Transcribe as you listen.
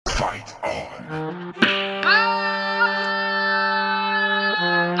Fight on.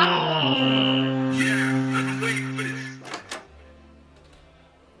 Yeah, I've been waiting for this.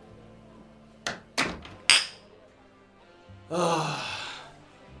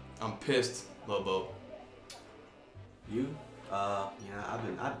 I'm pissed, Lobo. You?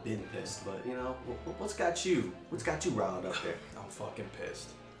 I've been pissed, but you know, what's got you riled up there? I'm fucking pissed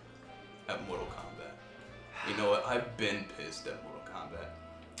at Mortal Kombat. You know what? I've been pissed at Mortal Kombat.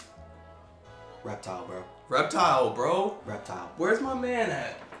 Reptile, bro. Reptile, bro. Reptile. Where's my man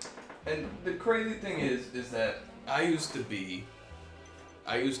at? And the crazy thing is that I used to be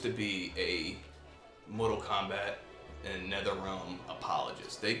a Mortal Kombat and NetherRealm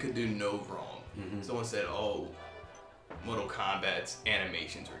apologist. They could do no wrong. Mm-hmm. Someone said, "Oh, Mortal Kombat's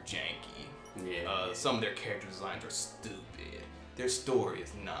animations are janky. Yeah. Some of their character designs are stupid. Their story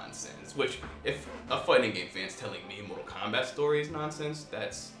is nonsense." Which, if a fighting game fan's telling me Mortal Kombat's story is nonsense,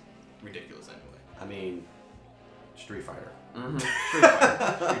 that's ridiculous anyway. I mean, Street Fighter. Mm-hmm.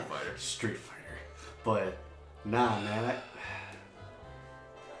 Street Fighter. Street Fighter. But nah, man.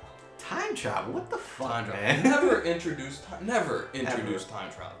 Time travel. What the fuck, Time travel. man? Never introduced time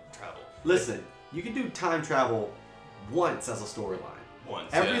travel. Listen, you can do time travel once as a storyline.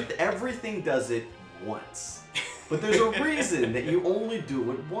 Once. Everything does it once. But there's a reason that you only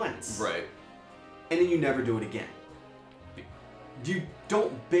do it once. Right. And then you never do it again. You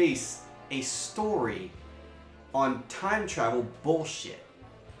don't base a story on time travel bullshit.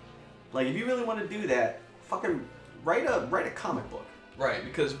 Like, if you really want to do that, fucking write a comic book. Right,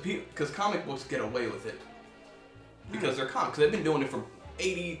 because comic books get away with it. Because they're comics. They've been doing it for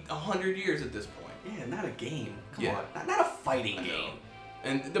 80, 100 years at this point. Yeah, not a game. Come Yeah. on. Not a fighting I know. game.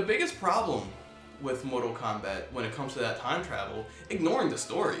 And the biggest problem with Mortal Kombat when it comes to that time travel, ignoring the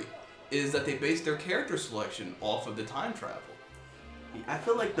story, is that they base their character selection off of the time travel. I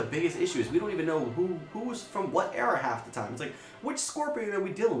feel like the biggest issue is we don't even know who's from what era half the time. It's like, which Scorpion are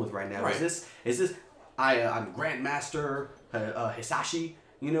we dealing with right now? Right. Is this I'm Grandmaster Hisashi,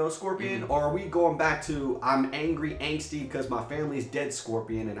 Scorpion? Mm-hmm. Or are we going back to I'm angry, angsty because my family's dead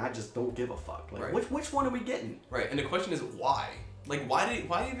Scorpion and I just don't give a fuck? Like, Right. which one are we getting? Right, and the question is why? Like, why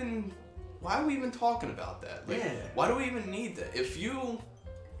are we even talking about that? Like, Yeah. why do we even need that? If you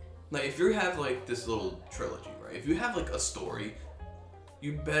have like this little trilogy, right? If you have like a story,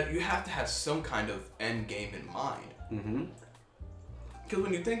 you have to have some kind of end game in mind. Mm-hmm. Because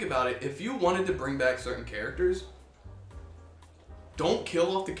when you think about it, if you wanted to bring back certain characters, don't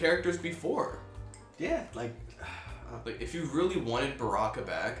kill off the characters before. Yeah, like Like, if you really wanted Baraka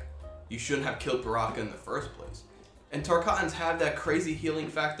back, you shouldn't have killed Baraka in the first place. And Tarkatans have that crazy healing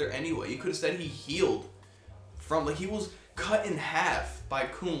factor anyway. You could have said he healed from, like, he was cut in half by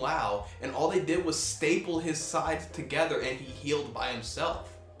Kung Lao, and all they did was staple his sides together, and he healed by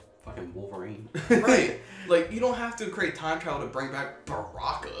himself. fucking Wolverine. Right. Like, you don't have to create time travel to bring back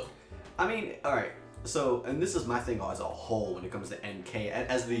Baraka. I mean, all right. So, and this is my thing as a whole when it comes to NK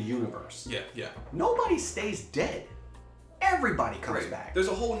as the universe. Yeah. Nobody stays dead. Everybody comes Right. back. There's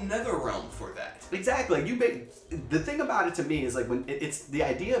a whole nether realm for that. Exactly. The thing about it to me is like when it's the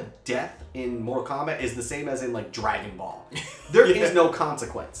idea of death in Mortal Kombat is the same as in like Dragon Ball. There is no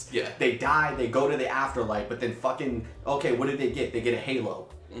consequence. Yeah. They die, they go to the afterlife, but then fucking okay, what did they get? They get a halo,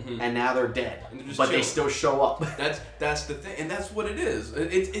 and now they're dead, And they're just but they chilling. still show up. That's the thing, and that's what it is.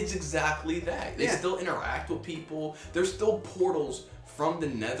 It's exactly that. They Yeah. still interact with people. There's still portals from the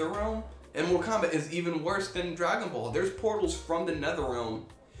NetherRealm, and Mortal Kombat is even worse than Dragon Ball. There's portals from the NetherRealm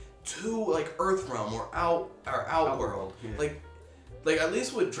to like Earthrealm or Outworld. Yeah. Like at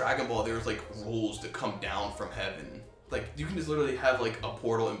least with Dragon Ball, there's like rules to come down from heaven. Like you can just literally have like a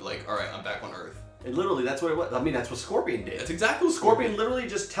portal and be like, all right, I'm back on Earth. And literally, that's what it was. I mean, that's what Scorpion did. That's exactly what Scorpion literally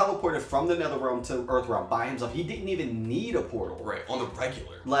just teleported from the Netherrealm to Earthrealm by himself. He didn't even need a portal. Right, on the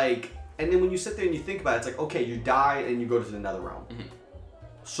regular. Like, and then when you sit there and you think about it, it's like, okay, you die and you go to the Netherrealm. Mhm.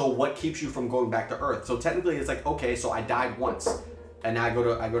 So what keeps you from going back to Earth? So technically, it's like, okay, so I died once, and now I go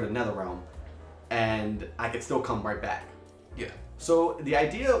to Netherrealm, and I could still come right back. Yeah. So the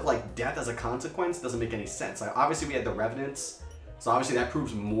idea of like death as a consequence doesn't make any sense. Like obviously we had the Revenants. So obviously that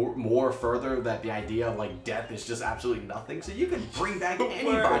proves more further that the idea of like death is just absolutely nothing. So you can bring back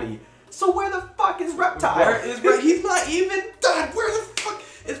anybody. So where the fuck is Reptile? Where is he's not even dead. Where the fuck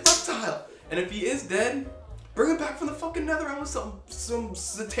is Reptile? And if he is dead, bring him back from the fucking Netherrealm with some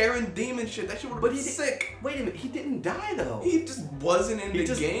Sateran demon shit. That shit would have been sick. Wait a minute, he didn't die though. He just wasn't in He the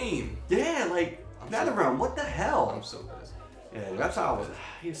just- game. Yeah, like Netherrealm. What the hell? I'm so pissed. Yeah, Reptile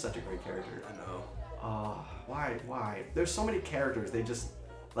he's such a great character. I know. Why? There's so many characters they just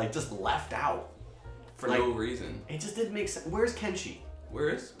left out. For Like, no reason. It just didn't make sense. Where's Kenshi? Where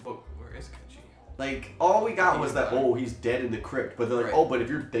is Kenshi? Like, all we got He's was that, not. oh, he's dead in the crypt. But they're like, Right. oh, but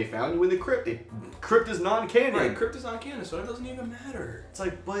if they found you in the crypt, crypt is non-canon. Right, Crypt is on canon, so that doesn't even matter. It's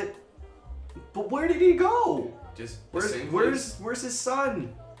like, but where did he go? Just the same Where's his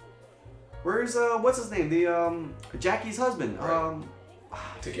son? Where's what's his name? The Jackie's husband. Right.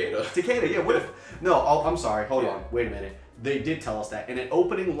 Takeda. Takeda. Yeah. What if? No. Oh, I'm sorry. Hold Yeah. on. Wait a minute. They did tell us that in an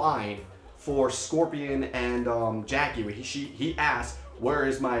opening line for Scorpion and Jackie, where he asked, "Where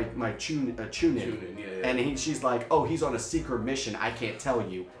is my Chunin?" Chunin, yeah. And she's like, "Oh, he's on a secret mission. I can't tell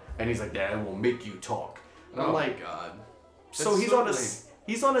you." And he's like, "That will make you talk." And I'm Oh like, my god. so That's he's so on a lame.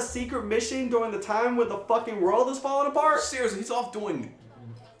 he's on a secret mission during the time when the fucking world is falling apart, Seriously, he's off doing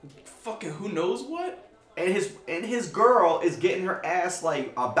fucking who knows what? and his girl is getting her ass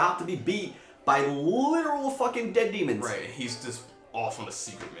like about to be beat by literal fucking dead demons. Right, he's just off on a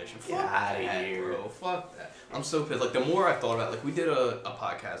secret mission. Get Fuck outta that, here. bro. Fuck that. I'm so pissed. Like, the more I thought about it, like, we did a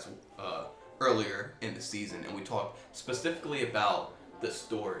podcast earlier in the season, and we talked specifically about the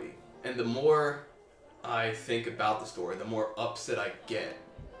story. And the more I think about the story, the more upset I get.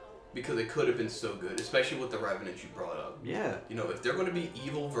 Because it could have been so good, especially with the Revenant you brought up. Yeah. You know, if they're going to be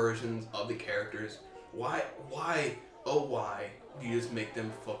evil versions of the characters, why do you just make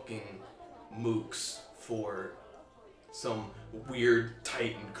them fucking mooks for some weird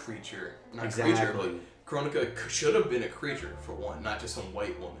Titan creature? Not Exactly. creature, but Kronika should have been a creature, for one, not just some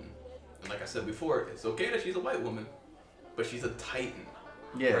white woman. And like I said before, it's okay that she's a white woman, but she's a Titan.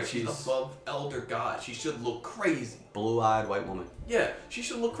 Yeah, right? she's above Elder God. She should look crazy. blue-eyed white woman. Yeah, she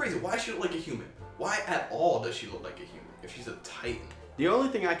should look crazy. Why she look like a human? Why at all does she look like a human if she's a Titan? The only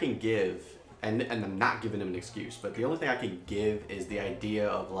thing I can give, and I'm not giving him an excuse, but the only thing I can give is the idea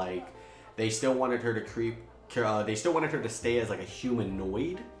of like they still wanted her to they still wanted her to stay as like a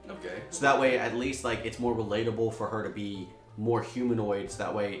humanoid, Okay. so that way at least like it's more relatable for her to be more humanoid, so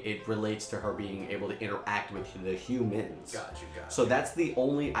that way it relates to her being able to interact with the humans. Gotcha. So that's the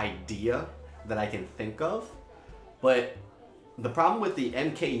only idea that I can think of. But the problem with the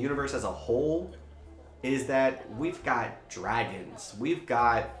MK universe as a whole is that we've got dragons. We've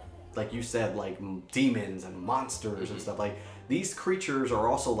got, like you said, like demons and monsters and stuff. Like, these creatures are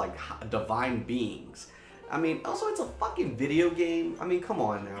also like divine beings. I mean, also it's a fucking video game. I mean, come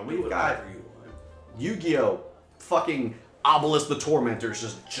on now. We've got Whatever you want. Yu-Gi-Oh! Fucking Obelisk the Tormentor, it's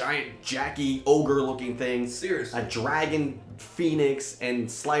just giant Jackie ogre looking thing. Seriously. A dragon phoenix, and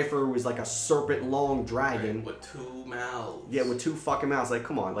Slifer was like a serpent long dragon. Right, with two mouths. Yeah, with two fucking mouths. Like,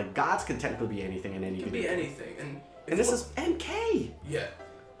 come on. Like, gods can technically be anything in any It can video be game. anything. And And this is MK. Yeah.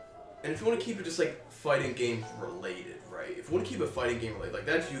 And if you want to keep it just like fighting game related, right? If you want to keep it fighting game related, like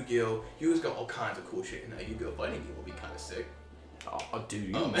that's Yu-Gi-Oh! Yu-Gi-Oh's got all kinds of cool shit in that. Yu-Gi-Oh! Fighting game will be kind of sick. Oh, dude,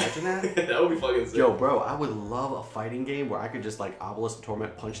 you Oh, imagine that? that would be fucking sick. Yo, bro, I would love a fighting game where I could just like Obelisk the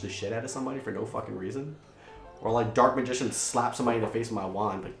Torment punch the shit out of somebody for no fucking reason. Or like Dark Magician slap somebody in the face with my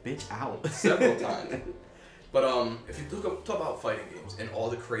wand, like, bitch, out. Several times. But if you talk about fighting games and all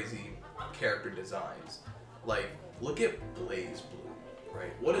the crazy character designs, like look at Blaze Blue,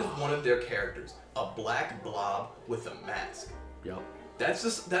 right? What is one of their characters? A black blob with a mask. Yup. That's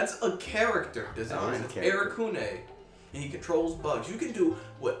a character design. That is a It's character. Arakune, and he controls bugs. You can do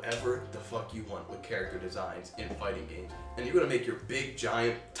whatever the fuck you want with character designs in fighting games, and you're gonna make your big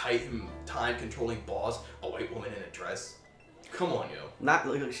giant Titan time controlling boss a white woman in a dress. Come on, yo. Not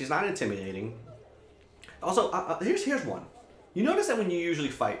like, she's not intimidating. Also, here's one. You notice that when you usually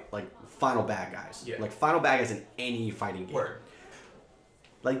fight like final bad guys, Yeah. like final bad guys in any fighting game, Word.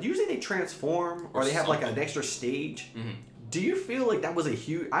 like usually they transform or they have like an something. extra stage. Mm-hmm. Do you feel like that was a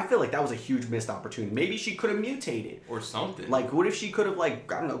huge? I feel like that was a huge missed opportunity. Maybe she could have mutated. Or something. Like, what if she could have, like,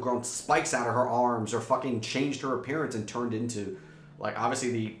 I don't know, grown spikes out of her arms or fucking changed her appearance and turned into, like,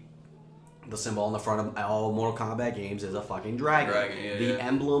 obviously the symbol on the front of all Mortal Kombat games is a fucking dragon. Yeah, the yeah.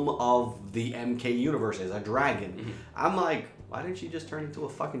 emblem of the MK universe is a dragon. Mm-hmm. I'm like, why didn't she just turn into a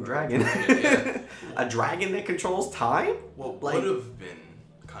fucking dragon? Yeah. A dragon that controls time? What Like- would have been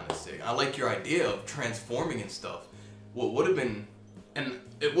kind of sick. I like your idea of transforming and stuff. What would have been, and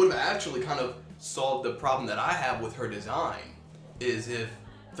it would have actually kind of solved the problem that I have with her design, is if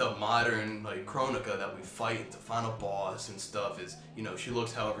the modern like Kronika that we fight, the final boss and stuff is, you know, she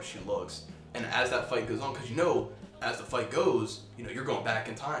looks however she looks, and as that fight goes on, because you know, as the fight goes, you know, you're going back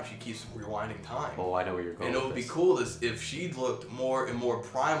in time. She keeps rewinding time. Oh, I know where you're going And it with would be this. cool if she looked more and more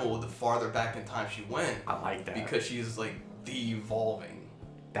primal the farther back in time she went. I like that. Because she's like de-evolving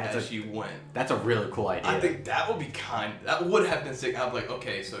That's as a- she went. That's a really cool idea. I think that would be that would have been sick. I'm like,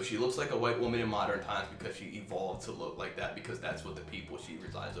 okay, so she looks like a white woman in modern times because she evolved to look like that because that's what the people she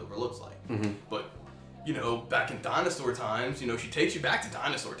resides over looks like. Mm-hmm. But you know, back in dinosaur times, you know, she takes you back to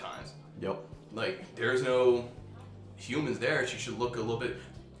dinosaur times. Yep. Like, there's no humans there. She should look a little bit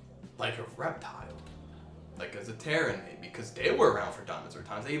like a reptile. Like as a Terran, maybe, because they were around for dinosaur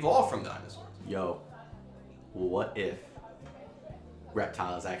times. They evolved from dinosaurs. Yo, what if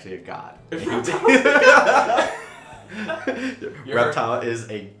Reptile is actually a god? Reptile is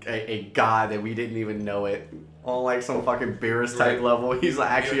a god and we didn't even know it. On like some fucking Beerus type Right. level, he's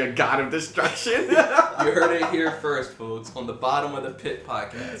like actually a god of destruction. You heard it here first, folks, on the Bottom of the Pit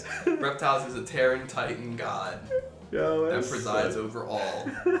podcast. Reptiles is a Terran Titan god Yo, that that's presides sick. over all.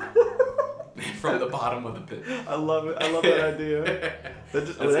 From the bottom of the pit. I love it. I love that idea. That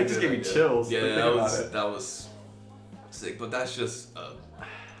just, That's a that just good gave me idea. chills. Yeah, to think that about was it. that was sick. But that's just a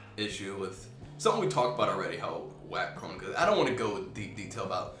issue with something we talked about already. How whack Kronika. I don't want to go in deep detail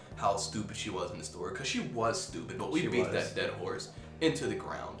about how stupid she was in the story because she was stupid. But we She beat was. that dead horse into the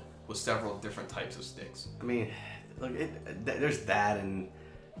ground with several different types of sticks. I mean, look, there's that and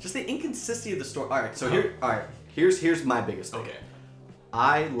just the inconsistency of the story. All right, so here's my biggest thing. Okay.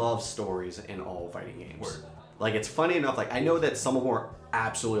 I love stories in all fighting games. Word. Like, it's funny enough, like, I know that some of them are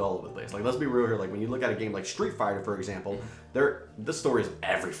absolutely all over the place. Like, let's be real here. Like, when you look at a game like Street Fighter, for example, the story is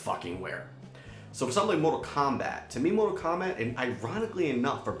every fucking where. So for something like Mortal Kombat, to me, Mortal Kombat, and ironically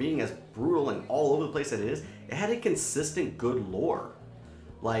enough, for being as brutal and all over the place that it is, it had a consistent good lore.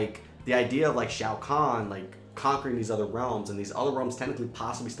 Like, the idea of, like, Shao Kahn, like, conquering these other realms, and these other realms technically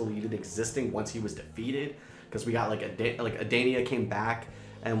possibly still even existing once he was defeated. Because we got like Adania came back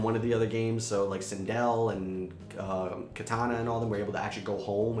and one of the other games, so like Sindel and Katana and all them were able to actually go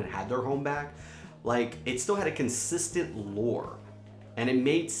home and had their home back. Like, it still had a consistent lore and it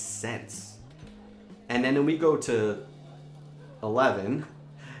made sense. And then we go to 11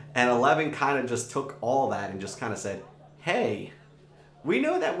 and 11 kind of just took all that and just kind of said, hey, we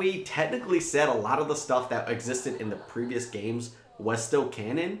know that we technically said a lot of the stuff that existed in the previous games was still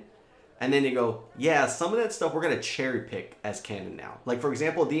canon. And then they go, yeah, some of that stuff we're going to cherry pick as canon now. Like, for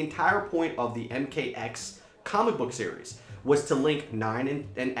example, the entire point of the MKX comic book series was to link 9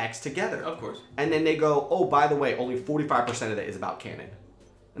 and X together. Of course. And then they go, oh, by the way, only 45% of that is about canon.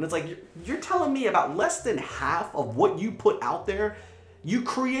 And it's like, you're telling me about less than half of what you put out there? You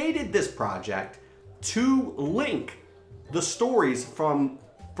created this project to link the stories from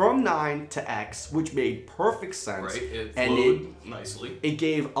 9 to X, which made perfect sense. Right. It and flowed nicely. it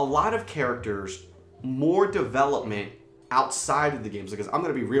gave a lot of characters more development outside of the games. Because I'm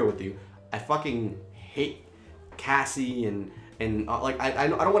gonna be real with you, I fucking hate Cassie and like I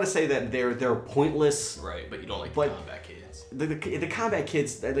don't want to say that they're pointless. Right, but you don't like the But- combat kids. The combat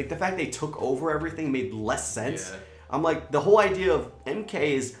kids, like the fact they took over everything made less sense. Yeah. I'm like, the whole idea of MK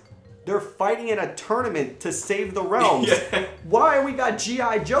is they're fighting in a tournament to save the realms. Yeah. Why we got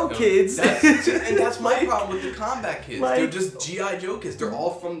G.I. Joe kids? And that's my Like- problem with the combat kids. like- They're just G.I. Joe kids. They're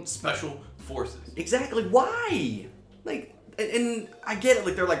all from special forces. Exactly. Why? Like, and I get it.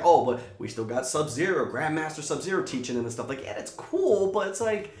 Like, they're like, oh, but we still got Sub-Zero, Grandmaster Sub-Zero teaching them and stuff. Like, yeah, that's cool, but it's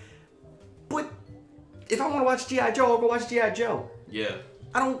like, but if I want to watch G.I. Joe, I'll go watch G.I. Joe. Yeah.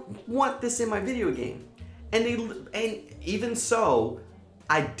 I don't want this in my video game. And even so,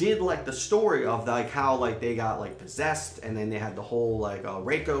 I did like the story of like how like they got like possessed, and then they had the whole like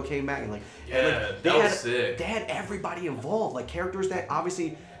Reiko came back and like and, Yeah, like, that was sick. They had everybody involved, like characters that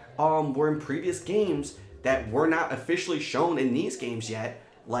obviously were in previous games that were not officially shown in these games yet,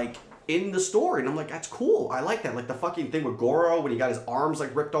 like in the story. And I'm like, that's cool. I like that. Like the fucking thing with Goro when he got his arms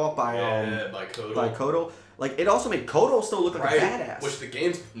like ripped off by by Kodo. by Kodo. Like it also made Kodo still look like Right, a badass. which the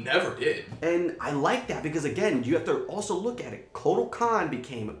games never did. And I like that because again, you have to also look at it. Kodo Khan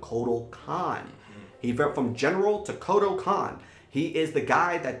became Kodo Khan. He went from general to Kodo Khan. He is the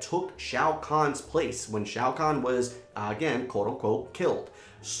guy that took Shao Kahn's place when Shao Kahn was, again, quote unquote, killed.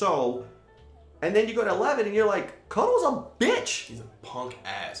 So, and then you go to 11 and you're like, Kodo's a bitch. He's a punk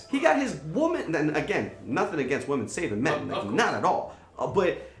ass. He got his woman, and again, nothing against women saving men, Of like, course. not at all.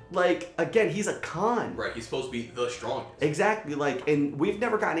 But, like, again, he's a Khan. Right, he's supposed to be the strongest. Exactly, like, and we've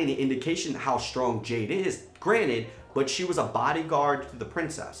never gotten any indication how strong Jade is, granted, but she was a bodyguard to the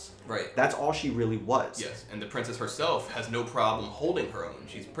princess. Right. That's all she really was. Yes, and the princess herself has no problem holding her own.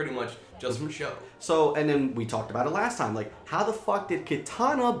 She's pretty much just for show. So, and then we talked about it last time, like, how the fuck did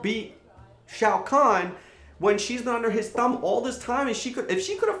Kitana beat Shao Kahn when she's been under his thumb all this time, and if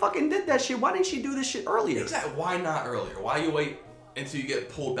she could have fucking did that shit, why didn't she do this shit earlier? Exactly. Why not earlier? Why you wait until you get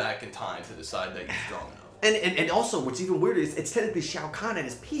pulled back in time to decide that you're strong enough? And also, what's even weirder is it's technically Shao Kahn at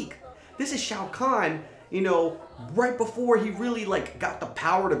his peak. This is Shao Kahn you know, right before he really like got the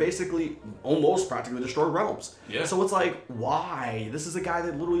power to basically almost practically destroy realms. Yeah. So it's like, why? This is a guy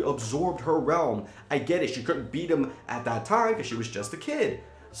that literally absorbed her realm. I get it. She couldn't beat him at that time because she was just a kid.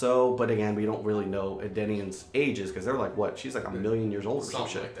 So, but again, we don't really know Edenian's ages because they're like, what? She's like a million years old or some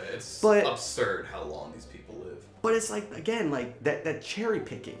Something shit. like that. It's But- absurd how long these people live. But it's like, again, like that cherry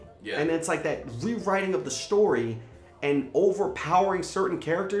picking. Yeah. And it's like that rewriting of the story and overpowering certain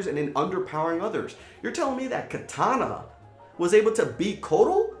characters and then underpowering others. You're telling me that Katana was able to beat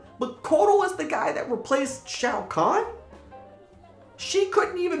Kotal? But Kotal was the guy that replaced Shao Kahn? She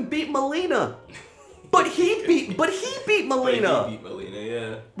couldn't even beat Melina. But he beat Melina. He beat Melina,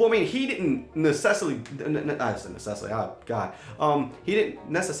 yeah. Well, I mean, he didn't necessarily. Oh God. He didn't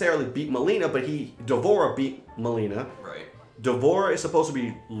necessarily beat Melina, but Devora beat Melina. Right. Devora is supposed to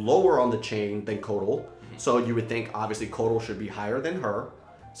be lower on the chain than Kotal, so you would think obviously Kotal should be higher than her.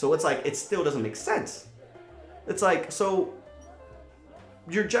 So it's like it still doesn't make sense. It's like so.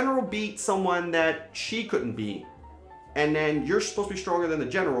 Your general beat someone that she couldn't beat, and then you're supposed to be stronger than the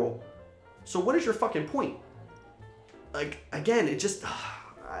general. So what is your fucking point? Like again, it just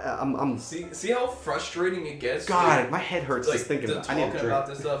I'm See how frustrating it gets? God, my head hurts Like, just thinking about it. I need a talking drink. about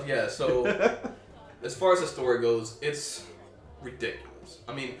this stuff, yeah. So, as far as the story goes, it's ridiculous.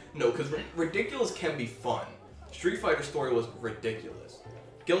 I mean, no, because ridiculous can be fun. Street Fighter story was ridiculous.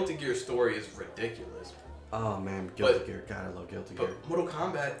 Guilty Gear story is ridiculous. Oh man, Guilty Gear. God, I love Guilty Gear. But Mortal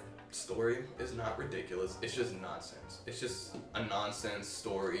Kombat story is not ridiculous. It's just nonsense. It's just a nonsense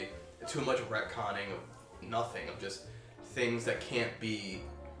story. Too much retconning of nothing, of just things that can't be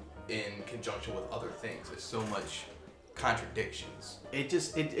in conjunction with other things. There's so much contradictions.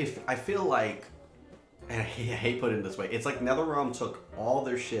 If I feel like, and I hate putting it this way, it's like NetherRealm took all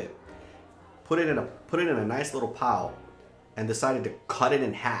their shit, put it in a nice little pile, and decided to cut it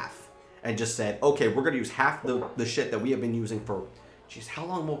in half, and just said, okay, we're gonna use half the shit that we have been using for, geez, how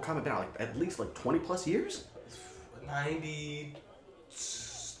long Mortal Kombat been out? Like at least like 20 plus years?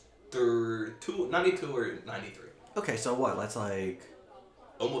 92 or 93. Okay, so what? That's like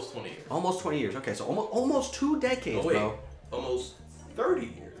Almost 20 years. almost 20 years. Okay, so almost 2 decades, Oh wait, bro. almost 30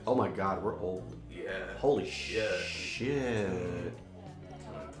 years. Oh my God, we're old. Yeah. Holy Yeah. shit.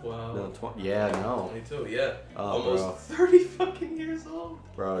 12. No, yeah, no, 22, yeah. Oh, Almost bro. 30 fucking years old.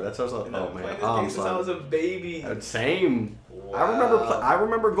 bro. That's also. And Oh I've man, played this I'm game since I was sorry. a baby. Same. Wow. I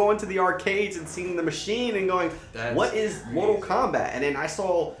remember going to the arcades and seeing the machine and going, That's "What is Mortal crazy. Kombat?" And then I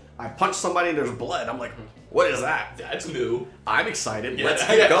punched somebody and there's blood. I'm like, "What is that?" That's new. I'm excited. Yeah, Let's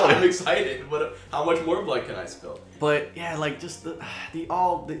keep going. I'm excited. How much more blood can I spill? But yeah, like just the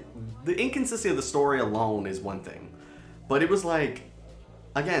inconsistency of the story alone is one thing, but it was like,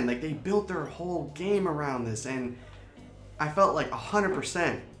 again, like they built their whole game around this, and I felt like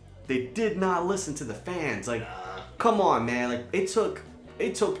 100% they did not listen to the fans. Like, come on, man! Like it took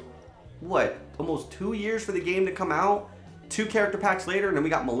what, almost 2 years for the game to come out. 2 character packs later, and then we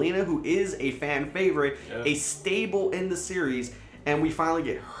got Melina, who is a fan favorite, Yeah. a staple in the series, and we finally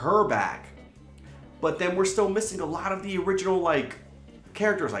get her back. But then we're still missing a lot of the original like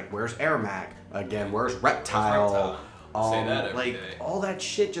characters. Like, where's Ermac? Again, where's Reptile? Say that every like day. all that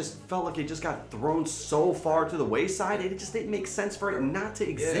shit just felt like it just got thrown so far to the wayside. It just didn't make sense for it not to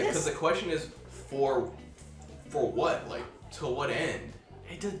Yeah, because exist. the question is for what? Like, to what end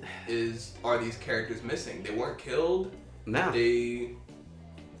It did. are these characters missing? They weren't killed. Nah. They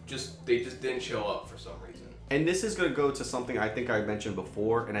just didn't show up for some reason. And this is going to go to something I think I mentioned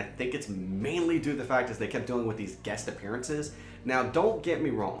before, and I think it's mainly due to the fact is they kept dealing with these guest appearances. Now, don't get me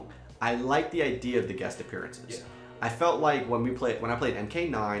wrong. I like the idea of the guest appearances. Yeah. I felt like when I played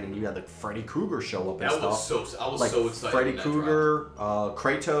MK9 and you had like Freddy Krueger show up and That stuff. was I was like so excited. Freddy when that Krueger,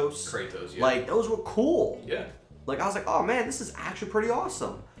 Kratos. dropped. Kratos, yeah. Like, those were cool. yeah. Like, I was like, oh man, this is actually pretty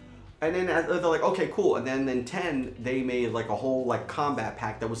awesome. And then they're like, okay, cool. And then in 10, they made like a whole like combat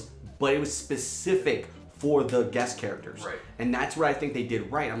pack that was, but it was specific for the guest characters. Right. And that's what I think they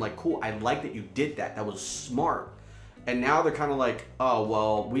did right. I'm like, cool, I like that you did that. That was smart. And now they're kind of like, oh,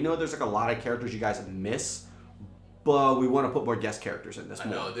 well, we know there's like a lot of characters you guys miss, but we want to put more guest characters in this I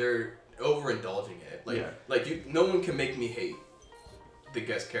more. know they're overindulging it. Like, Yeah. no one can make me hate the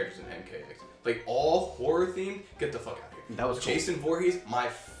guest characters in MKX. Like, all horror themed, get the fuck out of here. That was cool. Jason Voorhees, my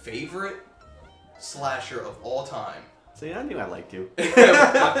favorite slasher of all time. See, I knew I liked you.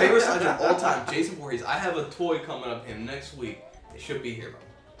 My favorite slasher of all time, Jason Voorhees. I have a toy coming up him next week. It should be here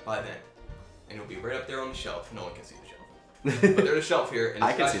by then, and it'll be right up there on the shelf. No one can see the shelf, but there's a shelf here, and I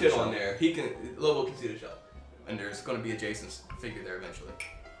it's can got see the shit shelf. on there. Lobo can see the shelf, and there's gonna be a Jason's figure there eventually.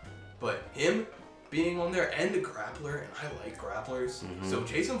 But him being on there and the grappler, and I like grapplers. Mm-hmm. So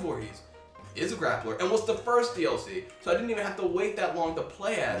Jason Voorhees, is a grappler and was the first DLC, so I didn't even have to wait that long to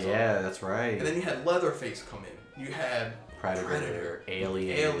play as him. Yeah, that's right. And then you had Leatherface come in. You had Predator,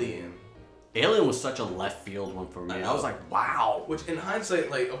 Alien. Alien. was such a left field one for me. I I was know. like, wow. Which in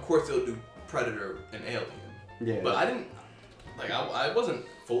hindsight, like, of course they'll do Predator and Alien. Yeah. But I didn't, like, I wasn't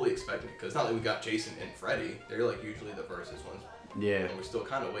fully expecting it, because it's not like we got Jason and Freddy. They're, like, usually the versus ones. Yeah. And we're still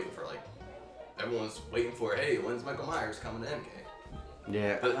kind of waiting for, like, everyone's waiting for, hey, when's Michael Myers coming to MK?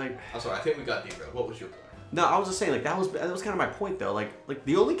 Yeah. But, Like, I'm sorry, I think we got derailed. What was your point? no, I was just saying, like, that was kind of my point, though. Like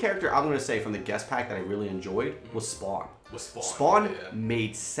the only character I'm going to say from the guest pack that I really enjoyed was Spawn. Was Spawn. Spawn Yeah.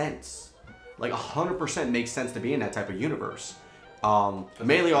 made sense. Like 100% makes sense to be in that type of universe.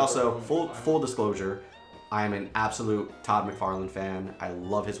 Mainly also, full disclosure, I'm an absolute Todd McFarlane fan. I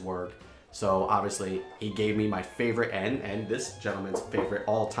love his work. So obviously, he gave me my favorite and this gentleman's favorite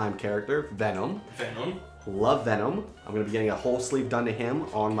all-time character, Venom. Venom. Love Venom. I'm gonna be getting a whole sleeve done to him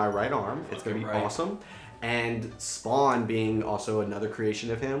on my right arm. It's gonna be Right. awesome. And Spawn being also another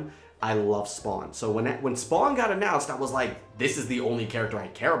creation of him. I love Spawn. So when Spawn got announced, I was like, this is the only character I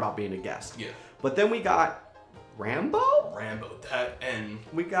care about being a guest. Yeah. But then we got Rambo. That and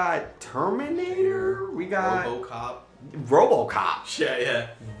We got Terminator. We got RoboCop. RoboCop. Yeah.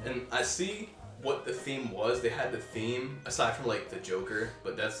 And I see what the theme was. They had the theme aside from like the Joker,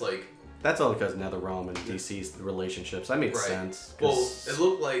 but that's like That's all because NetherRealm and DC's relationships. That makes right. sense. Well, 'cause- it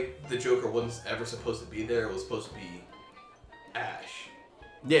looked like the Joker wasn't ever supposed to be there. It was supposed to be Ash.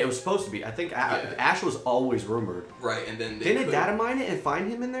 yeah, it was supposed to be. I think Yeah. Ash was always rumored. Right, and then they Didn't it put- data mine it and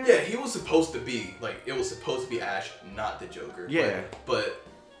find him in there? Yeah, he was supposed to be like it was supposed to be Ash, not the Joker. Yeah. But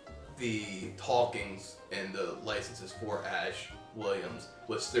the talkings and the licenses for Ash Williams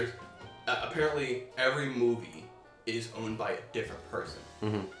was there's apparently every movie is owned by a different person,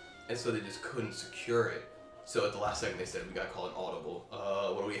 and so they just couldn't secure it. So at the last second they said we got to call an audible.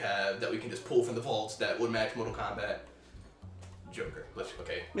 What do we have that we can just pull from the vaults that would match Mortal Kombat? Joker.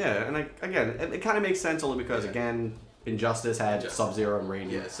 Okay. Yeah, and again, it kind of makes sense only because, Yeah. again, Injustice had Injustice. Sub-Zero and Raiden.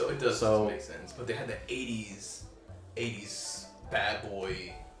 Yeah, so it does So- make sense. But they had the 80s bad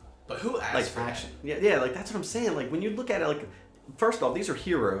boy. But who asked Like for action. Yeah, like that's what I'm saying. Like when you look at it, like first off, these are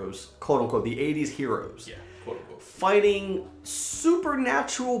heroes, quote unquote, the 80s heroes. that? Yeah, quote unquote. Fighting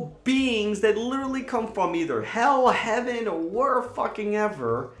supernatural beings that literally come from either hell, heaven, or where fucking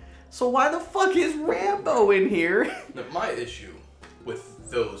ever. So why the fuck is Rambo in here? Now, my issue with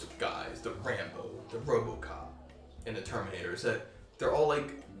those guys, the Rambo, the RoboCop, and the Terminator, is that they're all like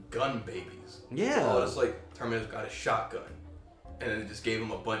gun babies. Yeah. Oh, it's like Terminator's got a shotgun, and then they just gave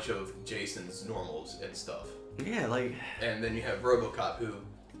him a bunch of Jason's normals and stuff. Yeah, like And then you have RoboCop who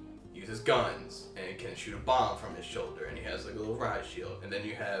uses guns and can shoot a bomb from his shoulder, and he has like a little riot shield. And then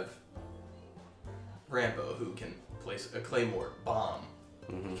you have Rambo who can place a claymore bomb.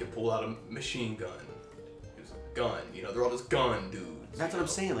 He can pull out a machine gun. Use a gun. You know, they're all just gun dudes. that's you what I'm know?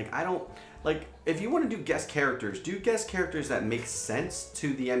 saying. Like I don't like if you want to do guest characters, do guest characters that make sense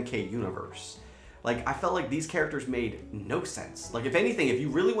to the MK universe. Like I felt like these characters made no sense. Like if anything, if you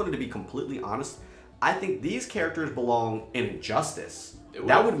really wanted to be completely honest, I think these characters belong in Injustice. It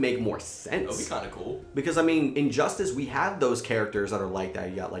That would. would make more That would be sense. kind of cool. Because I mean, Injustice, we have those characters that are like that.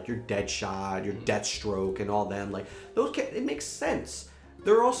 You got like your Deadshot, your Deathstroke, and all them. Like those, it makes sense.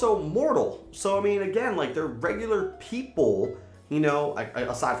 They're also mortal. So I mean, again, like they're regular people. You know,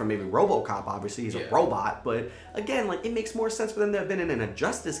 aside from maybe RoboCop, obviously he's Yeah. a robot. But again, like it makes more sense for them to have been in an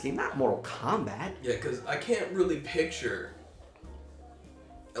Injustice game, not Mortal Kombat. Yeah, because I can't really picture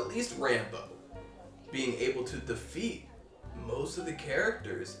at least Rambo being able to defeat most of the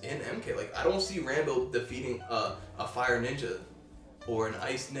characters in MK. Like, I don't see Rambo defeating a fire ninja or an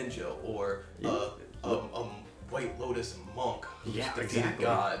ice ninja or a White Lotus monk who Yeah, just defeated exactly.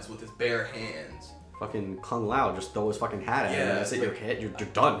 gods with his bare hands. Fucking Kung Lao, just throw his fucking hat at him, Yeah, and that's it. You're like- hit. You're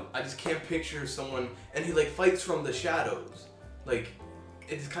done. I just can't picture someone, and he like fights from the shadows. Like,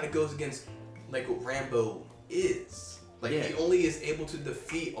 it just kind of goes against like what Rambo is. Like, Yeah. he only is able to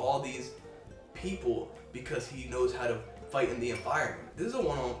defeat all these people because he knows how to fight in the environment. This is a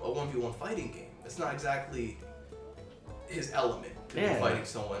 1v1 fighting game. It's not exactly his element to Yeah. be fighting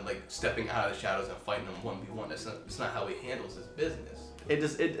someone, like stepping out of the shadows and fighting them 1v1. It's not how he handles his business.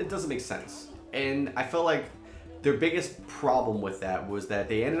 It doesn't make sense. And I feel like their biggest problem with that was that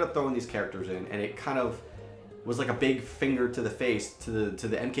they ended up throwing these characters in, and it kind of was like a big finger to the face to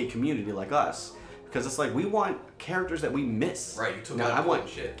the MK community like us, because it's like we want characters that we miss. Right, you took Now, out I want important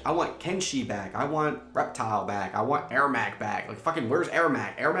shit. I want Kenshi back. I want Reptile back. I want Ermac back. Like fucking, where's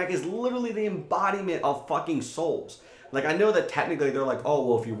Ermac? Ermac is literally the embodiment of fucking souls. Like I know that technically they're like, oh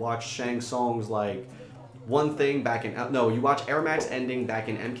well, if you watch Shang Tsung's like one thing back in you watch Aramac's ending back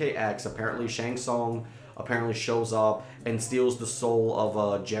in MKX. Apparently Shang Tsung shows up and steals the soul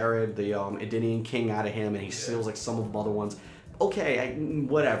of Jared, the Edenian king, out of him, and he steals like some of the other ones. Okay,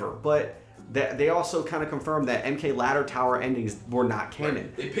 whatever, but. They also kind of confirmed that MK Ladder Tower endings were not canon.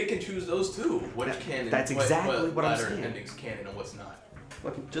 Right. They pick and choose those too. Which canon? That's exactly what I'm saying. Ladder endings canon and what's not.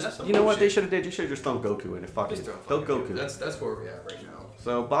 Just you know what they should have did? You should have just thrown Goku in it. Fuck it. Throw Goku. That's where we're at right now.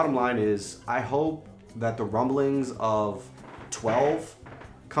 So bottom line is, I hope that the rumblings of 12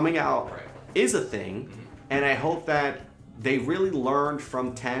 coming out is a thing, and I hope that they really learned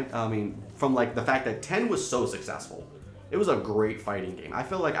from 10. I mean, from like the fact that 10 was so successful. It was a great fighting game. I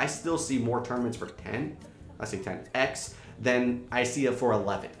feel like I still see more tournaments for 10. I see 10X than I see it for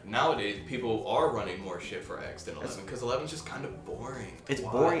 11. Nowadays, people are running more shit for X than 11 because 11 is just kind of boring. It's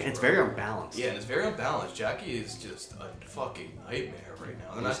boring. It's very unbalanced. Yeah, and it's very unbalanced. Jackie is just a fucking nightmare right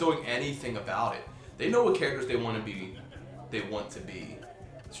now. They're not doing anything about it. They know what characters they want to be. They want to be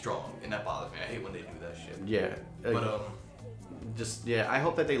strong, and that bothers me. I hate when they do that shit. Yeah. But I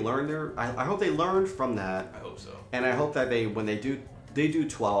hope that they learn I hope they learned from that. I hope so. And I hope that when they do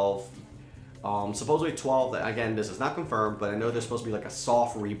 12. Supposedly 12. Again, this is not confirmed, but I know there's supposed to be like a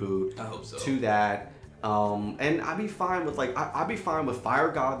soft reboot. I hope so. To that. And I'd be fine with I'd be fine with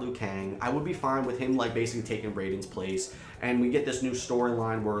Fire God Liu Kang. I would be fine with him like basically taking Raiden's place, and we get this new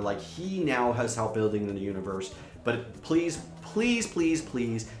storyline where like he now has helped building the universe. But please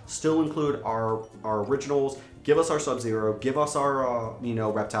still include our originals. Give us our Sub-Zero, give us our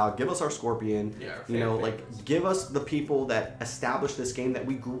Reptile, give us our Scorpion. Yeah, give us the people that established this game that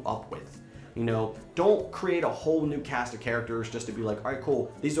we grew up with. Don't create a whole new cast of characters just to be like, all right,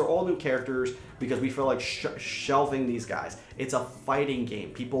 cool. These are all new characters because we feel like shelving these guys. It's a fighting game.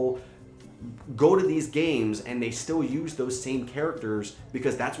 People go to these games and they still use those same characters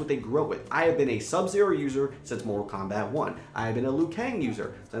because that's what they grew up with. I have been a Sub-Zero user since Mortal Kombat 1. I have been a Liu Kang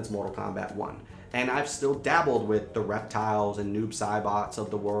user since Mortal Kombat 1. And I've still dabbled with the Reptiles and Noob Saibot's of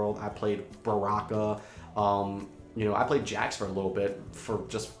the world. I played Baraka. I played Jax for a little bit for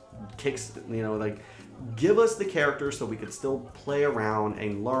just kicks. Give us the characters so we could still play around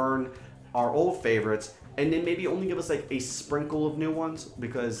and learn our old favorites, and then maybe only give us like a sprinkle of new ones,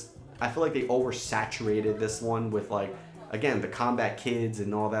 because I feel like they oversaturated this one with like, again, the Combat Kids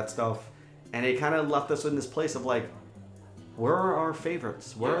and all that stuff, and it kind of left us in this place of like, where are our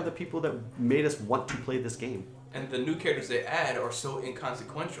favorites? Where are the people that made us want to play this game? And the new characters they add are so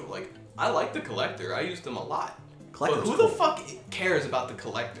inconsequential. Like, I like the Collector. I use them a lot. But who the fuck cares about the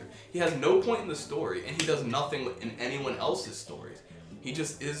Collector? He has no point in the story, and he does nothing in anyone else's stories. He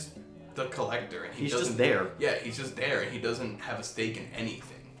just is the Collector, and he's just there. Yeah, he's just there, and he doesn't have a stake in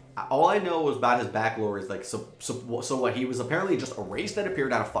anything. All I know was about his backstory is like, so what? He was apparently just a race that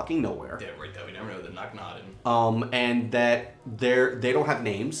appeared out of fucking nowhere. Yeah, right. That we never know. The Knock-Noddin. And that they don't have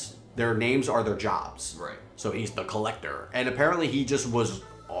names. Their names are their jobs. Right. So he's the Collector, and apparently he just was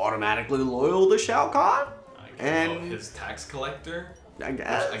automatically loyal to Shao Kahn. And his tax collector. I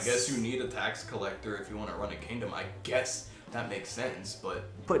guess you need a tax collector if you want to run a kingdom. I guess that makes sense, but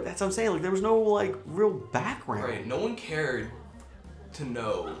that's what I'm saying. Like, there was no like real background. Right. No one cared to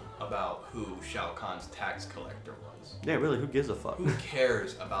know about who Shao Kahn's tax collector was. Yeah, really. Who gives a fuck? Who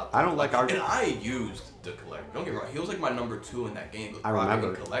cares about? I don't like our. And I used the collector. Don't get me wrong. He was like my number 2 in that game. I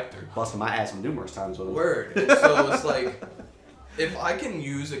remember collector busting my ass numerous times with him. Word. And so it's like, if I can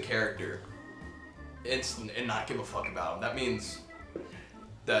use a character and not give a fuck about him, that means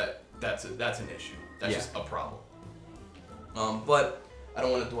that's an issue. That's just a problem. But I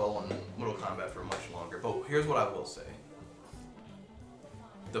don't want to dwell on Mortal Kombat for much longer. But here's what I will say: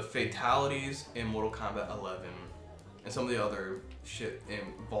 the fatalities in Mortal Kombat 11 and some of the other shit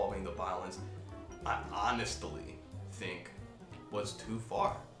involving the violence, I honestly think was too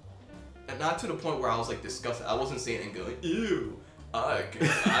far, and not to the point where I was like disgusted. I wasn't saying and going, ew. I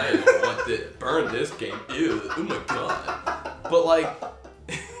don't want to burn this game. Ew, oh my god. But like,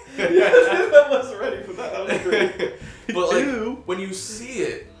 I wasn't ready for that. That was great. But like, when you see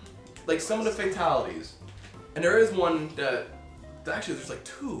it, like some of the fatalities, and there is one that actually there's like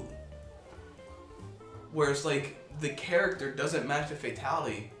 2, where it's like the character doesn't match the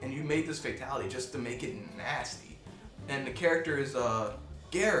fatality, and you made this fatality just to make it nasty, and the character is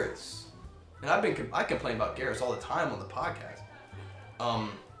Garrus, and I complain about Garrus all the time on the podcast.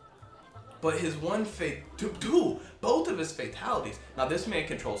 But his one both of his fatalities. Now this man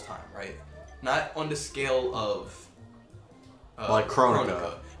controls time, right? Not on the scale of like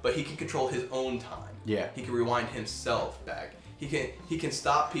Kronika, but he can control his own time. Yeah. He can rewind himself back. He can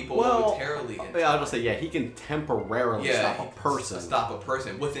stop people momentarily. I'll just say, he can temporarily stop a person. Stop a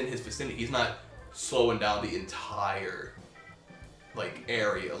person within his vicinity. He's not slowing down the entire like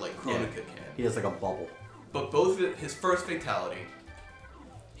area like Kronika can. He has like a bubble. But his first fatality,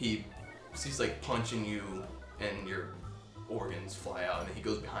 he's like punching you and your organs fly out, and then he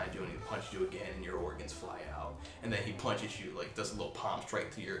goes behind you and he punches you again and your organs fly out, and then he punches you like does a little palm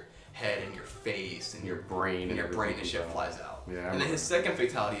strike to your head and your face and Your brain and your and brain and everything shit goes flies out. out. Yeah, I And then remember. his second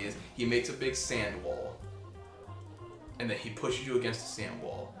fatality is he makes a big sand wall, and then he pushes you against the sand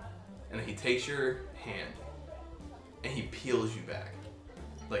wall, and then he takes your hand and he peels you back,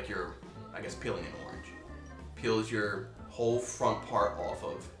 like you're, I guess, peeling an orange. Peels your whole front part off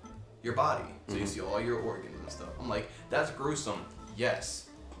of your body, so you see all your organs and stuff. I'm like, that's gruesome, yes,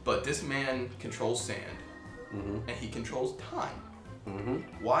 but this man controls sand, and he controls time.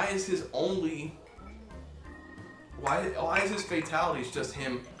 Why is his fatalities just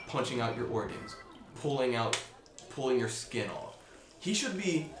him punching out your organs, pulling your skin off? He should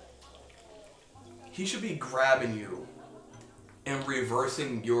be grabbing you and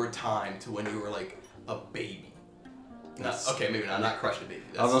reversing your time to when you were like a baby. Maybe not crush the baby.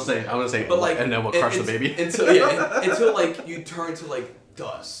 I was gonna say, but like, and then we'll crush the baby. until like you turn to like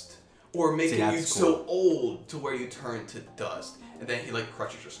dust, or making you that's so cool. old to where you turn to dust, and then he like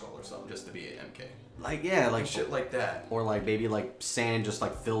crushes your skull or something just to be an MK. Like like Like shit like that. Or like maybe like sand just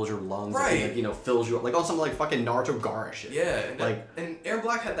like fills your lungs, Right. And, like, fills you up, like on some like fucking Naruto Gaara shit. Yeah, and like and Aaron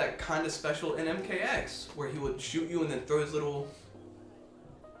Black had that kind of special in MKX where he would shoot you and then throw his little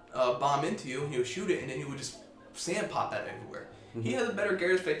bomb into you, and he would shoot it, and then he would just sand pop out everywhere. He has a better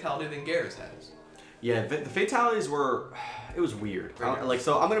Garrus fatality than Garrus has. yeah, the fatalities were, it was weird. Right. Like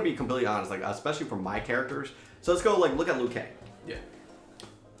so, I'm gonna be completely honest, like especially for my characters. So let's go like look at Liu Kang. Yeah.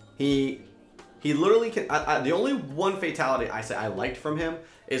 He literally can. The only one fatality I say I liked from him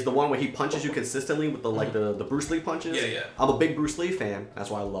is the one where he punches you consistently with the like the Bruce Lee punches. Yeah, yeah. I'm a big Bruce Lee fan. That's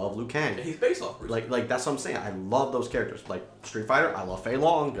why I love Liu Kang. And he's based off Bruce. Like that's what I'm saying. I love those characters. Like Street Fighter, I love Fei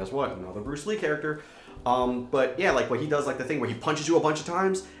Long. Guess what? Another Bruce Lee character. But yeah, like when he does like the thing where he punches you a bunch of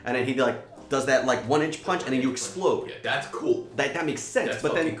times and then he like does that like 1-inch punch and then you explode. Yeah, that's cool. That makes sense. That's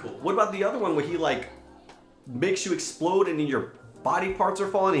but then fucking cool. what about the other one where he like makes you explode and then your body parts are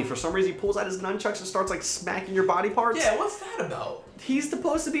falling and for some reason he pulls out his nunchucks and starts like smacking your body parts? Yeah, what's that about? He's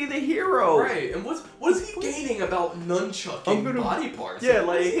supposed to be the hero. Right, and what is he gaining about nunchucking body parts? Yeah,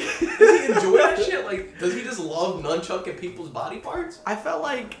 like does he enjoy that shit? Like, does he just love nunchucking people's body parts? I felt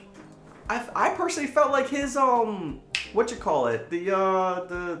like I personally felt like his what you call it?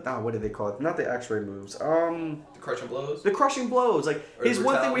 What do they call it? Not the X-ray moves. The crushing blows? The crushing blows. Like Or his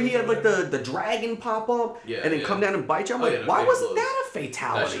one thing where he had like brutality. the dragon pop up Yeah, and then yeah. come down and bite you. I'm Oh, like, yeah, the why fatal wasn't blows. that a That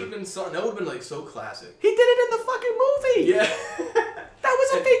fatality? should have been something. That would have been like so classic. He did it in the fucking movie. Yeah. That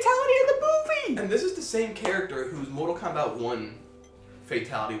was a fatality in the movie. And this is the same character whose Mortal Kombat 1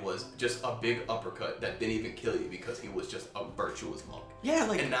 fatality was just a big uppercut that didn't even kill you because he was just a virtuous monk. Yeah,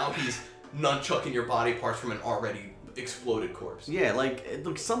 like And now he's nunchucking your body parts from an already exploded corpse. yeah, like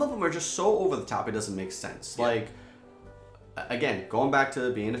look, some of them are just so over the top it doesn't make sense. Yeah. Like again, going back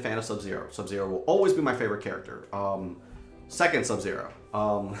to being a fan of Sub-Zero. Sub-Zero will always be my favorite character. Second Sub-Zero.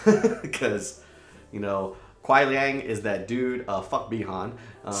 Because Kuai Liang is that dude, fuck Bihan,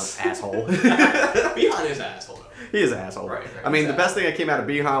 asshole. Bihan is an asshole. He is an asshole. Right, I mean, he's the best thing that came out of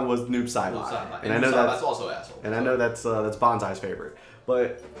Bihan was Noob Saibot. Sci-fi. And I know that's that's also asshole. and I know that's Bonsai's favorite.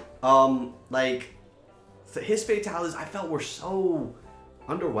 But like his fatalities I felt were so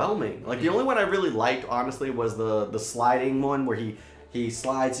underwhelming. Like the only one I really liked honestly was the sliding one where he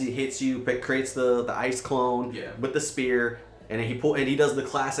slides, he hits you, but creates the ice clone Yeah. with the spear, and then he does the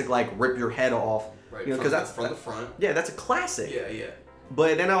classic like rip your head off. Right, Because that's from the front. yeah, that's a classic. Yeah, yeah.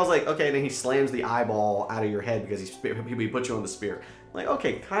 But then I was like, okay, and then he slams the eyeball out of your head because he put you on the spear. Like,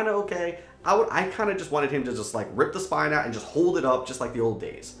 okay, kind of okay. I kind of just wanted him to just like rip the spine out and just hold it up just like the old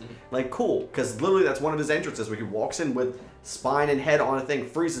days. Like, cool, because literally that's one of his entrances where he walks in with spine and head on a thing,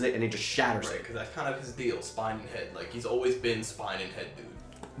 freezes it, and he just shatters Right, it. because that's kind of his deal, spine and head. Like, he's always been spine and head dude.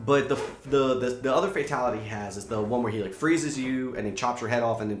 But the other fatality he has is the one where he like freezes you and then chops your head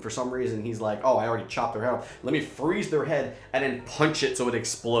off, and then for some reason he's like, oh, I already chopped their head off. Let me freeze their head and then punch it so it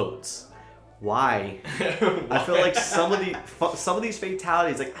explodes. Why? I feel like some of these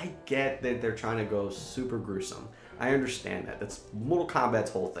fatalities, like I get that they're trying to go super gruesome. I understand that. That's Mortal Kombat's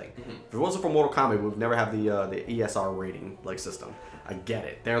whole thing. If it wasn't for Mortal Kombat, we'd never have the ESR rating like system. I get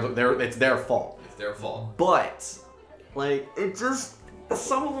it. It's their fault. It's their fault. But like it just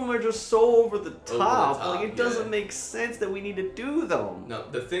some of them are just so over the top. top, Like it doesn't yeah. make sense that we need to do them. No,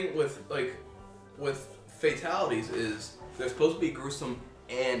 the thing with fatalities is they're supposed to be gruesome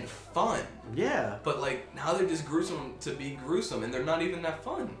and fun. Yeah. But like now they're just gruesome to be gruesome and they're not even that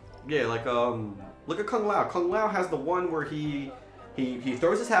fun. Yeah, like look at Kung Lao. Kung Lao has the one where he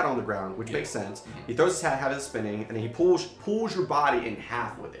throws his hat on the ground, which makes sense. He throws his hat is spinning, and then he pulls your body in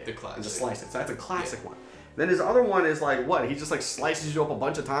half with it. The classic. And just slice it. So that's a classic one. Then his other one is like what? He just like slices you up a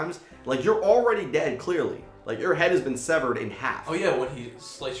bunch of times. Like you're already dead, clearly. Like your head has been severed in half. Oh yeah, when he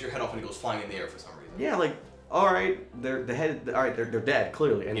slices your head off and he goes flying in the air for some reason. Yeah, like all right, they're dead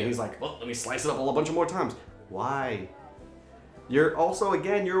clearly, and he's like, well, let me slice it up a bunch of more times. Why? You're also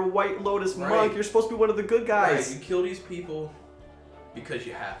you're a White Lotus monk. You're supposed to be one of the good guys. Right, you kill these people because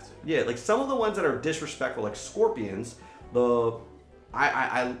you have to. Yeah, like some of the ones that are disrespectful, like scorpions.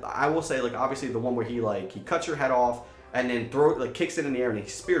 I will say, like, obviously the one where he cuts your head off and then kicks it in the air and he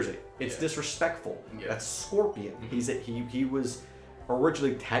spears it. It's disrespectful. Yeah. That's Scorpion. He was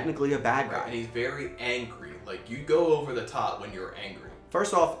originally technically a bad guy. Right, and he's very angry. Like you go over the top when you're angry.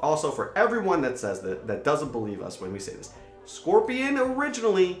 First off, also for everyone that says that doesn't believe us when we say this, Scorpion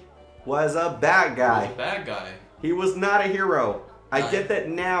originally was a bad guy. He was a bad guy. He was not a hero. I Right. get that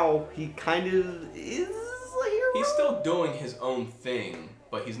now he kind of is a hero. He's still doing his own thing,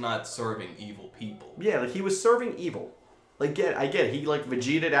 but he's not serving evil people. Yeah, like he was serving evil. Like, I get it. He like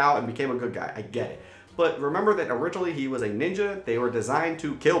Vegeta'd out and became a good guy. I get it. But remember that originally he was a ninja. They were designed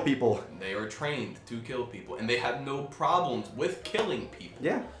to kill people. They are trained to kill people, and they have no problems with killing people.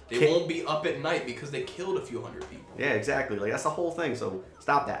 Yeah. They won't be up at night because they killed a few hundred people. Yeah, exactly. Like that's the whole thing. So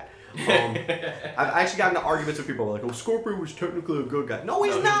stop that. I've actually gotten into arguments with people like, "Oh, Scorpion was technically a good guy." No,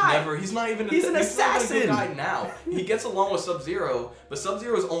 he's not. He's not even. He's an assassin. He's not even a good guy now. He gets along with Sub-Zero, but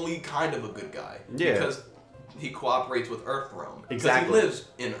Sub-Zero is only kind of a good guy. Yeah. Because he cooperates with Earthrealm. Exactly. Because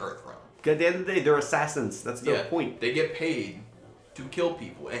he lives in Earthrealm. At the end of the day, they're assassins. That's the Yeah, point. They get paid to kill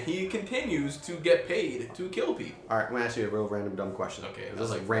people, and he continues to get paid to kill people. All right, I'm gonna ask you a real random dumb question. Okay, This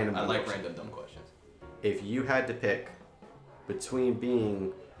is like random. I dumb like question. random dumb questions. If you had to pick between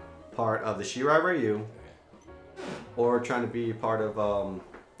being part of the Shirai Ryu or trying to be part of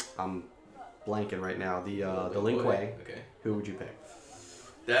I'm blanking right now, the Lin Kuei, Okay. who would you pick?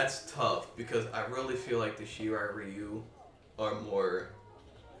 That's tough because I really feel like the Shirai Ryu are more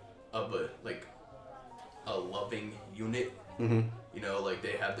of a loving unit. Mm-hmm. You know, like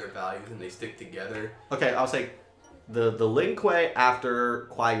they have their values and they stick together. Okay, I'll say the Lin Kuei after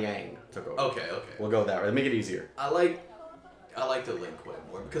Kuai Yang took over. Okay. We'll go that way. Make it easier. I like the Lin Kuei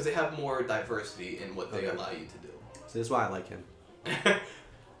more because they have more diversity in what they Okay. allow you to do. So this is why I like him.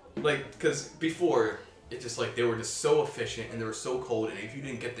 Like, because before, it's just like they were just so efficient and they were so cold, and if you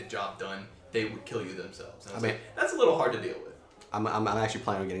didn't get the job done, they would kill you themselves. And I was like, that's a little hard to deal with. I'm actually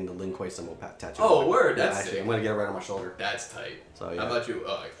planning on getting the Lin Kuei symbol tattoo. Oh, word, Yeah, that's actually, sick. I'm gonna get it right on my shoulder. That's tight. So, yeah. How about you?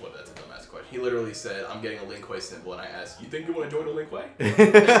 Oh, well, that's a dumbass question. He literally said, I'm getting a Lin Kuei symbol, and I asked, you think you want to join the Lin Kuei?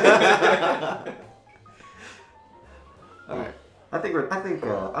 All right. I think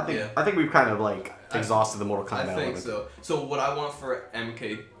we've kind of like exhausted the Mortal Kombat I think element. so. So what I want for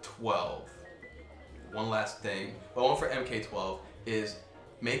MK12, one last thing, what I want for MK12 is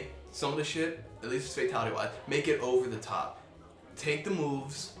make some of the shit, at least fatality-wise, make it over the top. Take the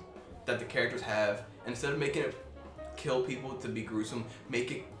moves that the characters have, and instead of making it kill people to be gruesome,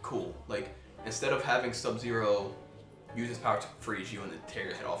 make it cool. Like, instead of having Sub-Zero use his power to freeze you and then tear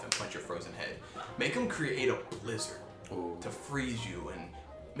your head off and punch your frozen head, make him create a blizzard to freeze you and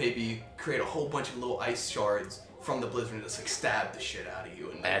maybe create a whole bunch of little ice shards from the blizzard and just like stab the shit out of you,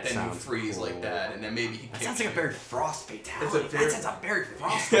 and That then you sounds freeze cool. like that, and then maybe he That kicks sounds like a you. very Frost fatality. It's That sounds a very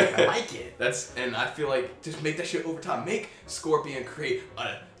Frost fatality. I like it. And I feel like just make that shit over top. Make Scorpion create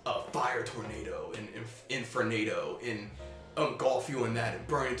a fire tornado and Infernado and engulf you in that and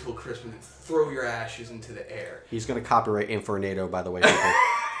burn you to a crisp and then throw your ashes into the air. He's gonna copyright Infernado, by the way, people.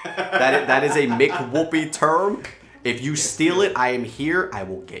 that is a Mick Whoopi term. If you steal it, I am here. I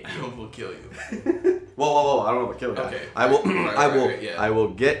will get you. I will kill you. Whoa! I don't know about kill guy. Okay. I will. Right, yeah. I will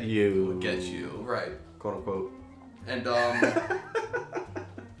get you. Get you. Right. Quote unquote. And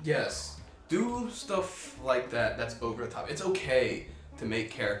yes, do stuff like that that's over the top. It's okay to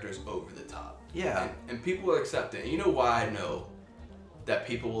make characters over the top. Yeah. And people will accept it. And you know why I know that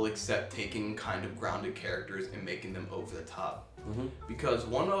people will accept taking kind of grounded characters and making them over the top? Mm-hmm. Because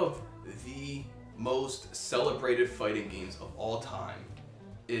one of the most celebrated fighting games of all time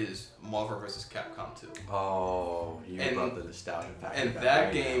is Marvel vs. Capcom 2. Oh, you And- brought the nostalgia factor. And back that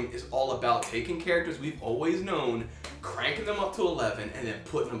right game is all about taking characters we've always known, cranking them up to 11, and then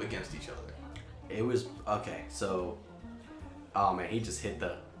putting them against each other. It was okay. So, oh man, he just hit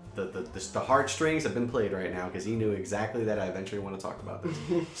the heartstrings have been played right now because he knew exactly that I eventually want to talk about this.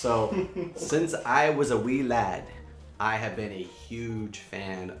 So, since I was a wee lad, I have been a huge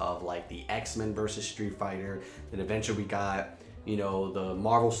fan of like the X-Men versus Street Fighter. Then eventually we got you know, the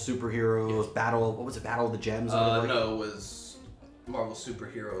Marvel superheroes battle. What was it? Battle of the Gems. Or whatever? No, it was Marvel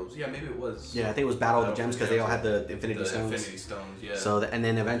superheroes. Yeah, maybe it was. Yeah, I think it was Battle of the Gems because they all had the Infinity Stones. Infinity Stones, yeah. So and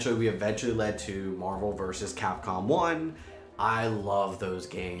then we eventually led to Marvel versus Capcom 1. I love those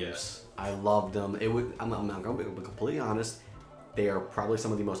games. Yes. I loved them. I'm not going to be completely honest. They are probably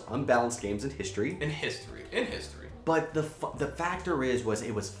some of the most unbalanced games in history. In history. But the factor was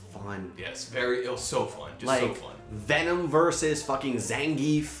it was fun. Yes, it was so fun. Just so fun. Venom versus fucking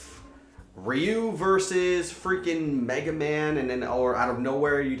Zangief. Ryu versus freaking Mega Man, and then or out of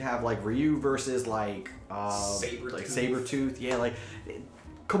nowhere you'd have like Ryu versus Sabretooth. Yeah, like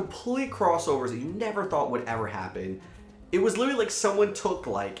complete crossovers that you never thought would ever happen. It was literally like someone took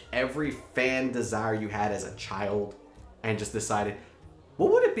like every fan desire you had as a child and just decided,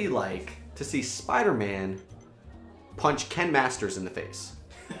 what would it be like to see Spider-Man punch Ken Masters in the face?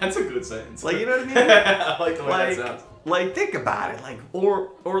 That's a good sentence. Like, you know what I mean? I like the way that sounds. Like, think about it. Like,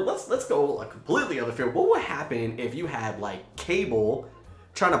 or let's go like completely other field. What would happen if you had like Cable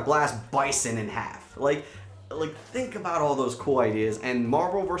trying to blast Bison in half? Like think about all those cool ideas. And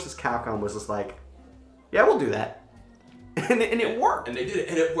Marvel versus Capcom was just like, yeah, we'll do that. And it worked. And they did it,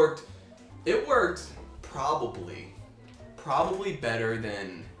 and it worked. It worked probably better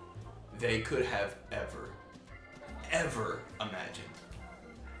than they could have ever imagined.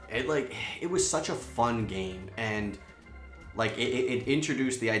 It was such a fun game, and like it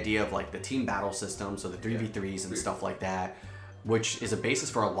introduced the idea of like the team battle system, so the 3v3s and stuff like that, which is a basis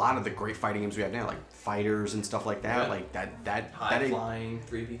for a lot of the great fighting games we have now, like fighters and stuff like that. Yeah. Like that high flying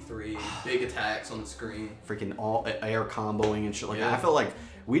 3v3, big attacks on the screen, freaking all air comboing and shit like that. Yeah. I feel like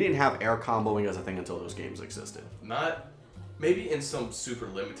we didn't have air comboing as a thing until those games existed. Maybe in some super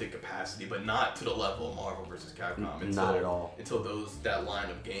limited capacity, but not to the level of Marvel vs. Capcom. Not at all. Until that line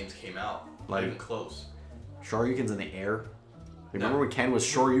of games came out. Not even close. Shoryukens in the air. Remember when Ken was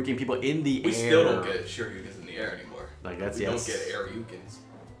Shoryuken people in the air? We still don't get Shoryukens in the air anymore. We don't get Airyukens.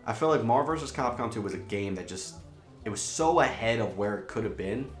 I feel like Marvel vs. Capcom 2 was a game that it was so ahead of where it could have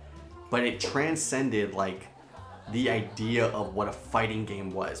been, but it transcended like the idea of what a fighting game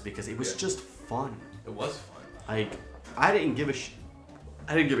was, because it was just fun. It was fun. Like, I didn't give a shit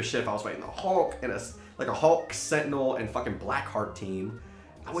if I was fighting the Hulk and a Hulk, Sentinel, and fucking Blackheart team.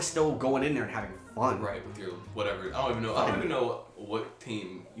 I was still going in there and having fun. Right, with your whatever. I don't even know what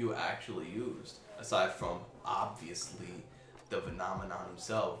team you actually used, aside from obviously the phenomenon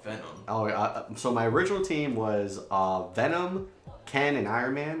himself, Venom. So my original team was Venom, Ken, and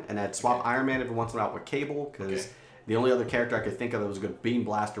Iron Man, and I'd swap Iron Man every once in a while with Cable, because the only other character I could think of that was a good beam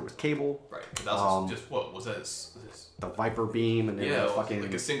blaster was Cable. Right. That was just what was that? The Viper beam, and then fucking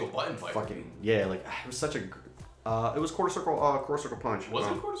like a single button Viper. Fucking like it was such a. It was quarter circle punch. Was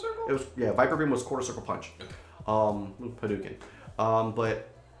it quarter circle? It was Viper beam was quarter circle punch. Okay. Hadouken. But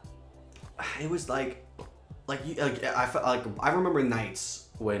it was I remember nights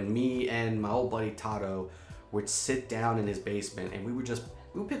when me and my old buddy Tato would sit down in his basement and we would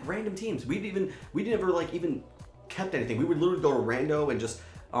pick random teams. We never even kept anything. We would literally go to rando and just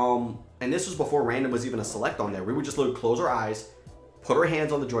and this was before random was even a select on there. We would just literally close our eyes, put our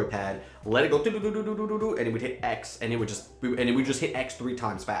hands on the joypad, let it go, and it would hit X, and we would just hit X 3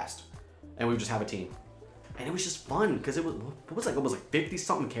 times fast, and we would just have a team, and it was just fun because it was almost 50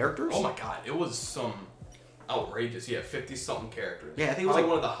 something characters. Oh my god, it was some outrageous 50 something characters. Yeah, I think it was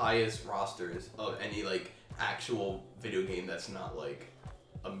one of the highest rosters of any actual video game that's not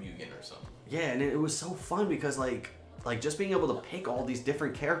a Mugen or something. Yeah, and it was so fun because just being able to pick all these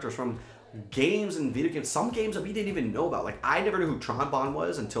different characters from games and video games, some games that we didn't even know about. I never knew who Tron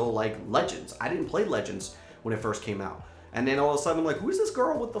was until Legends. I didn't play Legends when it first came out. And then all of a sudden I'm who is this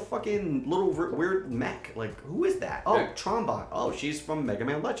girl with the fucking little weird mech? Who is that? Oh, Tron. Oh, she's from Mega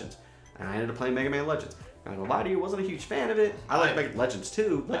Man Legends. And I ended up playing Mega Man Legends. I'm not gonna lie to you, wasn't a huge fan of it. I like Mega Legends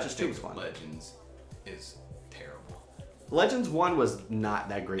 2. Legends 2 was fun. Legends is terrible. Legends 1 was not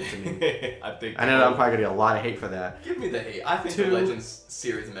that great to me. I know I'm probably gonna get a lot of hate for that. Give me the hate. I think the Legends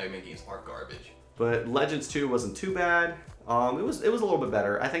series of Mega Man games are garbage. But Legends 2 wasn't too bad. It was a little bit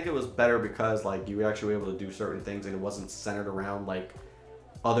better. I think it was better because you actually were able to do certain things and it wasn't centered around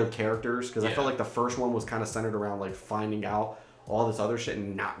other characters. Because I felt like the first one was kind of centered around finding out all this other shit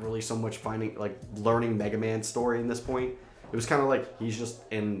and not really so much learning Mega Man's story in this point. It was kind of he's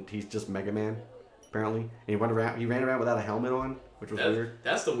just Mega Man, apparently. And he ran around without a helmet on, which was weird.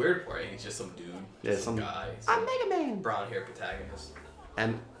 That's the weird part. He's just some dude. Yeah, some guy. I'm Mega Man. Brown hair protagonist.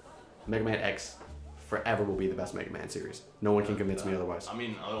 And Mega Man X forever will be the best Mega Man series. No one can convince me otherwise. I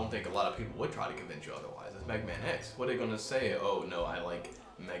mean, I don't think a lot of people would try to convince you otherwise. It's Mega Man X. What are they gonna say? Oh no, I like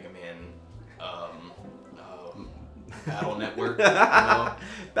Mega Man. Battle Network. You know?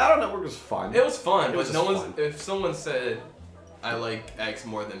 Battle Network was fun. It was fun, It was but just no one's. fun. If someone said, "I like X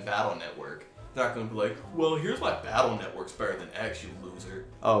more than Battle Network," they're not gonna be like, "Well, here's why Battle Network's better than X, you loser."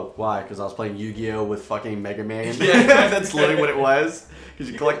 Oh, why? Because I was playing Yu-Gi-Oh with fucking Mega Man. Yeah. That's literally what it was.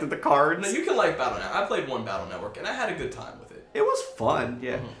 Because you collected the cards. No, you can like Battle Network. I played one Battle Network, and I had a good time with it. It was fun,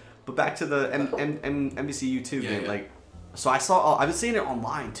 yeah. Mhm. But back to the NBCU too, Yeah, man. yeah. Like, so I saw. I've been seeing it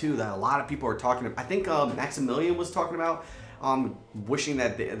online too. That a lot of people are talking. I think Maximilian was talking about wishing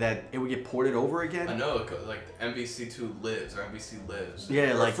that that it would get ported over again. I know, like NBC2 Lives or NBC Lives.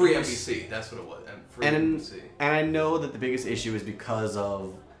 Yeah, Or like Free it was- NBC. That's what it was. Free And NBC. and I know that the biggest issue is because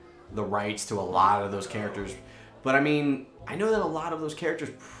of the rights to a lot of those characters. But I mean, I know that a lot of those characters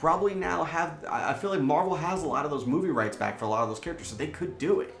probably now have. I feel like Marvel has a lot of those movie rights back for a lot of those characters, so they could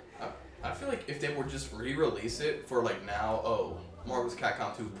do it. I feel like if they were just re-release it for like now, Marvel's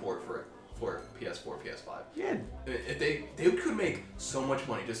Capcom 2 port for PS4, PS5. Yeah, If they could make so much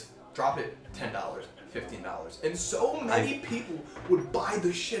money, just drop it $10, $15, and so many people would buy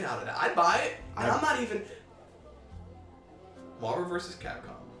the shit out of that. I'd buy it, and I'm not even. Marvel vs.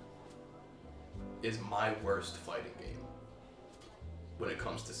 Capcom is my worst fighting game when it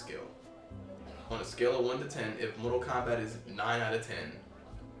comes to skill. On a scale of 1 to 10, if Mortal Kombat is 9 out of 10,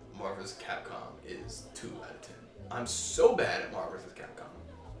 Marvel vs. Capcom is 2 out of 10. I'm so bad at Marvel vs. Capcom.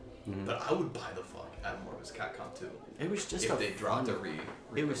 But I would buy the fuck out of Marvel vs. Capcom 2 it was just if a they dropped a fun- re.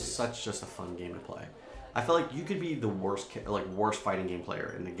 It was such just a fun game to play. I felt like you could be the worst fighting game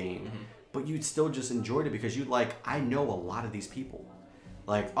player in the game, but you'd still just enjoyed it because I know a lot of these people.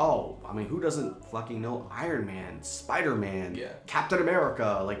 Like, oh, I mean, who doesn't fucking know Iron Man, Spider-Man, Yeah. Captain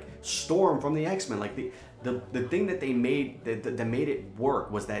America, like Storm from the X-Men? Like the thing that they made that made it work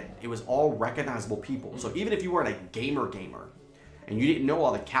was that it was all recognizable people. So even if you weren't a gamer and you didn't know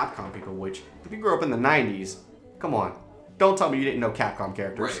all the Capcom people, which if you grew up in the 90s, come on. Don't tell me you didn't know Capcom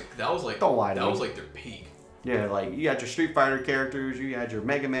characters. Right, that was like Don't lie to that me. was like their peak. Yeah, like you had your Street Fighter characters, you had your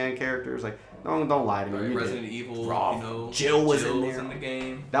Mega Man characters. Like, don't lie to me. Right, You Resident did. Evil, Raw. you know, Jill was in Jill's there. in the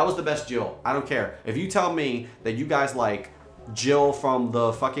game. That was the best Jill. I don't care. If you tell me that you guys like Jill from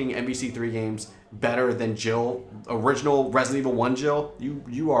the fucking NBC3 games better than Jill, original Resident Evil 1 Jill,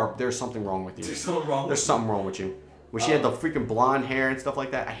 you are, there's something wrong with you. There's something wrong. There's something wrong with you. When she had the freaking blonde hair and stuff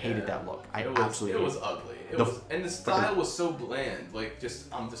like that, I hated that look. I It was, absolutely It hated was ugly. The And the style was so bland. Like,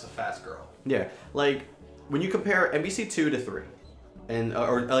 I'm just a fast girl. Yeah, like when you compare NBC 2 to 3, and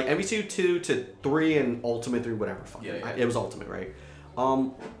or like NBC 2 to 3 and Ultimate 3, whatever. Fuck Yeah, it. yeah. It was Ultimate, right?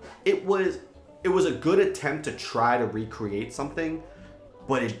 It was a good attempt to try to recreate something,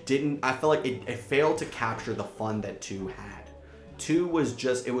 but it didn't. I felt like it failed to capture the fun that 2 had. 2 was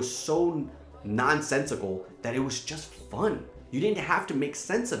just, it was so nonsensical that it was just fun. You didn't have to make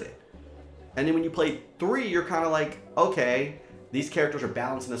sense of it. And then when you play 3, you're kind of like, okay, these characters are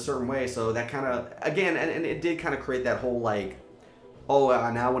balanced in a certain way, so that kind of, again, and it did kind of create that whole like, oh,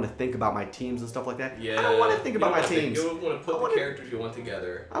 now I want to think about my teams and stuff like that. Yeah. I don't want to think about my teams. You want to I put the wanna- characters you want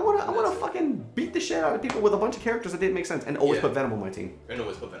together. I want and to that's it. fucking beat the shit out of people with a bunch of characters that didn't make sense, and always Yeah. put Venom on my team. And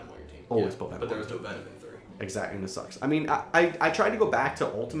always put Venom on your team. Always put Venom But there on was no Venom in 3. Exactly, and it sucks. I mean, I tried to go back to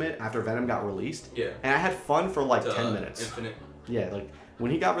Ultimate after Venom got released. Yeah. And I had fun for like 10 minutes. Infinite. Yeah, like when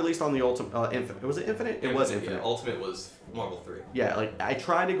he got released on the Ultimate, Infinite. Was it Infinite? It was Infinite. Yeah, Ultimate was Marvel 3. Yeah, like I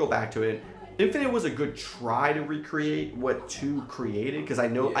tried to go back to it. Infinite was a good try to recreate what 2 created because I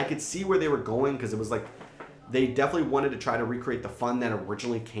know Yeah. I could see where they were going because it was like they definitely wanted to try to recreate the fun that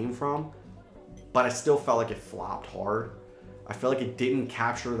originally came from, but I still felt like it flopped hard. I felt like it didn't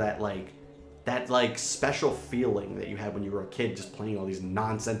capture that special feeling that you had when you were a kid just playing all these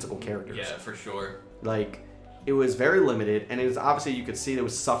nonsensical characters. Yeah, for sure. Like it was very limited, and it was obviously you could see it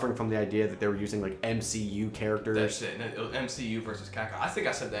was suffering from the idea that they were using like MCU characters. That's it. And it was MCU versus Capcom. I think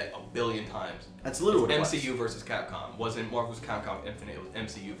I said that a billion times. That's literally what it was. MCU versus Capcom. Wasn't Marvel's Capcom Infinite. It was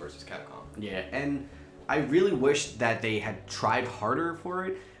MCU versus Capcom. Yeah, and I really wish that they had tried harder for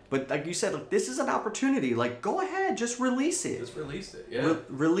it. But like you said, like, this is an opportunity. Like, go ahead, just release it. Just released it. Yeah.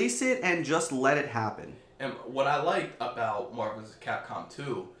 Release it and just let it happen. And what I liked about Marvel vs. Capcom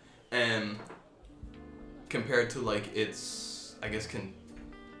 2, and compared to like its, I guess,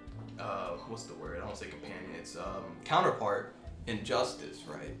 what's the word? I don't want to say companion. It's counterpart, Injustice,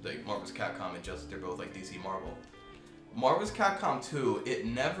 right? Like Marvel vs. Capcom, Injustice. They're both like DC, Marvel. Marvel vs. Capcom 2, it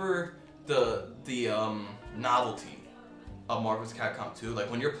never the novelty of Marvel vs. Capcom 2. Like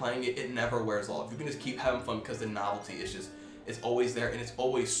when you're playing it, it never wears off. You can just keep having fun because the novelty is just it's always there and it's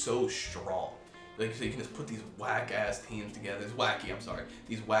always so strong. Like so you can just put these whack ass teams together. These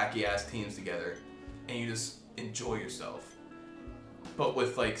wacky ass teams together, and you just enjoy yourself. But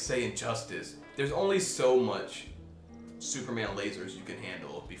with like say Injustice, there's only so much Superman lasers you can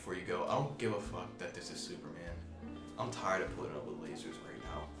handle before you go, I don't give a fuck that this is Superman. I'm tired of putting up with lasers right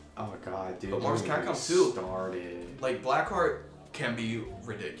now. Oh god, dude. But Marvel's don't even Capcom 2. started. Like, Blackheart can be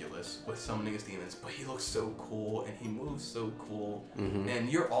ridiculous with summoning his demons, but he looks so cool and he moves so cool. And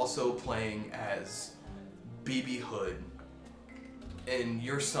you're also playing as BB Hood, and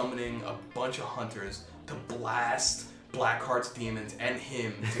you're summoning a bunch of hunters to blast Blackheart's demons and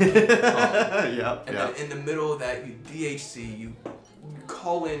him to keep him calm. Yep. And then in the middle of that, you DHC, you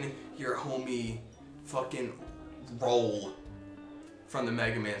call in your homie fucking Roll from the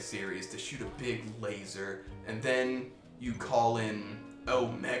Mega Man series to shoot a big laser, and then you call in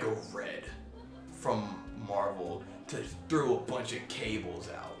Omega Red from Marvel to throw a bunch of cables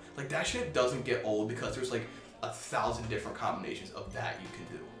out. Like, that shit doesn't get old because there's like 1,000 different combinations of that you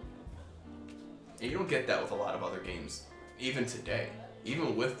can do. And you don't get that with a lot of other games, even today,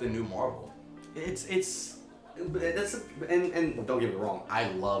 even with the new Marvel. And don't get me wrong, I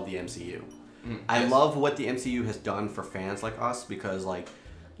love the MCU. I Yes. love what the MCU has done for fans like us because, like,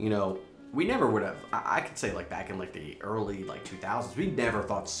 you know, we never would have. I could say, like, back in like the early 2000s, we never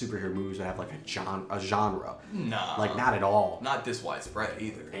thought superhero movies would have like a genre. Nah. Like, not at all. Not this widespread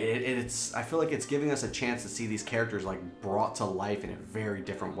either. It's. I feel like it's giving us a chance to see these characters like brought to life in a very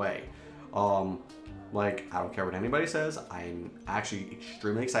different way. Like, I don't care what anybody says. I'm actually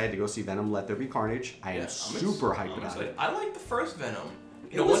extremely excited to go see Venom: Let There Be Carnage. I am super hyped about it. I like the first Venom.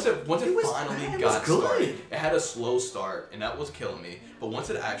 You It know, was- once it it was- finally it was got good. started, it had a slow start, and that was killing me. But once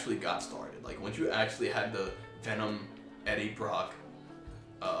it actually got started, like once you actually had the Venom Eddie Brock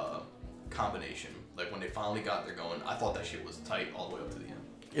combination, like when they finally got there going, I thought that shit was tight all the way up to the end.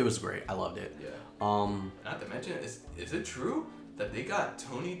 It was great. I loved it. Yeah. Um, Not to mention, is it true that they got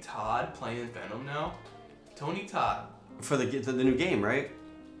Tony Todd playing Venom now? Tony Todd. for the new game, right?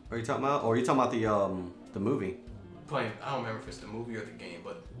 Are you talking about? Or are you talking about the movie? Playing, I don't remember if it's the movie or the game,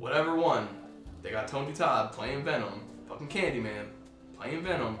 but whatever one, they got Tony Todd playing Venom, fucking Candyman, playing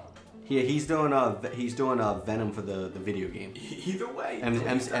Venom. He's doing Venom for the video game. Either way. And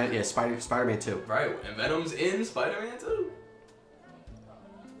Tony Todd. yeah, Spider-Man 2. Right, and Venom's in Spider-Man 2.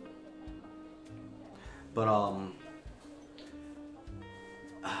 But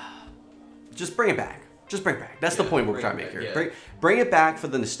just bring it back. Just bring it back. That's the Yeah, point we're bring trying to it make back, here. yeah. Bring it back for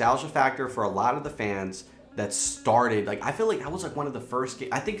the nostalgia factor for a lot of the fans that started. Like, I feel like that was like one of the first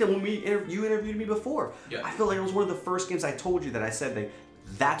games. I think that when you interviewed me before, Yeah. I feel like it was one of the first games I told you that I said that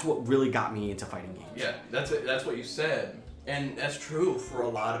that's what really got me into fighting games. Yeah, that's it. That's what you said, and that's true for a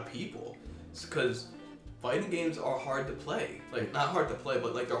lot of people. Because fighting games are hard to play. Like, not hard to play,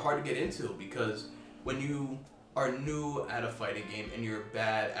 but like they're hard to get into because when you are new at a fighting game and you're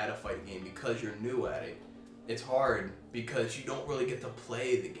bad at a fighting game because you're new at it, it's hard because you don't really get to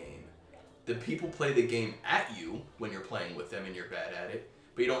play the game. The people play the game at you when you're playing with them and you're bad at it,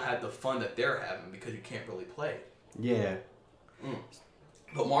 but you don't have the fun that they're having because you can't really play. Yeah.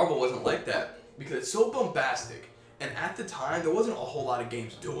 But Marvel wasn't like that because it's so bombastic. And at the time, there wasn't a whole lot of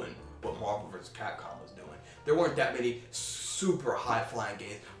games doing what Marvel vs. Capcom was doing. There weren't that many super high-flying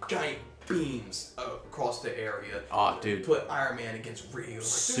games, giant beams across the area. Oh, dude. Put Iron Man against Ryu. Like, there's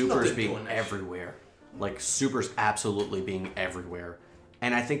Supers nothing being doing that everywhere. Like, supers absolutely being everywhere.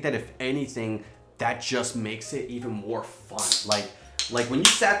 And I think that if anything, that just makes it even more fun. Like when you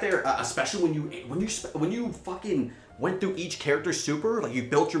sat there, especially when you fucking went through each character's super, like you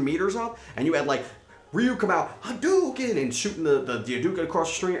built your meters up, and you had like Ryu come out Hadouken and shooting the Hadouken across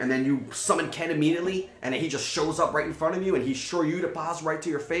the screen, and then you summon Ken immediately, and then he just shows up right in front of you, and he's sure you to pause right to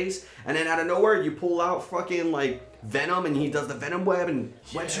your face, and then out of nowhere you pull out fucking like Venom, and he does the Venom web and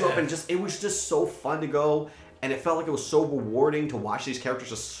webs you up, and it was just so fun to go, and it felt like it was so rewarding to watch these characters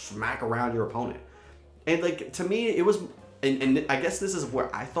just smack around your opponent, and like to me it was, and I guess this is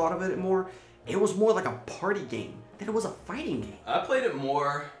where I thought of it more. It was more like a party game than it was a fighting game. I played it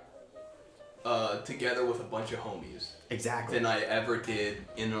more together with a bunch of homies Exactly. than I ever did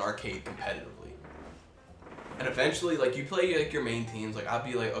in an arcade competitively. And eventually, like, you play like your main teams. Like, I'll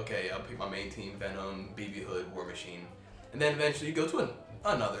be like, okay, I'll pick my main team, Venom, BB Hood, War Machine. And then eventually you go to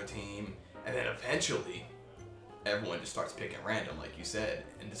another team. And then eventually, everyone just starts picking random, like you said.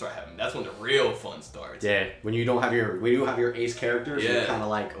 And they start having, that's when the real fun starts. Yeah, when you have your ace characters, you're Yeah. kind of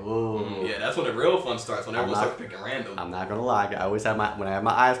like, oh. Yeah, that's when the real fun starts, when everyone not- starts picking random. I'm not gonna lie, I always have when I have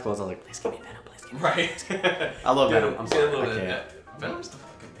my eyes closed, I was like, please give me Venom, please give me Right. I love Get Venom. a- I'm get a sorry, little I bit of can't. that. Venom's the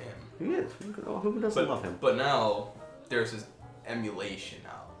fucking man. He is. Who doesn't love him? But now there's this emulation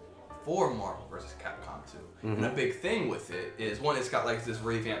now for Marvel vs. Capcom 2. And a big thing with it is, one, it's got like this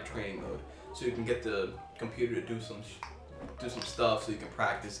revamped training mode, so you can get the computer to do some stuff so you can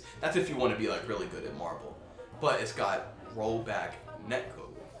practice. That's if you want to be like really good at Marvel. but it's got rollback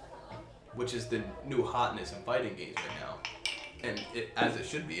netcode, which is the new hotness in fighting games right now. And as it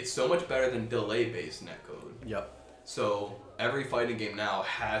should be. It's so much better than delay-based netcode. Yep. So every fighting game now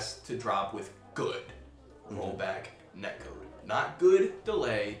has to drop with good rollback netcode. Not good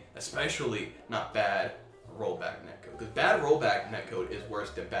delay, especially not bad rollback netcode. Because bad rollback netcode is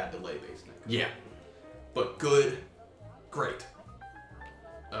worse than bad delay-based netcode. Yeah. But good, great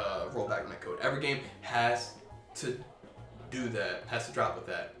rollback netcode. Every game has to do that, has to drop with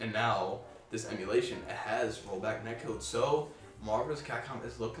that. And now this emulation, it has rollback netcode. So Marvel vs. Capcom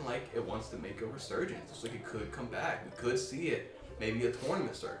is looking like it wants to make a resurgence. It's like it could come back. We could see it. Maybe a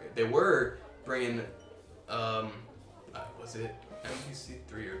tournament circuit. They were bringing, was it MVC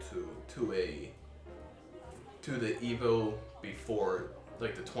 3 or 2 to the Evo before,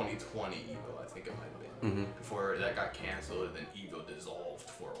 like the 2020 Evo, I think it might have been. Mm-hmm. Before that got canceled and then Evo dissolved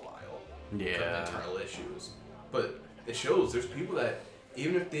for a while. Yeah. Because of internal issues. But it shows there's people that,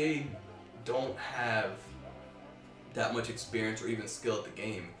 even if they don't have that much experience or even skill at the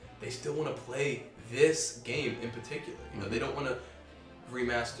game, they still want to play this game in particular. You know, they don't want to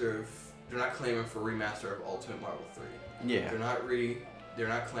remaster. They're not clamoring for remaster of Ultimate Marvel 3. Yeah. They're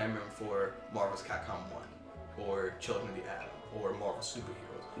not clamoring for Marvel's Capcom 1 or Children of the Atom or Marvel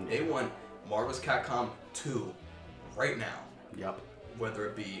Superheroes. They want Marvel's Capcom 2 right now. Yep. Whether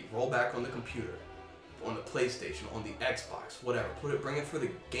it be rollback on the computer, on the PlayStation, on the Xbox, whatever. Bring it for the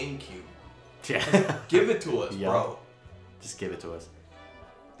GameCube. Yeah. Give it to us, Yep. bro. Just give it to us.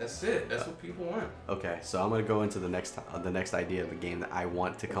 That's it. That's what people want. Okay, so I'm gonna go into the next idea of the game that I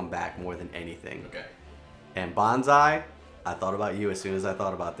want to come back more than anything. Okay. And Bonsai, I thought about you as soon as I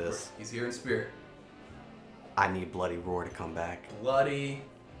thought about this. He's here in spirit. I need Bloody Roar to come back. Bloody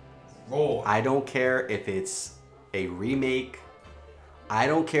Roar. I don't care if it's a remake. I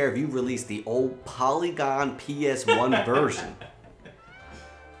don't care if you release the old Polygon PS1 version.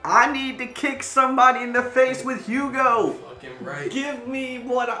 I need to kick somebody in the face with Hugo. Fucking right. Give me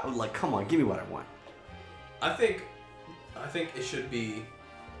what I like. Come on, give me what I want. I think it should be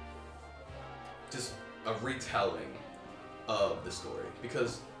just a retelling of the story,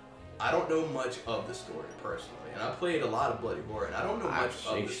 because I don't know much of the story personally, and I played a lot of Bloody Roar, and I don't know much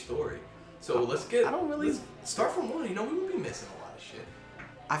of the story. So let's start from one. You know, we would be missing a lot of shit.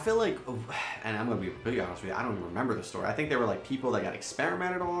 I feel like, and I'm gonna be completely honest with you, I don't even remember the story. I think they were like people that got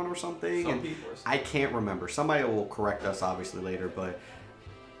experimented on or something. Some and people. I can't remember. Somebody will correct us obviously later, but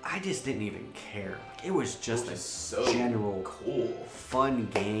I just didn't even care. It was just a so general cool, fun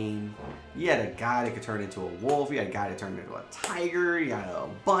game. You had a guy that could turn into a wolf. You had a guy that turned into a tiger. You had a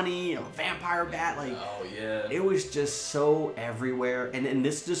bunny, a vampire bat. Like, oh yeah, it was just so everywhere. And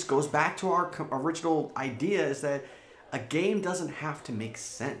this just goes back to our original idea: is that a game doesn't have to make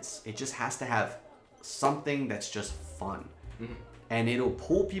sense. It just has to have something that's just fun. Mm-hmm. And it'll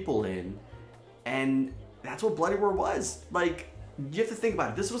pull people in. And that's what Bloody Roar was. Like, you have to think about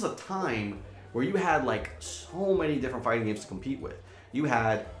it. This was a time where you had like so many different fighting games to compete with. You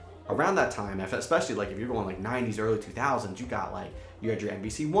had, around that time, especially like if you're going like 90s, early 2000s, you had your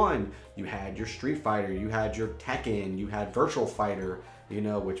MVC1, you had your Street Fighter, you had your Tekken, you had Virtual Fighter, you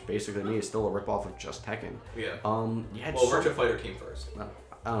know, which basically to me is still a ripoff of just Tekken. Yeah. You had Virtua Fighter came first.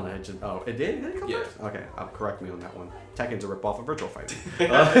 I don't know. It did? Did it come Yeah. first? Okay, correct me on that one. Tekken's a ripoff of Virtual Fighter.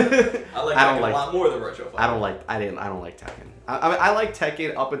 I like Tekken a lot more than Virtua Fighter. I don't like Tekken. I like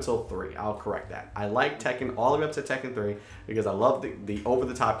Tekken up until 3. I'll correct that. I like Tekken all the way up to Tekken 3 because I love the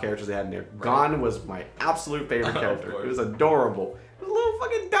over-the-top characters they had in there. Right. Gon was my absolute favorite character. course. It was adorable. It was a little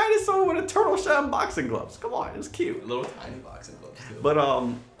fucking dinosaur with a turtle shell and boxing gloves. Come on, it was cute. Little tiny boxing gloves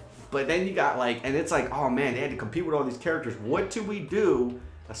too. But then you got like, and it's like, oh man, they had to compete with all these characters. What do we do?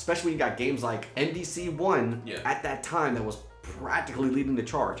 Especially when you got games like MDC1 at that time that was practically leading the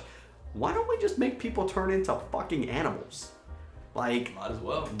charge. Why don't we just make people turn into fucking animals? Like, might as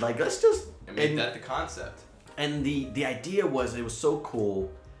well. Like, let's just make that the concept. And the idea was, it was so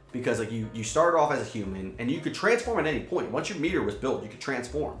cool because like you started off as a human and you could transform at any point. Once your meter was built, you could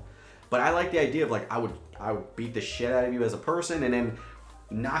transform. But I like the idea of like I would beat the shit out of you as a person and then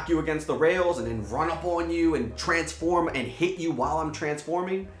knock you against the rails and then run up on you and transform and hit you while I'm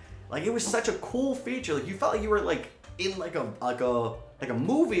transforming. Like, it was such a cool feature. Like, you felt like you were like in like a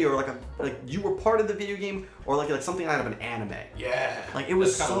movie or like you were part of the video game or like something out of an anime. Yeah. Like, it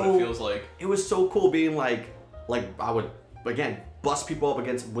was That's kind of what it feels like. It was so cool being like I would again bust people up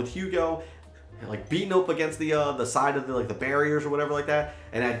with Hugo, like beating up against the side of the barriers or whatever like that,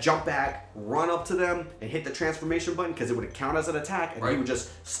 and I'd jump back, run up to them, and hit the transformation button because it would count as an attack, and he would just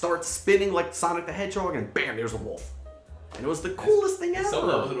start spinning like Sonic the Hedgehog, and bam, there's a wolf, and it was the coolest thing ever. Some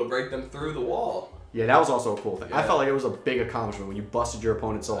levels it'll break them through the wall. Yeah, that was also a cool thing. I Yeah. felt like it was a big accomplishment when you busted your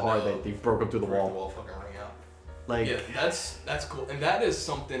opponent so I hard know. that they broke up through the Break wall. fucking ring out. Like, Yeah, that's cool, and that is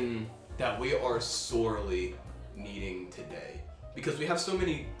something that we are sorely needing today because we have so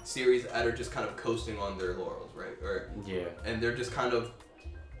many series that are just kind of coasting on their laurels, right? yeah. And they're just kind of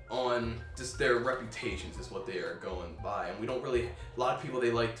on just their reputations is what they are going by, and we don't really. A lot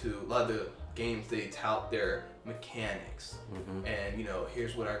of the games they tout their mechanics, and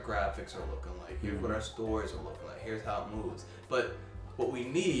here's what our graphics are looking like, here's what our stories are looking like, here's how it moves. But what we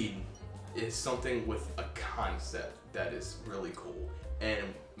need is something with a concept that is really cool,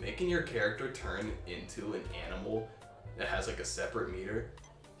 and making your character turn into an animal that has like a separate meter.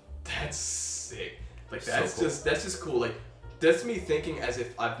 That's sick. Like So that's cool. that's just cool. Like that's me thinking as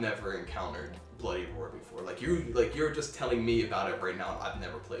if I've never encountered Bloody Roar before. Like you're just telling me about it right now. I've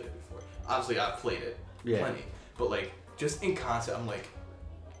never played it before. Obviously I've played it plenty, but like just in concept, I'm like,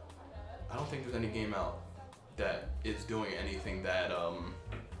 I don't think there's any game out that is doing anything that I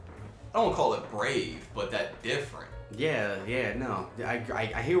don't want to call it brave, but that different. Yeah, no. I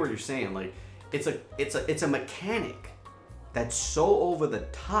hear what you're saying. Like, it's a mechanic that's so over the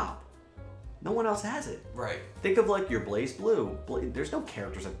top. No one else has it. Right. Think of like your Blaze Blue. There's no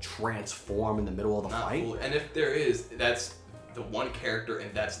characters that transform in the middle of the Not fight. cool. And if there is, that's the one character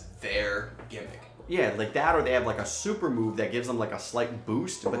and that's their gimmick. Yeah, like that, or they have like a super move that gives them like a slight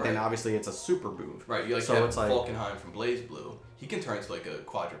boost, but then Right. obviously it's a super move. Right, you So have it's like- Falkenheim from Blaze Blue. He can turn into like a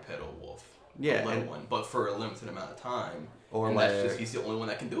quadrupedal wolf. Yeah, A little and- one, but for a limited amount of time. Or and like- that's just, he's the only one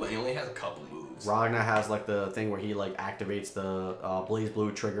that can do it. He only has a couple moves. Ragnar has like the thing where he like activates the Blaze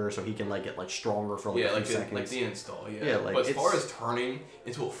Blue trigger, so he can like get like stronger for like Yeah, a like few the, seconds. like the install, yeah. Yeah, like, but as far it's- as turning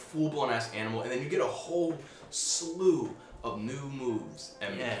into a full-blown ass animal, and then you get a whole slew of new moves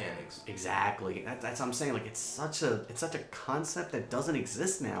and mechanics. Exactly. That's what I'm saying. Like it's such a concept that doesn't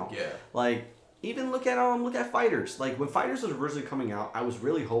exist now. Yeah. Like even look at fighters. Like when fighters was originally coming out, I was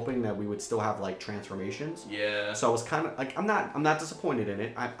really hoping that we would still have like transformations. Yeah. So I was kind of like I'm not disappointed in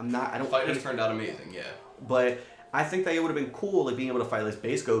it. I don't. Fighters turned out amazing, yeah. But I think that it would have been cool, like being able to fight like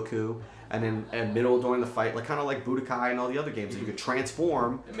base Goku, and then at middle during the fight, like kind of like Budokai and all the other games, that you could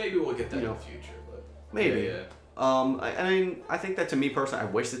transform. And maybe we'll get that You in know, the future, but maybe. Yeah. I mean, I think that to me personally, I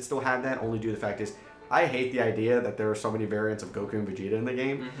wish it still had that. Only due to the fact is, I hate the idea that there are so many variants of Goku and Vegeta in the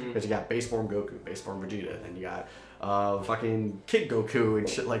game. Because you got base form Goku, base form Vegeta, and then you got fucking Kid Goku and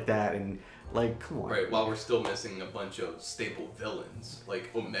shit like that. And like, come on. Right, while we're still missing a bunch of staple villains like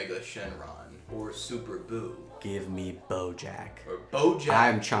Omega Shenron or Super Boo Give me Bojack. or Bojack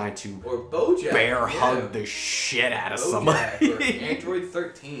I'm trying to or Bojack. bear hug yeah. the shit out of Bojack somebody. or Android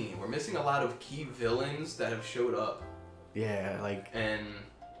 13. We're missing a lot of key villains that have showed up, Yeah, like and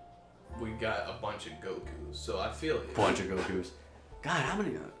we got a bunch of Gokus. So I feel it. bunch of Gokus. God, how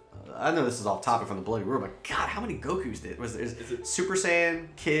many? I know this is off topic from the Bloody Roar, but God, how many Gokus did? Is it- Super Saiyan,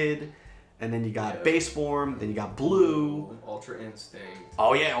 Kid, and then you got Yeah. base form, then you got Blue. Ultra Instinct.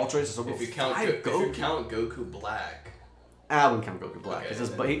 Oh yeah, Ultra Instinct. So If you count, five if you Goku. count Goku Black. I wouldn't count Goku Black. Okay, It's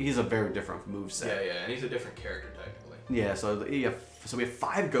just, then- but he's a very different moveset. Yeah, and he's a different character technically. Yeah, so we have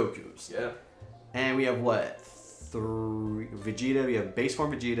 5 Gokus, Yeah. and we have what? 3 Vegeta. We have base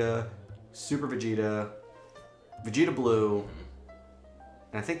form Vegeta, Super Vegeta, Vegeta Blue,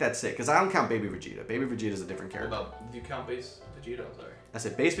 and I think that's it. Because I don't count Baby Vegeta. Baby Vegeta is a different What character. about, do you count base Vegeta? I'm sorry. I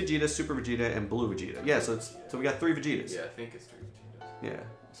said base Vegeta, Super Vegeta, and Blue Vegeta. Yeah, so we got 3 Vegetas. Yeah, I think it's 3 Vegetas. Yeah.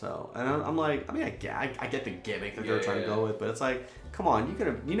 So and I'm like, I mean, I get the gimmick that they're Yeah, trying to yeah. go with, but it's like, come on,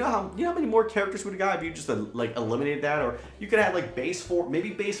 you know how many more characters would have got if you just like eliminated that, or you could have like base form, maybe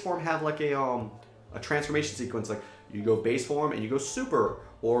base form have like a transformation sequence, like you go base form and you go super,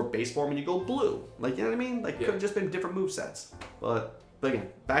 or base form and you go blue, like you know what I mean? Like it Yeah. could have just been different move sets. But again,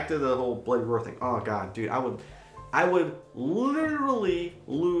 back to the whole Bloody Roar thing. Oh god, dude, I would literally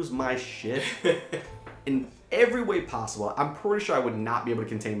lose my shit in every way possible. I'm pretty sure I would not be able to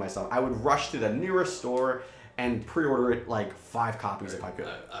contain myself. I would rush to the nearest store and pre-order it like 5 copies if I could.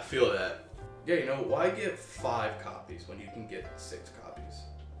 I feel that. Yeah, you know, why get 5 copies when you can get 6 copies?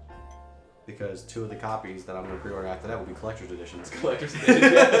 Because 2 of the copies that I'm going to pre-order after that will be collector's editions. Collector's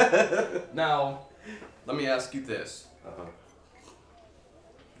edition. Yeah. Now, let me ask you this. Uh-huh.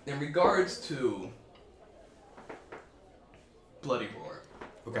 In regards to Bloody Roar,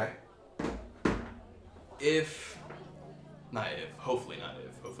 Okay.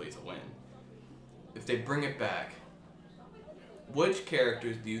 hopefully it's a win. If they bring it back, which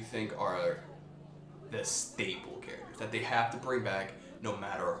characters do you think are the staple characters that they have to bring back no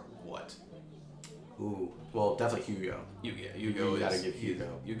matter what? Ooh. Well, definitely Hugo. Hugo You is gotta give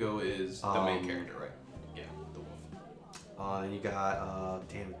Hugo. Hugo is the main Um, character, right? Yeah, the wolf. Then you got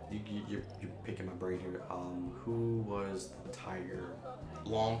damn, you're picking my brain here. Who was the tiger?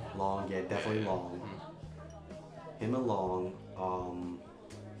 Long. Long, yeah, definitely Yeah. Long. Mhm. Him and Long.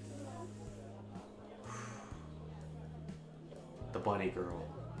 The bunny girl,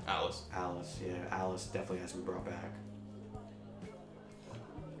 Alice. Alice. Yeah, Alice definitely has to be brought back.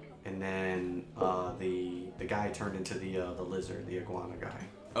 And then the guy turned into the lizard, the iguana guy.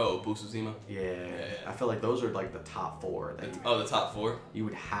 Oh, Busuzima. Yeah, I feel like those are like the top four that The top four. you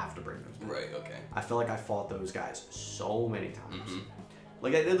would have to bring those back. Right. Okay. I feel like I fought those guys so many times. Mhm.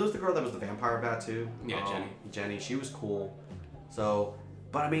 Like there was the girl that was the vampire bat too. Yeah, Jenny. Jenny, she was cool. So,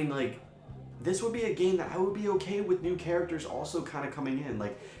 but I mean, like, this would be a game that I would be okay with new characters also kind of coming in.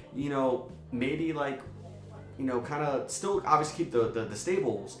 Like, you know, maybe like, you know, kind of still obviously keep the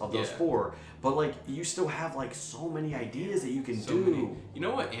stables of those Yeah. four, but like you still have like so many ideas that you can So do. many. You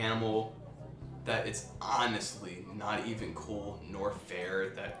know what animal that it's honestly not even cool nor fair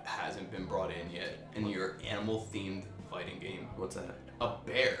that hasn't been brought in yet in your animal themed fighting game? What's that? A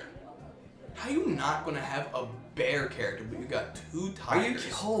bear. How you not gonna have a bear character, but you got two tigers?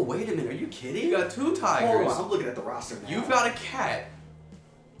 Oh, wait a minute. Are you kidding? You got two Hold tigers. on, I'm looking at the roster now. You've got a cat.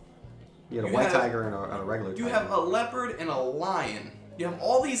 You got a you white have- tiger and a regular You tiger. have a leopard and a lion. You have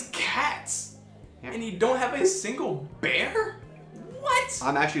all these cats, Yeah. and you don't have a single bear? What?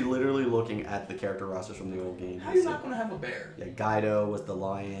 I'm actually literally looking at the character rosters from the old game. How you not gonna have a bear? Yeah, Guido was the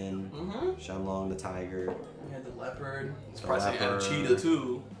lion, Mm-hmm. Shenlong the tiger. You had the leopard. The Surprised they had a leopard. cheetah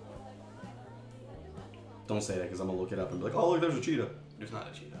too. Don't say that because I'm gonna look it up and be like, oh look, there's a cheetah. There's not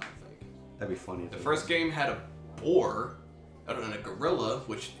a cheetah, I don't think. That'd be funny. The first game had a boar, other than a gorilla,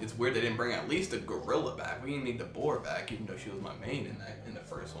 which it's weird they didn't bring at least a gorilla back. We didn't need the boar back, even though she was my main in the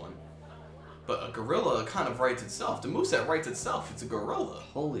first one. But a gorilla kind of writes itself. The moveset writes itself. It's a gorilla.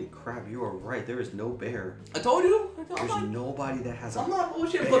 Holy crap, you are right. There is no bear. I told you. I'm There's not, nobody that has I'm a not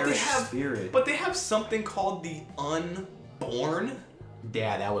bullshit. bear But they have. spirit. But they have something called the Unborn.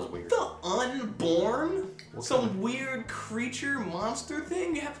 Yeah, that was weird. The Unborn. What Some kind of- weird creature monster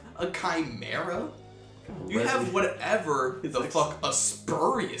thing. You have a chimera. You Resident- have whatever It's the like- fuck a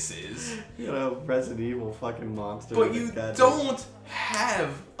Spurious is. You know, Resident Evil fucking monster. But with you a goddamn- don't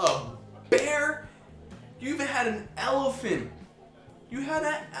have a bear. You even had an elephant. You had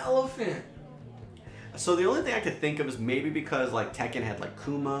an elephant. So the only thing I could think of is maybe because like Tekken had like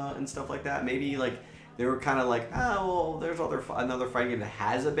Kuma and stuff like that. Maybe like they were kind of like, oh, well, there's another fighting game that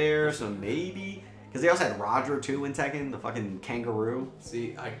has a bear, so maybe because they also had Roger too in Tekken, the fucking kangaroo.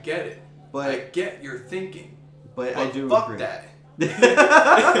 See, I get it. But I get your thinking. but But I do fuck agree. that.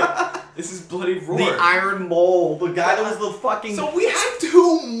 This is Bloody Roar. The Iron Mole, the guy that was the fucking. So we have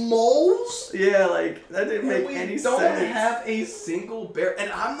two moles? Yeah, like that didn't make And we any don't sense. have a single bear.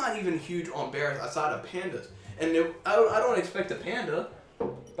 And I'm not even huge on bears outside of pandas. And I don't expect a panda,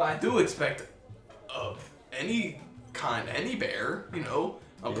 but I do expect any bear, you know.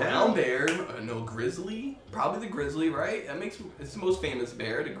 A Yeah. brown bear, no grizzly, probably the grizzly, right? It's the most famous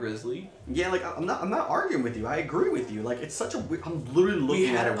bear, the grizzly. Yeah, like I'm not arguing with you. I agree with you. Like it's such a weird. I'm literally looking We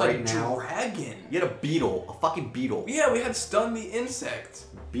had at it a right now. dragon. You had a beetle, a fucking beetle. Yeah, we had Stun the Insect.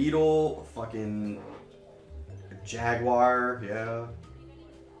 Beetle, fucking jaguar. Yeah.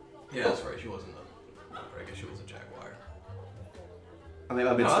 Yeah, that's right. She wasn't a leopard. I guess she was a jaguar. I mean,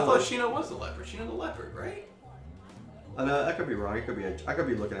 No, I still thought like- Sheena was the leopard. Sheena the leopard, right? I could be wrong. I could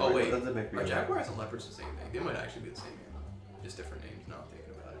be looking at. Oh it. wait, That doesn't make me are wrong. jaguars and leopards the same thing? They might actually be the same game, just different names. Now I'm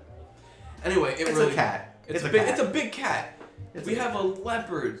thinking about it. Anyway, It's really, a cat. It's a cat. big. It's a big cat. It's We a have a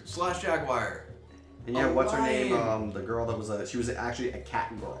leopard / jaguar. And yeah, a what's her name? lion. The girl that was she was actually a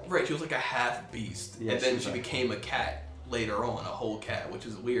cat girl. Right, she was like a half beast, Yeah, and then she's she a- became a cat later on, a whole cat, which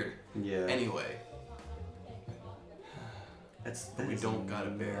is weird. Yeah. Anyway, That we is don't got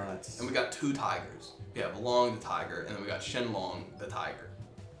a bear, nuts. and we got two tigers. We have Long the tiger, and then we got Shenlong the tiger.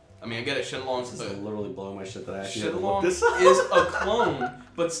 I mean, I get it, Shenlong's This is the literally blowing my shit that I actually had to look Shenlong this up. is a clone,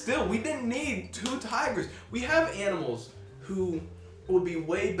 but still, we didn't need two tigers. We have animals who would be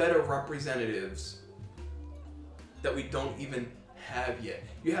way better representatives that we don't even have yet.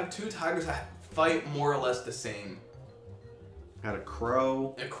 You have two tigers that fight more or less the same. Had a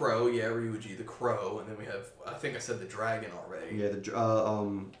crow. A crow, yeah, Ryuji, the crow, and then we have, I think I said the dragon already. Yeah,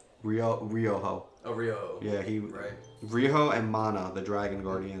 Ryoho. Oh, Ryo. Yeah, Right. Ryoho and Mana, the dragon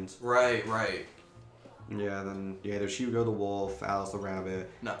guardians. Right. Yeah, then there's Hugo the wolf, Alice the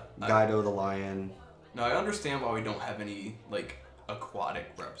rabbit, No, Guido the lion. I understand why we don't have any, like, aquatic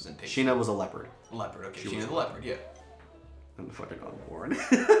representation. Sheena was a leopard. Leopard, okay, She Sheena was the leopard, yeah. I'm fucking unborn.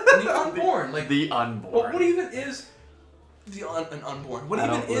 The unborn, like, the unborn. but what even is an Unborn? What I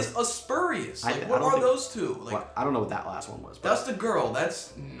even don't- is a Spurious? Like, I what don't are think- those two? Like, Well, I don't know what that last one was. But that's the girl.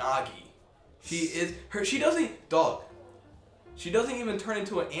 That's Nagi. She doesn't even turn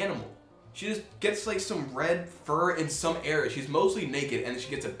into an animal. She just gets like some red fur in some area. She's mostly naked, and then she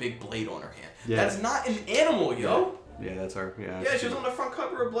gets a big blade on her hand. Yeah. That's not an animal, yo. Yeah, that's her. Yeah. Yeah, she was on the front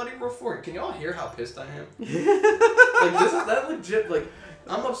cover of Bloody Roar 4. Can y'all hear how pissed I am? Like, this is that legit. Like,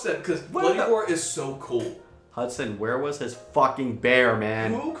 I'm upset because What Bloody the- Roar is so cool. Hudson, where was his fucking bear,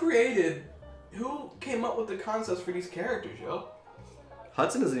 man? Who came up with the concepts for these characters, yo?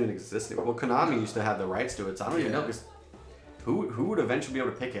 Hudson doesn't even exist anymore. Well, Konami used to have the rights to it, so I don't even Yeah. know because who would eventually be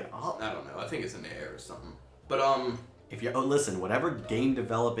able to pick it up? I don't know. I think it's in the air or something. But If you listen, whatever game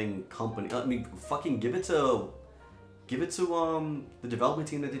developing company, I mean, fucking give it to the development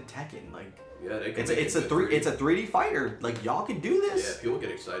team that did Tekken. Like, yeah, they can it's a 3D fighter. Like, y'all can do Yeah, this. people get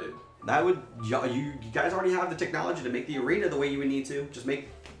excited. That would you guys already have the technology to make the arena the way you would need to. Just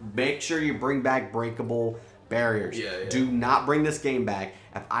make sure you bring back breakable barriers. Yeah. Do not bring this game back.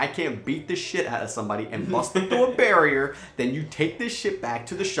 If I can't beat the shit out of somebody and bust them through a barrier, then you take this shit back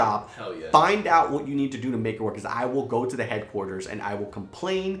to the shop. Hell yeah. Find out what you need to do to make it work. Because I will go to the headquarters and I will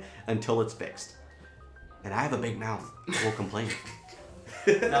complain until it's fixed. And I have a big mouth. I will complain.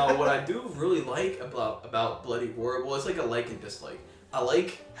 Now, what I do really like about Bloody Roar, well, it's like a like and dislike. I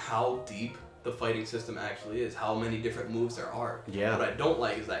like how deep the fighting system actually is, how many different moves there are. Yeah. What I don't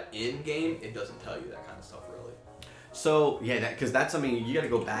like is that in game, it doesn't tell you that kind of stuff really. So yeah, because that's, I mean, you got to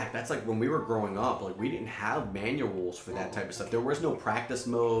go back. That's like when we were growing up. Like, we didn't have manuals for that type of stuff. There was no practice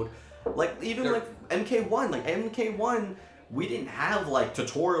mode. Like, even There- like MK1, we didn't have like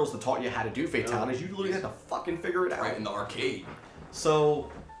tutorials that taught you how to do fatalities. You literally had to fucking figure it out. Right, in the arcade. So,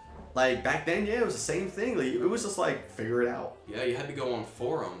 like, back then, yeah, it was the same thing. Like, it was just like figure it out. Yeah, you had to go on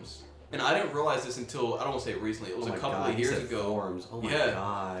forums. And I didn't realize this until, I don't want to say recently, it was Oh a my couple God, of you years said ago. Forums. Oh my Yeah.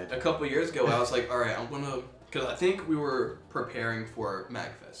 God. A couple of years ago, I was like, all right, I'm going to, because I think we were preparing for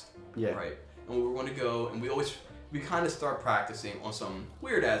MagFest. Yeah. Right. And we were going to go, and we kind of start practicing on some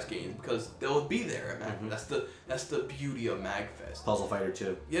weird ass games because they'll be there at MagFest. That's the beauty of MagFest. Puzzle Fighter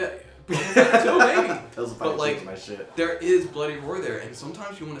 2. Yeah. Too, maybe. Puzzle Fighter But 2 like, is my shit. there is Bloody Roar there, and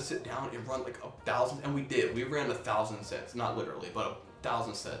sometimes you want to sit down and run like 1,000, and we did. We ran 1,000 sets, not literally, but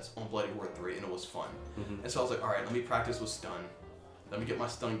 1,000 sets on Bloody Roar 3, and it was fun. Mm-hmm. And so I was like, all right, let me practice with stun. Let me get my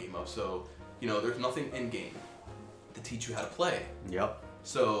stun game up. So, there's nothing in game to teach you how to play. Yep.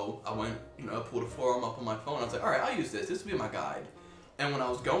 So I went, I pulled a forum up on my phone. I was like, all right, I'll use this. This will be my guide. And when I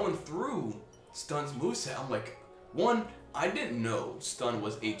was going through Stun's moveset, I'm like, one, I didn't know Stun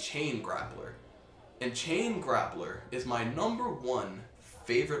was a chain grappler. And chain grappler is my #1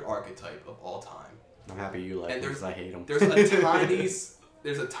 favorite archetype of all time. I'm happy you like And him because I hate him.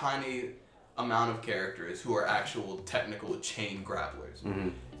 There's a tiny amount of characters who are actual technical chain grapplers. Mm-hmm.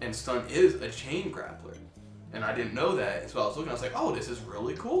 And Stun is a chain grappler. And I didn't know that. And so I was looking, I was like, oh, this is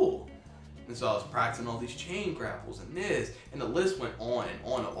really cool. And so I was practicing all these chain grapples and this. And the list went on and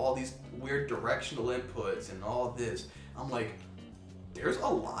on of all these weird directional inputs and all this. I'm like, there's a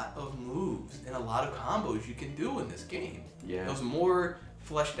lot of moves and a lot of combos you can do in this game. Yeah. It was more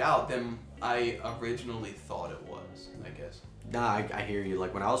fleshed out than I originally thought it was, I guess. Nah, I hear you.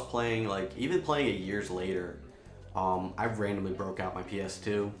 Like, when I was playing, like, even playing it years later, I randomly broke out my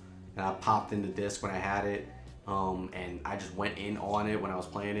PS2 and I popped in the disc when I had it. And I just went in on it when I was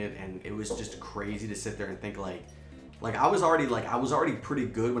playing it, and it was just crazy to sit there and think like I was already pretty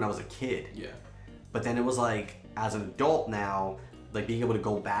good when I was a kid. Yeah. But then it was like, as an adult now, like being able to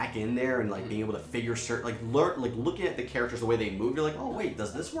go back in there and like being able to figure looking at the characters, the way they move, you're like, oh wait,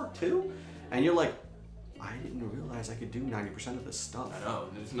 does this work too? And you're like, I didn't realize I could do 90% of this stuff. I know,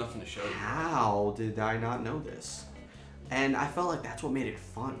 there's nothing to show you. How did I not know this? And I felt like that's what made it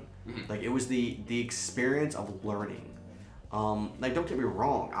fun. Mm-hmm. Like, it was the experience of learning. Like, don't get me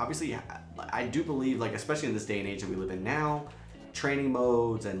wrong. Obviously, I do believe, like, especially in this day and age that we live in now, training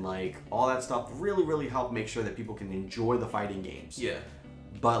modes and like all that stuff really, really help make sure that people can enjoy the fighting games. Yeah.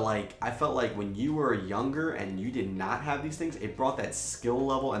 But like, I felt like when you were younger and you did not have these things, it brought that skill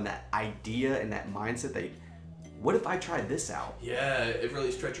level and that idea and that mindset that, what if I tried this out? Yeah, it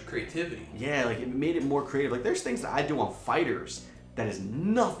really stretched your creativity. Yeah, like, it made it more creative. Like, there's things that I do on fighters that is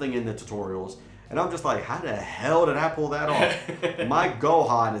nothing in the tutorials, and I'm just like, how the hell did I pull that off? My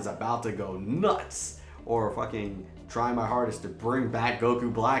Gohan is about to go nuts, or fucking trying my hardest to bring back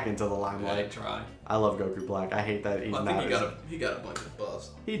Goku Black into the limelight. Try. I love Goku Black. I hate that he's I not. think he got a bunch of buffs.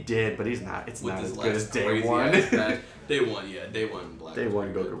 He did, but he's not. It's With not his as good as last Day crazy One. ass match. Day one Black. Day was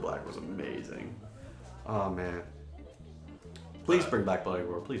One pretty good. Goku Black was amazing. Oh man. Please bring back Bloody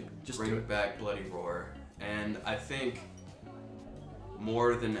Roar. Please just do Bring it. back Bloody Roar, and I think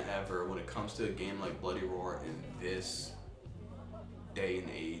more than ever, when it comes to a game like Bloody Roar in this day and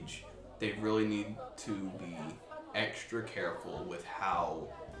age, they really need to be extra careful with how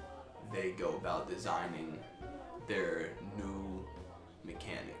they go about designing their new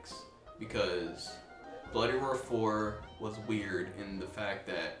mechanics. Because Bloody Roar 4 was weird in the fact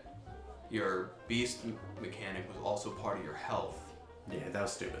that your beast mechanic was also part of your health. Yeah, that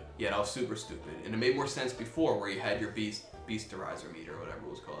was stupid. Yeah, that was super stupid. And it made more sense before where you had your beasterizer meter or whatever it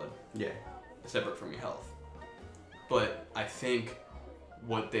was called. Yeah. Separate from your health. But I think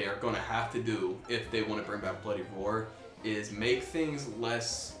what they are going to have to do if they want to bring back Bloody Roar is make things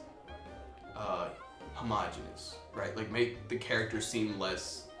less homogenous, right? Like make the characters seem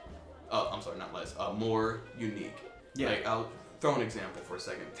less, more unique. Yeah. Like I'll throw an example for a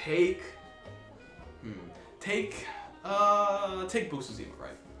second. Take Busuzima,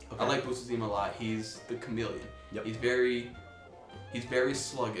 right? Okay. I like Busuzima a lot. He's the chameleon. Yep. He's very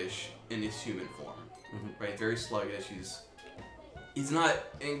sluggish in his human form, Mm-hmm. right? Very sluggish. He's not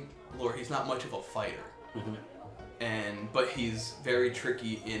in lore. He's not much of a fighter, Mm-hmm. but he's very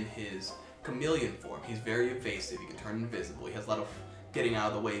tricky in his chameleon form. He's very evasive. He can turn invisible. He has a lot of getting out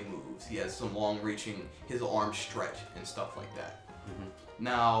of the way moves. He has some long-reaching. His arms stretch and stuff like that. Mm-hmm.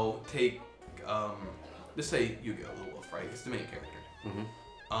 Now take let's say Yugo the wolf, right? He's the main character.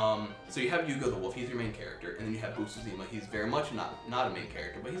 Mm-hmm. So you have Yugo the wolf, he's your main character, and then you have Busuzima. He's very much not a main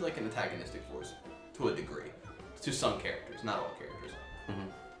character, but he's like an antagonistic force to a degree, to some characters, not all characters.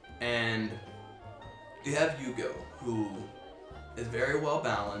 Mm-hmm. And you have Yugo, who is very well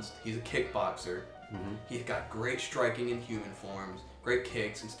balanced. He's a kickboxer. Mm-hmm. He's got great striking in human forms, great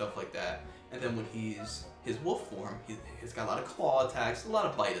kicks and stuff like that. And then when he's his wolf form, he's got a lot of claw attacks, a lot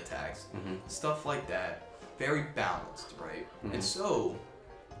of bite attacks, Mm-hmm. stuff like that. Very balanced, right? Mhm. And so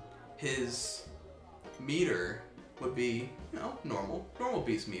his meter would be, normal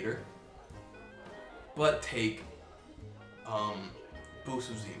beast meter. But take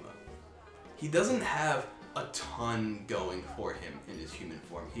Busuzima. He doesn't have a ton going for him in his human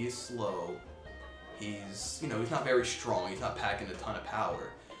form. He's slow. He's not very strong. He's not packing a ton of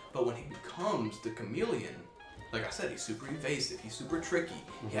power. But when he becomes the chameleon, like I said, he's super evasive. He's super tricky.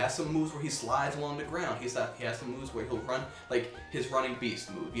 He has some moves where he slides along the ground. He has some moves where he'll run, like his running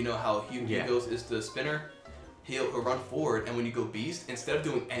beast move. You know how he goes is the spinner? He'll run forward, and when you go beast, instead of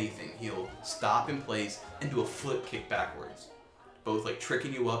doing anything, he'll stop in place and do a flip kick backwards. Both like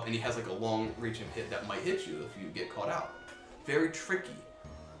tricking you up, and he has like a long reaching hit that might hit you if you get caught out. Very tricky.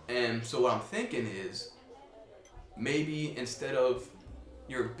 And so what I'm thinking is, maybe instead of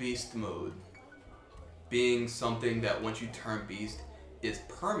your beast mode being something that once you turn beast is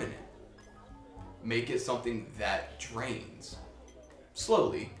permanent, make it something that drains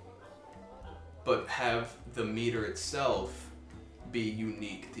slowly, but have the meter itself be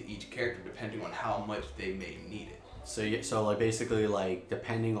unique to each character depending on how much they may need it. So like basically like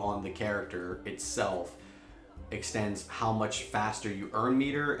depending on the character itself extends how much faster you earn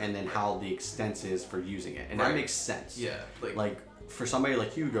meter and then how the extent is for using it. And Right. that makes sense. Yeah, Like for somebody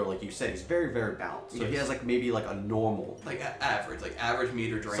like Hugo, like you said, he's very, very balanced. So he Yes. has like maybe like a normal. like average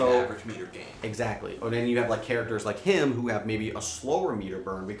meter drain, So- average meter gain. Exactly. Or then you have like characters like him who have maybe a slower meter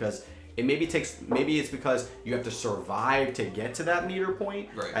burn because it maybe it's because you have to survive to get to that meter point.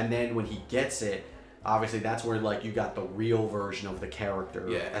 Right. And then when he gets it, obviously that's where like you got the real version of the character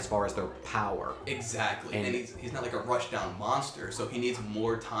Yeah. as far as their power. Exactly. And And- he's not like a rush down monster, so he needs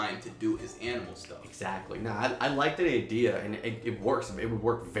more time to do his animal stuff. Exactly. No, I like that idea, and it works. It would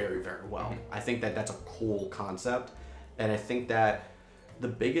work very, very well. I think that that's a cool concept, and I think that the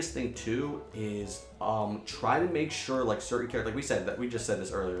biggest thing too is try to make sure like certain characters, like we just said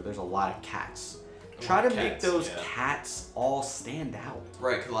this earlier. There's a lot of cats. Try lot to of make cats, those yeah. cats all stand out.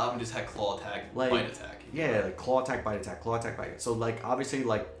 Right, because a lot of them just had claw attack, Like, bite attack. Yeah, like claw attack, bite attack, claw attack, bite. So like obviously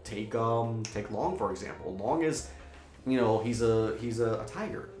like take Long for example. Long is, he's a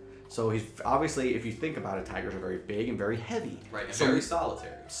tiger. So he's obviously, if you think about it, tigers are very big and very heavy. Right, and So very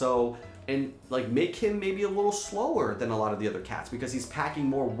solitary. So, and like make him maybe a little slower than a lot of the other cats because he's packing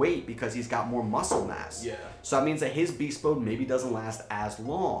more weight because he's got more muscle mass. Yeah. So that means that his beast mode maybe doesn't last as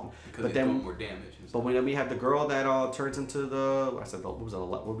long. Because but he's then, doing more damage. And but stuff. when we have the girl that turns into what was it?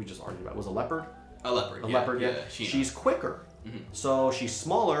 What we just argued about? Was a leopard? A leopard. A yeah, leopard, yeah. Sheena. She's quicker. So she's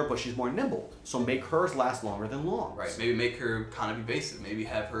smaller, but she's more nimble. So make hers last longer than Long's. Right, maybe make her kind of evasive. Maybe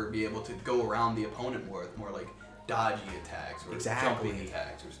have her be able to go around the opponent more like dodgy attacks or Exactly. jumping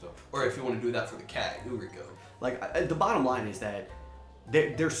attacks or stuff. Or if you want to do that for the cat, here we go. Like the bottom line is that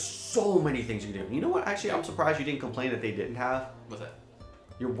there's so many things you can do. You know what? Actually, I'm surprised you didn't complain that they didn't have. What's that?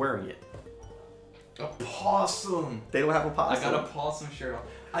 You're wearing it. A possum. They don't have a possum. I got a possum shirt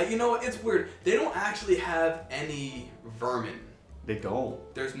on. You know what? It's weird. They don't actually have any vermin. They don't.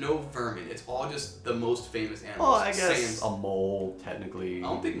 There's no vermin. It's all just the most famous animals. Well, I guess Sans- a mole, technically. I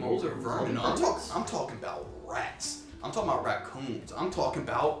don't think moles are vermin. No, Vermins? I'm talking about rats. I'm talking about raccoons. I'm talking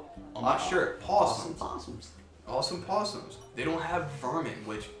about, on my Uh-oh. shirt, possums. Possums. Awesome possums. They don't have vermin,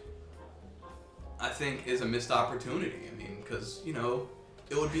 which I think is a missed opportunity. I mean, because, you know,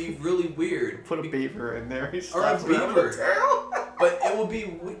 it would be really weird. Put a beaver in there. He Or a slaps around beaver. with the tail. But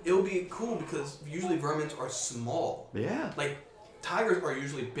it would be cool because usually vermins are small. Yeah. Like, tigers are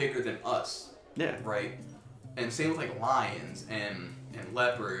usually bigger than us, Yeah. right? And same with like lions and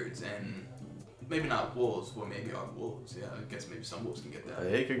leopards and maybe not wolves. Well, maybe are wolves. Yeah, I guess maybe some wolves can get that.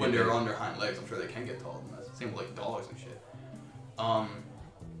 They could When get they're big. on their hind legs, I'm sure they can get taller than that. Same with like dogs and shit.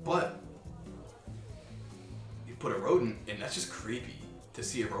 But you put a rodent, and that's just creepy to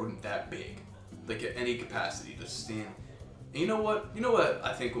see a rodent that big, like at any capacity, just seeing. And you know what? You know what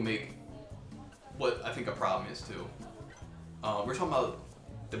I think will make what I think a problem is too. We're talking about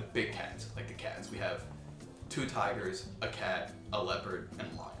the big cats, like the cats. We have 2 tigers, a cat, a leopard, and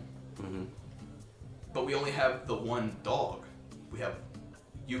a lion. Mm-hmm. But we only have the one dog. We have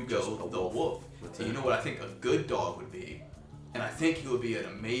Hugo, Just the the wolf. wolf. That's And you it. know what I think a good dog would be? And I think he would be an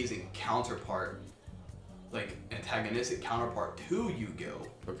amazing counterpart, like antagonistic counterpart to Hugo,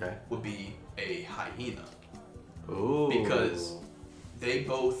 Okay. would be a hyena. Ooh. Because they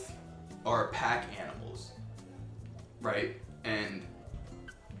both are pack animals, right? And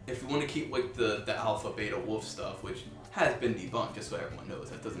if you want to keep like the alpha beta wolf stuff, which has been debunked, just so everyone knows,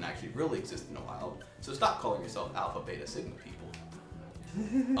 that doesn't actually really exist in the wild. So stop calling yourself alpha beta sigma people.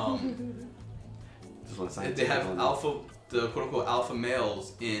 Just want to sign They have the quote unquote alpha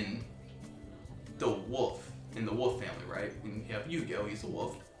males in the wolf family, right? And you have Yu-Gi-Oh, he's a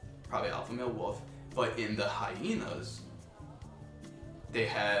wolf, probably alpha male wolf. But in the hyenas,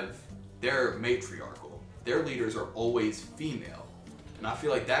 they're matriarchal. Their leaders are always female. And I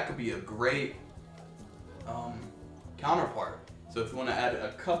feel like that could be a great counterpart. So if you want to add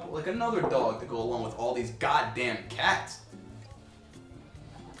a couple, like another dog to go along with all these goddamn cats.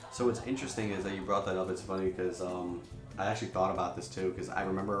 So what's interesting is that you brought that up. It's funny because I actually thought about this too because I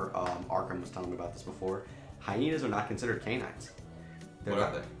remember Arkham was telling me about this before. Hyenas are not considered canines. What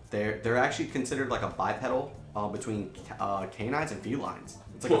are they? They're actually considered like a bipedal between canines and felines.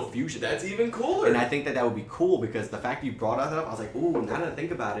 It's like a fusion. That's even cooler. And I think that would be cool because the fact you brought that up, I was like, ooh, now that I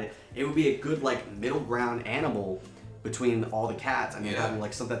think about it, it would be a good like middle ground animal between all the cats. I mean, Yeah. having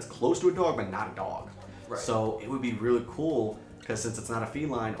like something that's close to a dog but not a dog. Right. So it would be really cool because since it's not a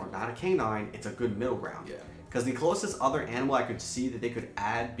feline or not a canine, it's a good middle ground. Yeah. Because the closest other animal I could see that they could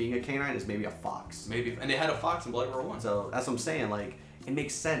add being a canine is maybe a fox. Maybe, and they had a fox in Bloody Roar 1. So that's what I'm saying. Like it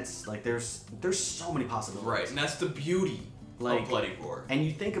makes sense. Like there's so many possibilities. Right, and that's the beauty Like- of Bloody Roar. And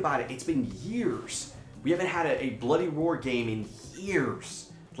you think about it, it's been years. We haven't had a Bloody Roar game in years.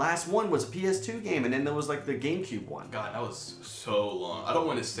 Last one was a PS2 game, and then there was like the GameCube one. God, that was so long. I don't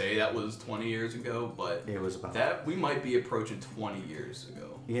want to say that was 20 years ago, but It was about that we might be approaching 20 years ago.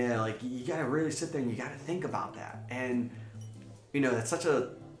 Yeah, like you gotta really sit there and you gotta think about that. And you know, that's such a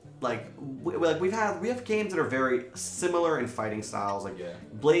like we have games that are very similar in fighting styles, like Yeah.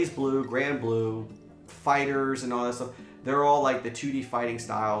 Blaze Blue, Grand Blue, Fighters, and all that stuff. They're all like the 2D fighting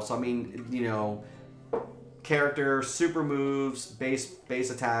style. So I mean, you know, character, super moves, base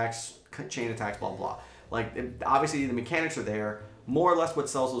attacks, chain attacks, blah blah. Like obviously the mechanics are there. More or less, what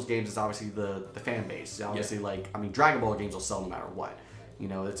sells those games is obviously the fan base. Obviously, like I mean, Dragon Ball games will sell no matter what. You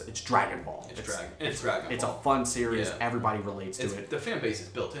know, it's Dragon Ball. It's Dragon It's a Ball. fun series. Yeah. Everybody relates to It's, it. the fan base is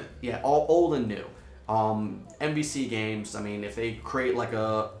built in. Yeah, all old and new. MVC games. I mean, if they create like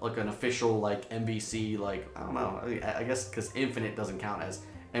an official like MVC, like I don't know. I guess because Infinite doesn't count as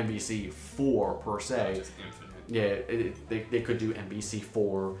MVC 4 per se. Just infinite. Yeah, they could do MVC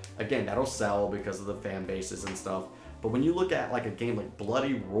 4. Again, that'll sell because of the fan bases and stuff. But when you look at like a game like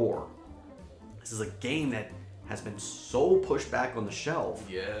Bloody Roar, this is a game that has been so pushed back on the shelf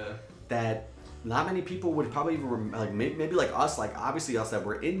Yeah. that not many people would probably even like maybe like us, like obviously us that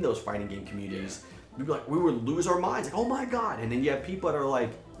were in those fighting game communities. We'd be like, we would lose our minds, like, oh my god. And then you have people that are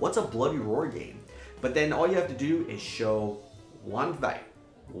like, what's a Bloody Roar game? But then all you have to do is show one fight.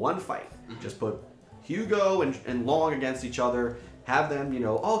 Just put Hugo and Long against each other. Have them, you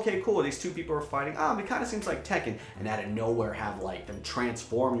know, okay, cool, these two people are fighting. It kind of seems like Tekken. And out of nowhere have like them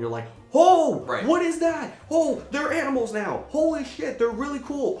transform. And you're like, oh, Right. what is that? Oh, they're animals now. Holy shit, they're really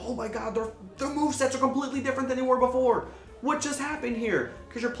cool. Oh my god, their movesets are completely different than they were before. What just happened here?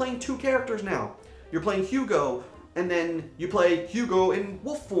 Because you're playing two characters now. You're playing Hugo, and then you play Hugo in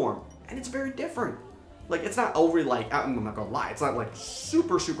wolf form. And it's very different. Like, it's not overly, like, I'm not gonna lie, it's not, like,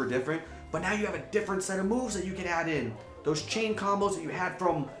 super, super different, but now you have a different set of moves that you can add in. Those chain combos that you had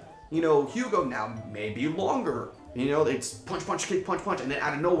from, you know, Hugo now may be longer. You know, it's punch, punch, kick, punch, punch, and then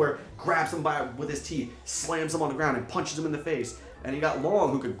out of nowhere, grabs him with his teeth, slams him on the ground, and punches him in the face. And you got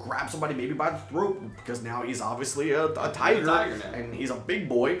Long, who could grab somebody maybe by the throat, because now he's obviously a tiger, now. and he's a big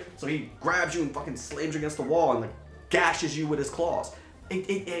boy, so he grabs you and fucking slams you against the wall and, like, gashes you with his claws.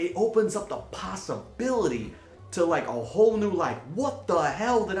 It opens up the possibility to, like, a whole new, like, what the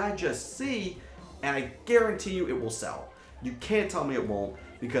hell did I just see? And I guarantee you it will sell. You can't tell me it won't,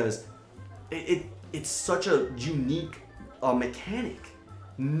 because it's such a unique mechanic.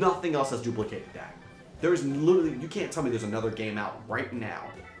 Nothing else has duplicated that. There's literally, you can't tell me there's another game out right now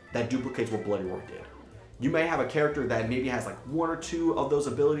that duplicates what Bloody Roar did. You may have a character that maybe has like one or two of those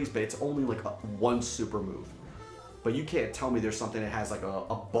abilities, but it's only like one super move. But you can't tell me there's something that has like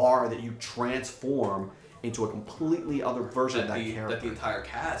a bar that you transform into a completely other version of that character. That the entire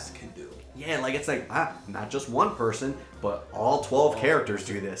cast can do. Yeah, like it's like, not just one person, but all 12 characters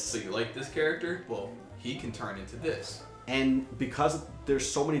do this. So you like this character? Well, he can turn into this. And because there's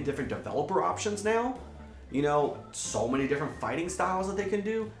so many different developer options now, you know, so many different fighting styles that they can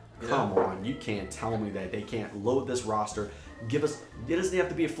do, come on, you can't tell me that they can't load this roster. Give us, it doesn't have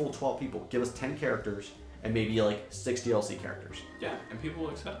to be a full 12 people. Give us 10 characters and maybe like 6 DLC characters. Yeah, and people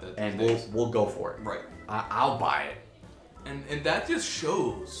will accept that. And we'll go for it. Right. I'll buy it. And that just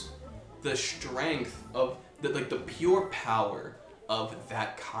shows the strength of the pure power of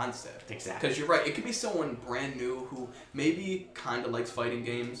that concept. Exactly. Because you're right, it could be someone brand new who maybe kind of likes fighting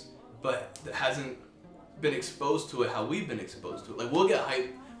games, but hasn't been exposed to it how we've been exposed to it. Like, we'll get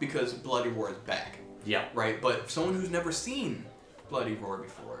hyped because Bloody Roar is back. Yeah. Right? But someone who's never seen Bloody Roar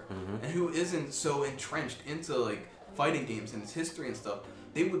before, and who isn't so entrenched into, like, fighting games and its history and stuff,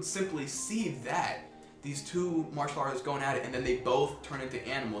 they would simply see that. These two martial artists going at it, and then they both turn into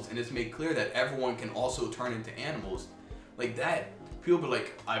animals, and it's made clear that everyone can also turn into animals. Like that, people be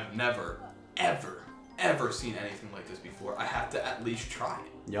like, I've never, ever seen anything like this before. I have to at least try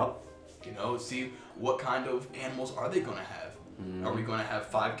it. Yep. You know, see what kind of animals are they going to have? Are we going to have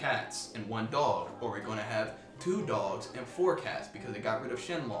 5 cats and 1 dog? Or are we going to have 2 dogs and 4 cats because they got rid of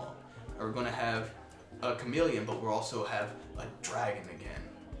Shenlong? Are we going to have a chameleon, but we'll also have a dragon again?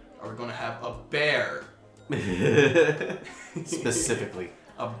 Are we going to have a bear? Specifically.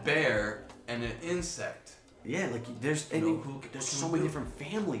 A bear and an insect. Yeah, like there's so many different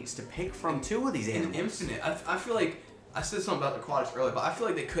families to pick from too of these animals. And infinite. I feel like I said something about the aquatics earlier, but I feel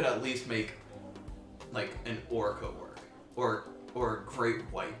like they could at least make like an orca work or great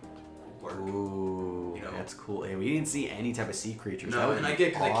white work. Ooh, you know, that's cool. And we didn't see any type of sea creatures. No, and I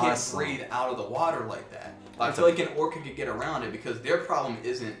get because they can't breathe out of the water like that. But I feel like an orca could get around it because their problem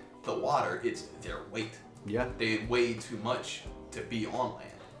isn't the water; it's their weight. Yeah. They weigh too much to be on land.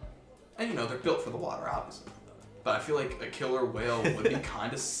 And you know, they're built for the water, obviously. But I feel like a killer whale would be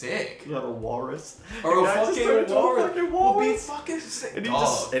kind of sick. You have a walrus. Or a fucking walrus. Would be Walrus. fucking sick. And,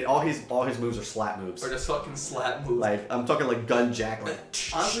 Dog. and all his moves are slap moves. Or just fucking slap moves. Like I'm talking like gun jack. Like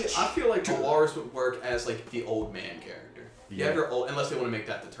honestly, I feel like the walrus would work as like the old man character. You have your old, unless they want to make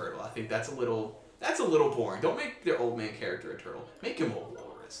that the turtle. I think that's a little boring. Don't make their old man character a turtle. Make him a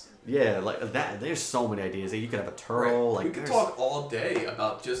walrus. Yeah, like that. There's so many ideas. You could have a turtle. Right. Like We could talk all day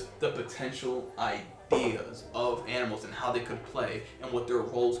about just the potential ideas of animals and how they could play and what their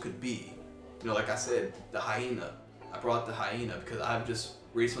roles could be. You know, like I said, the hyena. I brought the hyena because I've just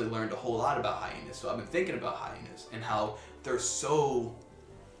recently learned a whole lot about hyenas. So I've been thinking about hyenas and how they're so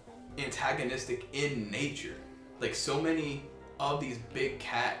antagonistic in nature. Like so many of these big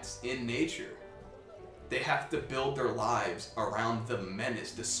cats in nature, they have to build their lives around the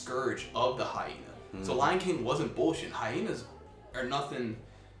menace, the scourge of the hyena. So Lion King wasn't bullshit. Hyenas are nothing,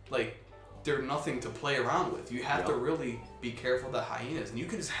 like, they're nothing to play around with. You have to really be careful of the hyenas. And you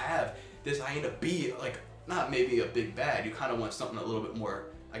can just have this hyena be, like, not maybe a big bad. You kind of want something a little bit more,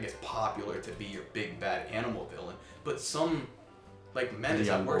 I guess, popular to be your big bad animal villain. But some, like, menace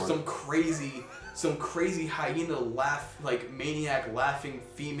or some crazy hyena maniac laughing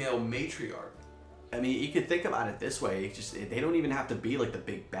female matriarch. I mean, you could think about it this way. Just they don't even have to be like the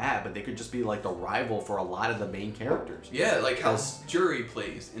big bad, but they could just be like the rival for a lot of the main characters. Yeah, like how Jury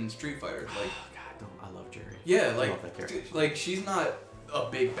plays in Street Fighter. Like, God, I love Jury. Yeah, I love that character. like she's not a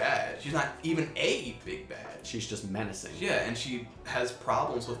big bad. She's not even a big bad. She's just menacing. Yeah, and she has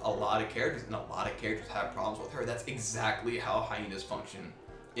problems with a lot of characters, and a lot of characters have problems with her. That's exactly how hyenas function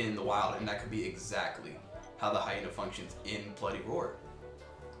in the wild, and that could be exactly how the hyena functions in Bloody Roar.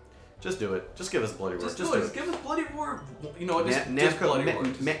 Just do it. Just give us Bloody Roar. Just do it. Just give us Bloody Roar. You know what? Just Bloody Roar.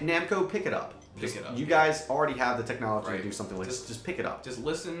 Namco, pick it up. Pick it up. You guys already have the technology Right. to do something like this. Just pick it up. Just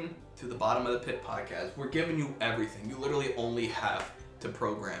listen to the Bottom of the Pit podcast. We're giving you everything. You literally only have to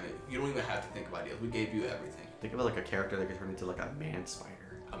program it. You don't even have to think of ideas. We gave you everything. Think of it like a character that could turn into like a man spider.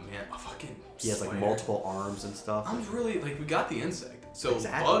 A fucking He has like spider. multiple arms and stuff. I'm really like we got the insect. So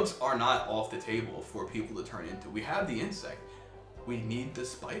Exactly. bugs are not off the table for people to turn into. We have the insect. We need the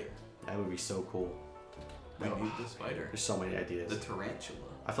spider. That would be so cool. We Oh, need the spider. There's so many ideas. The tarantula.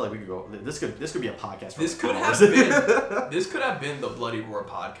 I feel like we could go. This could be a podcast. For This could hours. have been the Bloody Roar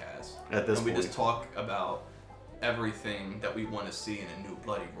podcast. At this and we point. just talk about everything that we want to see in a new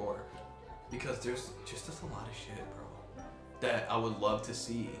Bloody Roar. Because there's just a lot of shit, bro, that I would love to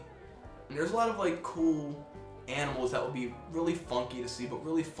see. And there's a lot of like cool animals that would be really funky to see, but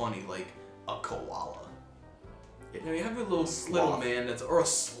really funny, like a koala. You know, you have your little Sloth. man or a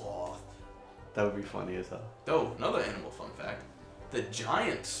sloth. That would be funny as hell. Oh, another animal fun fact. The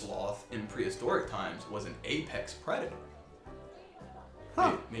giant sloth in prehistoric times was an apex predator.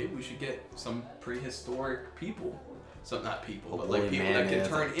 Huh. Maybe we should get some prehistoric people. Not people, A but like woolly people that can mammoth,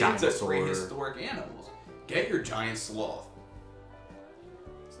 turn a into dinosaur. prehistoric animals. Get your giant sloth.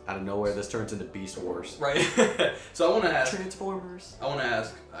 Out of nowhere, this turns into Beast Wars. Right. So I want to ask, Transformers.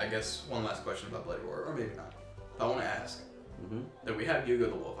 I guess, one last question about Bloody Roar, or maybe not. But I want to ask Mm-hmm. that we have Hugo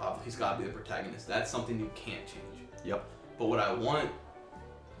the Wolf. Obviously, he's got to be the protagonist. That's something you can't change. Yep. But what I want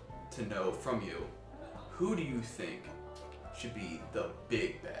to know from you, who do you think should be the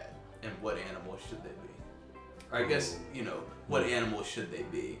big bad, and what animal should they be? Or I guess, what animal should they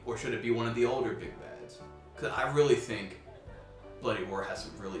be? Or should it be one of the older big bads? Because I really think Bloody Roar has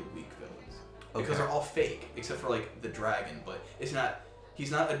some really weak villains. Because Okay. they're all fake, except for like the dragon, but he's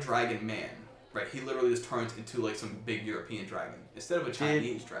not a dragon man, right? He literally just turns into like some big European dragon instead of a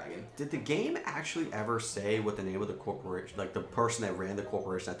Chinese dragon. Did the game actually ever say what the name of the corporation, like the person that ran the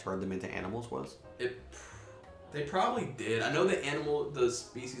corporation that turned them into animals was? They probably did. I know the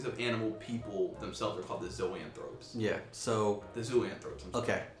species of animal people themselves are called the zoanthropes. Yeah. So, The zoanthropes. I'm sorry.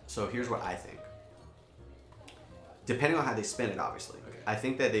 okay. So here's what I think. Depending on how they spin it, obviously. Okay. I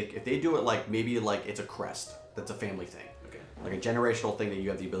think that if they do it like maybe like it's a crest, that's a family thing. Okay. Like a generational thing that you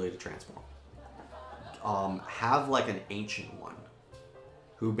have the ability to transform. Have like an ancient one,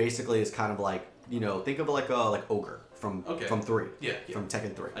 who basically is kind of like, think of like ogre from 3. Yeah. From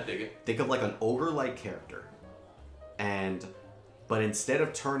Tekken 3. I dig it. Think of like an ogre-like character, but instead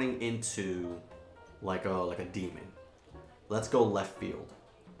of turning into like a demon, let's go left field.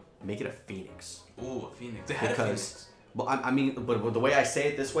 Make it a phoenix. Ooh, a phoenix. They had a phoenix. Well, but the way I say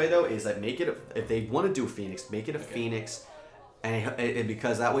it this way though is that if they want to do a phoenix, make it a Okay. phoenix, and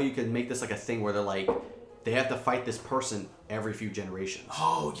because that way you can make this like a thing where they're like, they have to fight this person every few generations.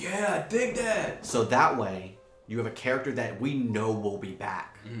 Oh yeah, I dig that. So that way you have a character that we know will be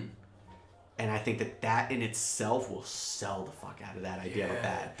back. Mhm. And I think that in itself will sell the fuck out of that idea of a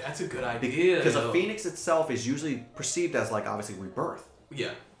bad. That's a good idea. Because a though. phoenix itself is usually perceived as like obviously rebirth.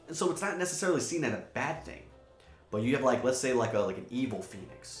 Yeah. And so it's not necessarily seen as a bad thing. But you have like, let's say like an evil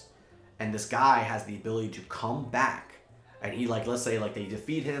phoenix. And this guy has the ability to come back. And he like, let's say like they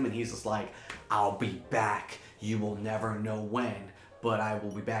defeat him and he's just like, I'll be back. You will never know when, but I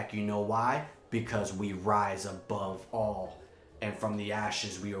will be back. You know why? Because we rise above all. And from the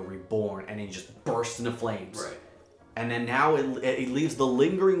ashes we are reborn. And he just bursts into flames. Right. And then now it leaves the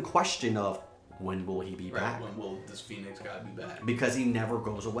lingering question of, when will he be Right. back? When will this phoenix guy be back? Because he never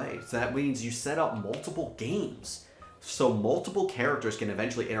goes away. So that means you set up multiple games. So multiple characters can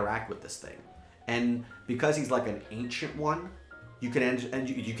eventually interact with this thing. And because he's like an ancient one, you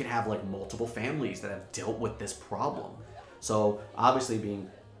can have like multiple families that have dealt with this problem. So obviously being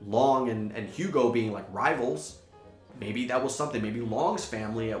Long and Hugo being like rivals, maybe that was something. Maybe Long's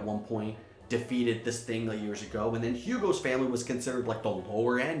family at one point defeated this thing like years ago, and then Hugo's family was considered like the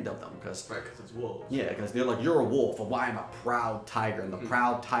lower end of them because Right, because it's wolves. yeah, because they're like, you're a wolf, well, why am I a proud tiger? And the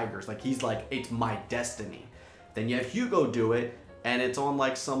proud tiger's like, he's like, it's my destiny. Then you have Hugo do it, and it's on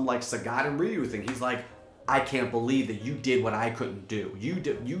like some like Sagat and Ryu thing. He's like, I can't believe that you did what I couldn't do.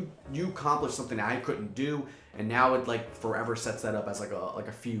 You accomplished something that I couldn't do, and now it like forever sets that up as like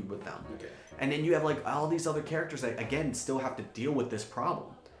a feud with them. Okay. And then you have like all these other characters that again still have to deal with this problem.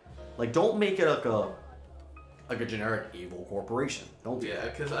 Like, don't make it like a generic evil corporation. Don't do Yeah,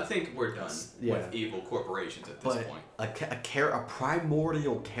 that. because I think we're done Yeah. with evil corporations at this But point. a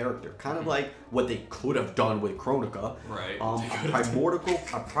primordial character, kind of like what they could have done with Chronica. Right.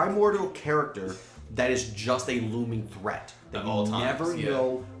 A primordial character that is just a looming threat that At you all times, never yeah.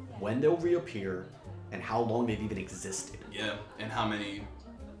 know when they'll reappear and how long they've even existed. Yeah, and how many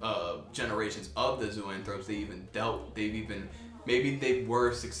generations of the zoanthropes they've even maybe they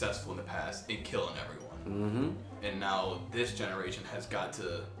were successful in the past in killing everyone. Mm-hmm. And now this generation has got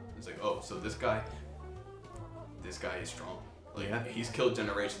to, it's like, oh, so this guy is strong. Like, Yeah. he's killed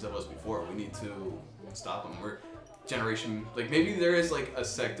generations of us before. We need to stop him. We're generation, like, maybe there is, like, a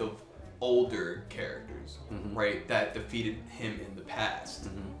sect of older characters, Mhm. right, that defeated him in the past,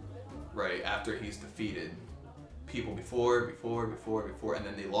 Mm-hmm. right, after he's defeated people before, and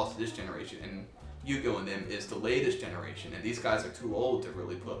then they lost to this generation, and Yugo and them is the latest generation, and these guys are too old to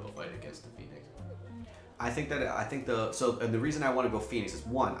really put up a fight against the Phoenix. And the reason I want to go Phoenix is,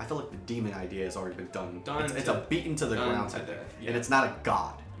 one, I feel like the demon idea has already been done. It's a beaten to the done ground to type thing. death, yeah. And it's not a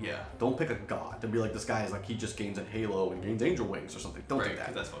god. Yeah. Don't pick a god to be like, this guy is like, he just gains a halo and gains angel wings or something. Don't Right, do that.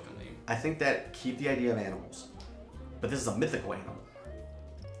 because that's fucking lame. I think that keep the idea of animals, but this is a mythical animal.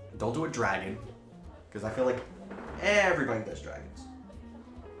 Don't do a dragon, because I feel like everybody does dragons.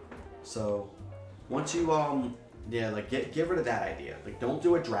 So once you get rid of that idea. Like, don't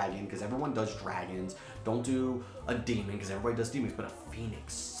do a dragon because everyone does dragons. Don't do a demon because everybody does demons. But a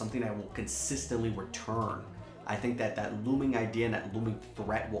phoenix, something that will consistently return. I think that looming idea and that looming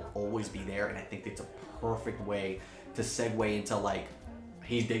threat will always be there, and I think it's a perfect way to segue into like,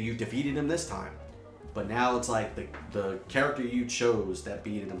 you defeated him this time, but now it's like the character you chose that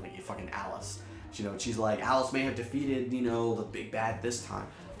beat him, like fucking Alice. She's like, Alice may have defeated the big bad this time,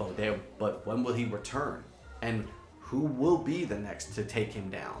 but when will he return? And who will be the next to take him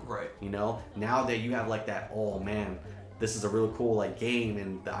down? Right. Now that you have like that, oh man, this is a really cool like game,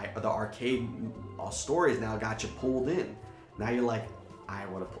 and the arcade stories now got you pulled in. Now you're like, I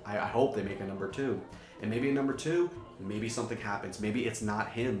hope they make a number 2, and maybe a number 2, maybe something happens. Maybe it's not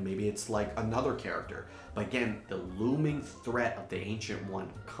him. Maybe it's like another character. But again, the looming threat of the Ancient One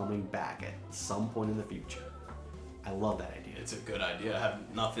coming back at some point in the future. I love that idea. It's a good idea. I have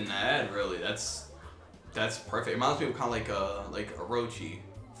nothing to add, really. That's perfect. It reminds me of kind of like Orochi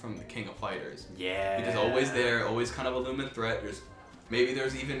from the King of Fighters. Yeah. Because always there, always kind of a looming threat. Maybe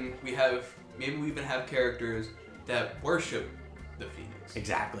we even have characters that worship the Phoenix.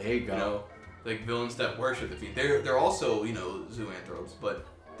 Exactly. There you go. Like villains that worship the Phoenix. They're also zoanthropes, but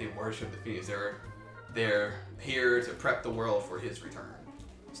they worship the Phoenix. They're here to prep the world for his return.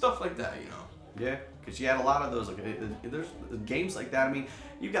 Stuff like that, Yeah, because you had a lot of those. Like, there's games like that. I mean,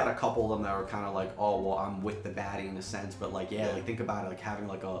 you've got a couple of them that are kind of like, oh well, I'm with the baddie in a sense, but like, yeah, like think about it, like having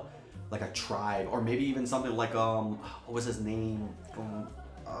like a tribe, or maybe even something like what was his name? I'm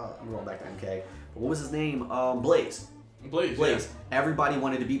going back to MK. But what was his name? Blaze. Blaze. Yeah. Everybody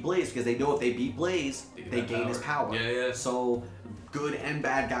wanted to beat Blaze because they know if they beat Blaze, they gain his power. Yeah. So good and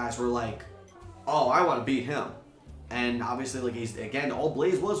bad guys were like, oh, I want to beat him. And obviously, like, all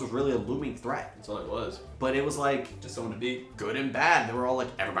Blaze was really a looming threat. That's all it was. But it was like, Just someone to beat. good and bad. They were all like,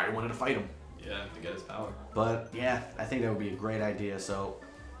 everybody wanted to fight him. Yeah, to get his power. But yeah, I think that would be a great idea. So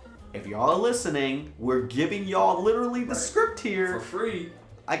if y'all are listening, we're giving y'all literally the script here. For free.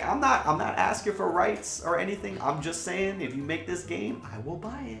 Like, I'm not asking for rights or anything. I'm just saying, if you make this game, I will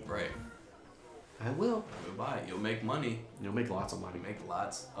buy it. Right. I will. You'll buy it. You'll make money. You'll make lots of money. Make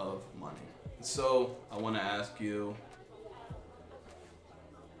lots of money. So, I want to ask you,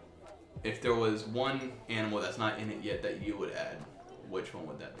 if there was one animal that's not in it yet that you would add, which one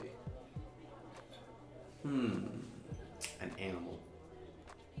would that be? An animal.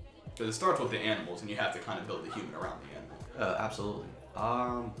 Because it starts with the animals, and you have to kind of build the human around the animal. Absolutely.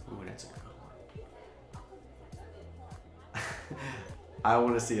 Ooh, that's a good one. I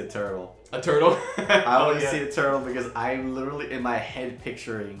want to see a turtle. A turtle? I want to see a turtle because I'm literally in my head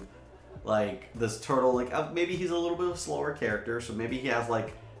picturing like this turtle. Like maybe he's a little bit of a slower character, so maybe he has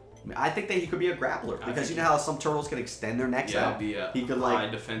like. I think that he could be a grappler because you know how some turtles can extend their necks out. Yeah, he could high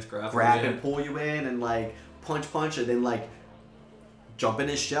like defense grappler, grab and pull you in and like punch and then like jump in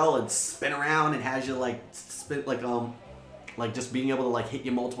his shell and spin around and has you like spin like just being able to like hit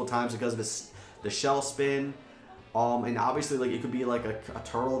you multiple times because of the shell spin. And obviously, like, it could be like a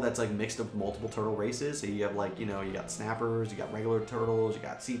turtle that's like mixed of multiple turtle races. So you have like, you got snappers, you got regular turtles, you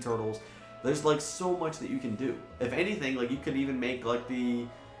got sea turtles. There's like so much that you can do. If anything, like you could even make like the,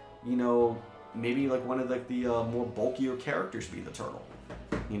 maybe like one of like the more bulkier characters be the turtle.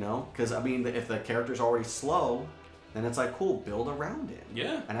 Because I mean, if the character's already slow, then it's like, cool, build around it.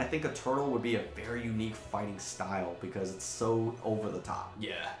 Yeah. And I think a turtle would be a very unique fighting style because it's so over the top.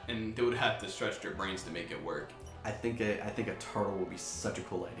 Yeah, and they would have to stretch their brains to make it work. I think a turtle would be such a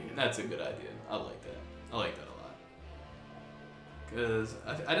cool idea. That's a good idea. I like that. I like that a lot. Because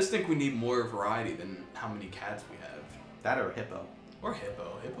I just think we need more variety than how many cats we have. That or a hippo. Or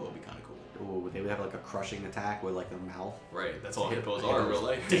hippo. Hippo would be kind of cool. Ooh, they would have like a crushing attack with like their mouth. Right. That's all Hippo- hippos are in real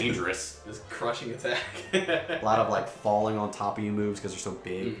hippos life. dangerous. This crushing attack. A lot of like falling on top of you moves because they're so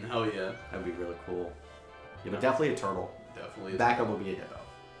big. Hell yeah. That'd be really cool. Yeah, but definitely a turtle. Definitely. Backup would be a hippo.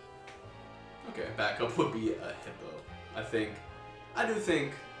 Okay, backup would be a hippo. I do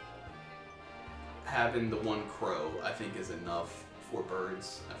think having the one crow, I think, is enough for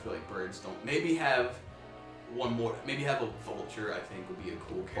birds. I feel like birds don't. Maybe have one more. Maybe have a vulture. I think would be a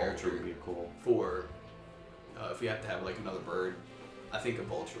cool character. Vulture would be cool. For if we have to have like another bird, I think a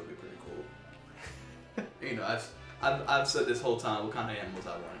vulture would be pretty cool. You know, I've said this whole time what kind of animals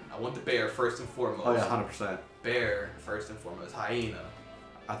I want. I want the bear first and foremost. Oh yeah, 100%. Bear first and foremost. Hyena.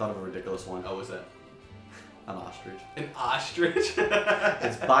 I thought of a ridiculous one. Oh, what's that? An ostrich. An ostrich.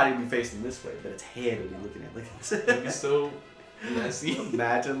 Its body would be facing this way, but its head would be looking at like this. It'd be so messy.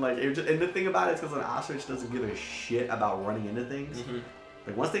 Imagine like, it would just, and the thing about it is because an ostrich doesn't give a shit about running into things. Mm-hmm.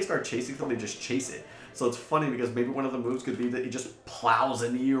 Like once they start chasing something, they just chase it. So it's funny because maybe one of the moves could be that he just plows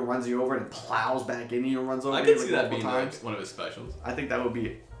into you, runs you over, and plows back into you and runs over I you. can like, see that multiple being times. like one of his specials. I think that would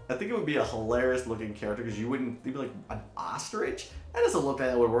be. I think it would be a hilarious looking character because you'd be like, an ostrich? That doesn't look like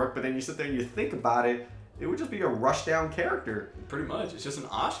that would work. But then you sit there and you think about it, it would just be a rush down character. Pretty much. It's just an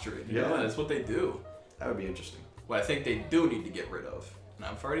ostrich. You Yeah. know, that's what they do. That would be interesting. What I think they do need to get rid of, and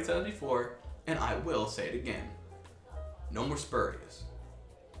I've already said it before, and I will say it again. No more Spurious.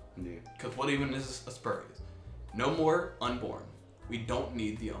 Yeah. Because what even is a Spurious? No more Unborn. We don't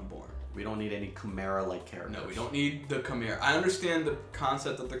need the Unborn. We don't need any Chimera-like characters. No, we don't need the Chimera. I understand the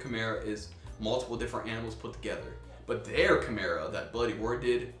concept of the Chimera is multiple different animals put together. But their Chimera that Bloody Roar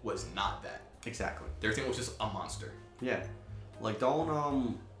did was not that. Exactly. Their thing was just a monster. Yeah. Like,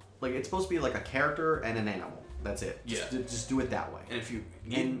 don't, like, it's supposed to be like a character and an animal. That's it. Yeah. Just do it that way. And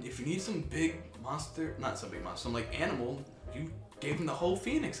if you need some big monster, not some big monster, some like animal, you gave them the whole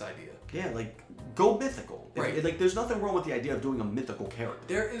Phoenix idea. Yeah, like, go mythical. Right. Like, there's nothing wrong with the idea of doing a mythical character.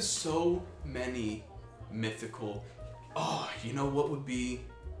 There is so many mythical. Oh, you know what would be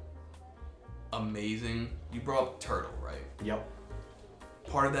amazing? You brought up Turtle, right? Yep.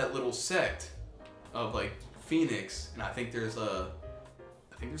 Part of that little sect of like Phoenix, and I think there's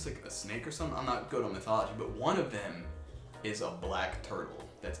like a snake or something. I'm not good on mythology, but one of them is a black turtle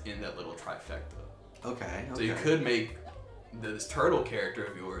that's in that little trifecta. Okay. So you could make this turtle character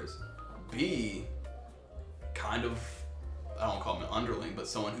of yours be kind of, I don't call him an underling, but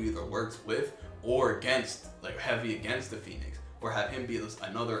someone who either works with or against, like heavy against the Phoenix, or have him be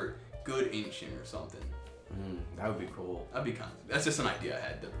another good ancient or something. That would be cool. That'd be that's just an idea I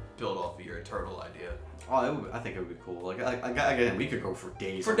had to build off of your turtle idea. Oh, I think it would be cool. Like, again, we could go for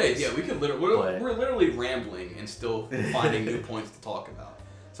days. For on days, this. yeah, we could literally, we're literally rambling and still finding new points to talk about.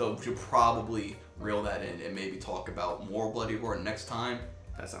 So we should probably reel that in and maybe talk about more Bloody Roar next time.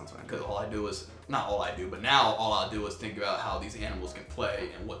 That sounds fine. Because all I do is, not all I do, but now all I'll do is think about how these animals can play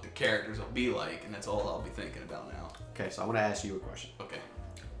and what the characters will be like, and that's all I'll be thinking about now. Okay, so I want to ask you a question. Okay.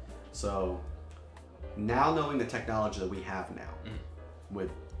 So, now knowing the technology that we have now, with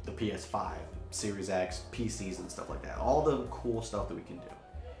the PS5, Series X, PCs and stuff like that, all the cool stuff that we can do,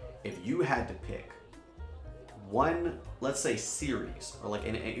 if you had to pick one, let's say series, or like,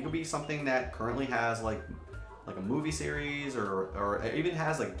 and it could be something that currently has like a movie series, or it even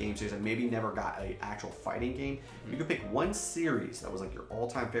has like a game series and maybe never got an actual fighting game, you could pick one series that was like your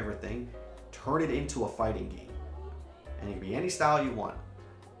all-time favorite thing, turn it into a fighting game, and it could be any style you want.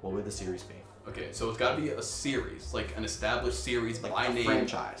 What would the series be? Okay, so it's got to be a series, like an established series Like by a name,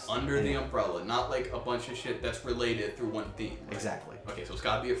 franchise. under the umbrella, not like a bunch of shit that's related through one theme. Right? Exactly. Okay, so it's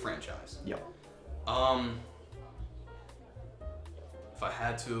got to be a franchise. Yep. If I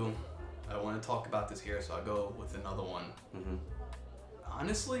had to, I don't want to talk about this here, so I'll go with another one. Mm-hmm.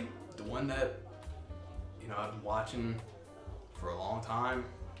 Honestly, the one that, I've been watching for a long time,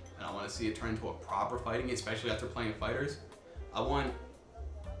 and I want to see it turn into a proper fighting game, especially after playing fighters. I want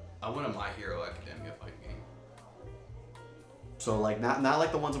a My Hero Academia fighting game. So like not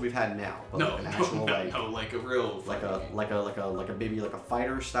like the ones that we've had now, but like an actual like a real like fighting game. like a maybe like a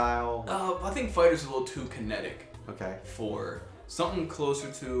fighter style. I think fighters are a little too kinetic Okay. for something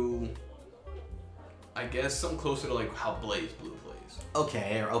closer to, I guess, something closer to like how Blaze Blue plays,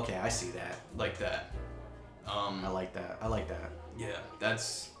 Okay, I see that. like that. I like that. Yeah,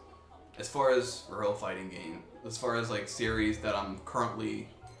 that's as far as real fighting game. As far as like series that I'm currently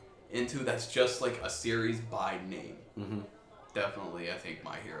into, that's just like a series by name. Mm-hmm. Definitely, I think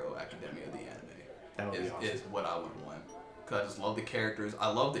My Hero Academia, the That would anime, be awesome. is what I would want. Because I just love the characters. I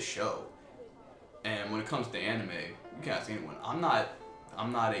love the show. And when it comes to anime, you can ask anyone. I'm not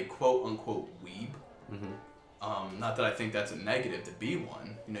a quote unquote weeb. Mm-hmm. Not that I think that's a negative to be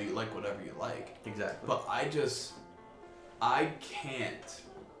one. You know, you like whatever you like. Exactly. But I can't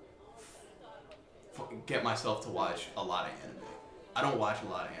get myself to watch a lot of anime. I don't watch a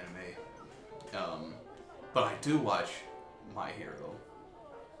lot of anime. But I do watch My Hero.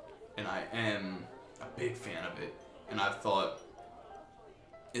 And I am a big fan of it. And I've thought,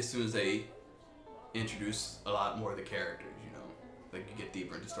 as soon as they introduce a lot more of the characters, you know, like you get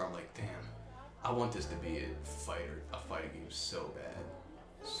deeper into the story, I'm like, damn, I want this to be a fighting game so bad.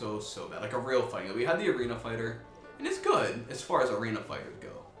 So bad. Like a real fighting game. We had the Arena Fighter, and it's good as far as arena fighters go.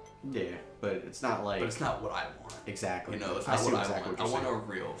 Yeah, but it's not like... But it's not what I want. Exactly. You know, it's I not see what exactly I want. what I you're want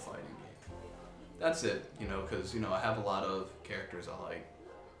a real fighting game. That's it, you know, because, you know, I have a lot of characters I like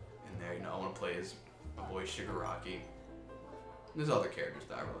in there. You know, I want to play as my boy Shigaraki. There's other characters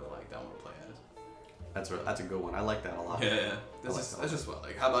that I really like that I want to play as. That's a good one. I like that a lot. Yeah. That's just what I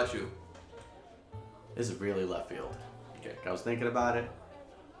like. How about you? This is really left field. Okay. I was thinking about it.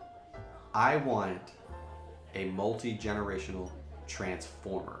 I want a multi-generational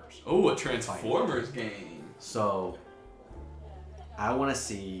Transformers. Oh, a Transformers game. So, I want to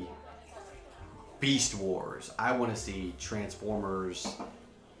see Beast Wars. I want to see Transformers,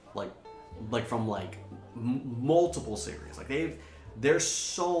 like from multiple series. Like there's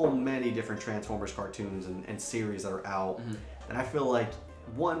so many different Transformers cartoons and series that are out, and I feel like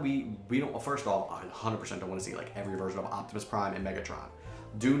one we don't. First of all, I 100% don't want to see like every version of Optimus Prime and Megatron.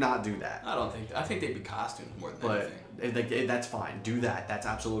 Do not do that. I think they'd be costumes more than But anything. that's fine. Do that. That's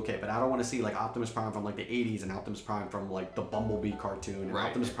absolutely okay. But I don't want to see like Optimus Prime from like the 80s and Optimus Prime from like the Bumblebee cartoon and Right.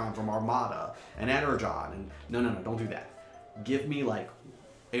 Optimus Prime from Armada and Energon and no, don't do that. Give me like,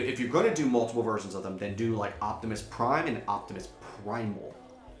 if you're going to do multiple versions of them, then do like Optimus Prime and Optimus Primal.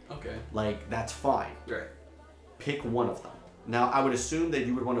 Okay. Like that's fine. Right. Pick one of them. Now I would assume that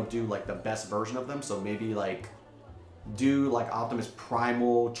you would want to do like the best version of them. So maybe like do like Optimus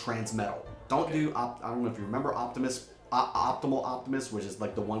Primal Transmetal. Don't Okay. do I don't know if you remember Optimus Optimal Optimus, which is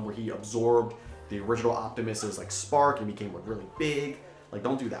like the one where he absorbed the original Optimus's like spark and became like really big. Like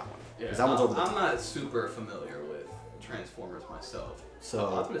don't do that one because that one's over the I'm top. not super familiar with Transformers myself. So-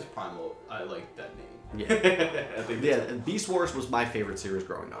 Optimus Primal, I like that name. Yeah. I think Yeah, that's- and Beast Wars was my favorite series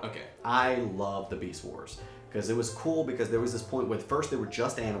growing up. Okay. I loved the Beast Wars because it was cool because there was this point where first they were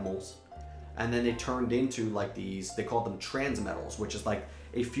just animals and then they turned into like these, they called them transmetals, which is like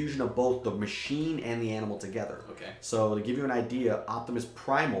a fusion of both the machine and the animal together. Okay. So to give you an idea, Optimus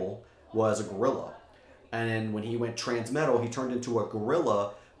Primal was a gorilla. And then when he went transmetal, he turned into a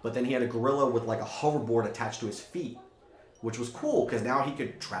gorilla, but then he had a gorilla with like a hoverboard attached to his feet, which was cool because now he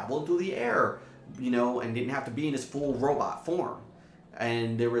could travel through the air, you know, and didn't have to be in his full robot form.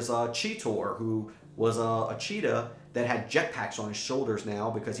 And there was a Cheetor who was a cheetah that had jetpacks on his shoulders now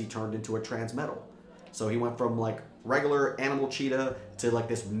because he turned into a transmetal. So he went from like regular animal cheetah to like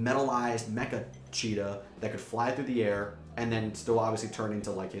this metalized mecha cheetah that could fly through the air and then still obviously turn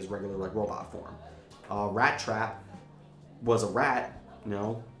into like his regular like robot form. Rat Trap was a rat, you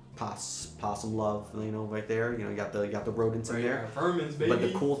know, possum love, you know, right there. You know, you got the rodents in there. Vermins, baby. But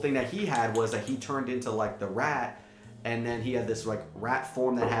the cool thing that he had was that he turned into like the rat, and then he had this like rat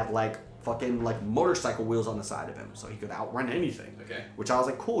form that had like fucking like motorcycle wheels on the side of him, so he could outrun anything. Okay. Which I was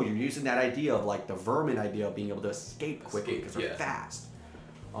like, cool. You're using that idea of like the vermin idea of being able to escape quickly Escape, because they're yeah. fast.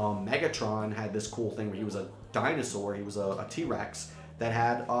 Megatron had this cool thing where he was a dinosaur. He was a T-Rex that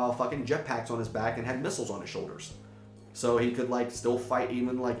had fucking jetpacks on his back and had missiles on his shoulders. So he could like still fight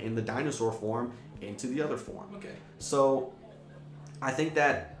even like in the dinosaur form into the other form. Okay. So I think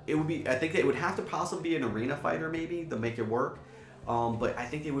that it would have to possibly be an arena fighter maybe to make it work. But I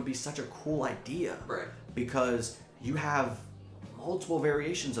think it would be such a cool idea. Right. Because you have multiple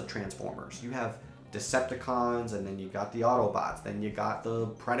variations of Transformers. You have Decepticons, and then you got the Autobots, then you got the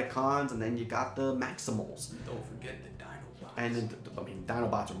Predacons, and then you got the Maximals. Don't forget the Dinobots. And then, I mean,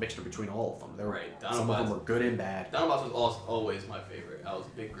 Dinobots are mixed between all of them. They're, Right, some of them Dinobots- were good and bad. Dinobots was always my favorite. I was a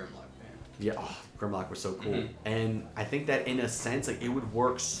big Grimlock fan. Yeah, Grimlock was so cool. Mhm. And I think that in a sense, like it would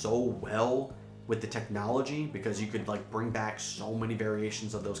work so well with the technology because you could like bring back so many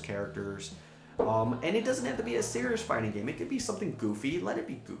variations of those characters. And it doesn't have to be a serious fighting game. It could be something goofy. Let it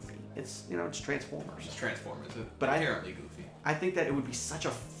be goofy. It's, you know, it's Transformers. Just Transformers. It's But I- inherently goofy. I think that it would be such a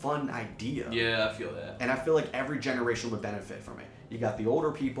fun idea. Yeah, I feel that. And I feel like every generation would benefit from it. You got the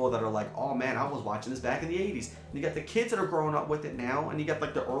older people that are like, oh man, I was watching this back in the 80s. And you got the kids that are growing up with it now. And you got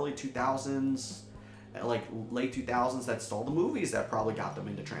like the early 2000s, like late 2000s that saw the movies that probably got them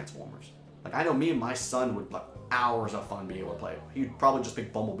into Transformers. Like I know me and my son would like hours of fun being able to play it. He'd probably just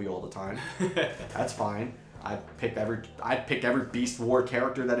pick Bumblebee all the time. That's fine. I'd pick every Beast War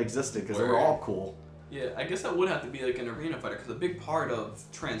character that existed because they were Word. all cool. Yeah, I guess that would have to be like an arena fighter because a big part of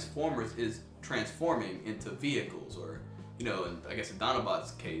Transformers is transforming into vehicles, or in I guess in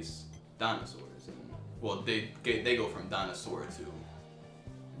Dinobot's case, dinosaurs. And well, they go from dinosaur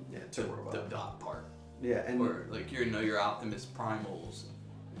to to the dot part, Yeah, and or like your Optimus Primals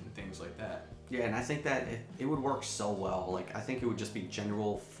and things like that. yeah, and I think that it would work so well. Like, I think it would just be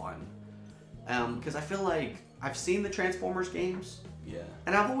general fun. Because I feel like I've seen the Transformers games, Yeah.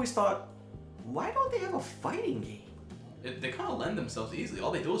 and I've always thought, why don't they have a fighting game? They kind of lend themselves easily.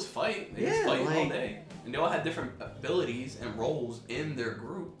 All they do is fight. They Yeah, just fight all like- day, and they all have different abilities and roles in their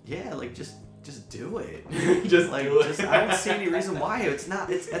group. Yeah, like just do it. Just Like, do it. just I don't see any reason why it's not.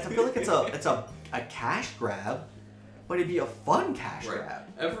 I feel like it's a cash grab, but it'd be a fun cash Right. grab.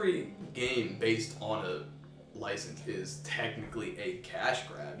 Every game based on a license is technically a cash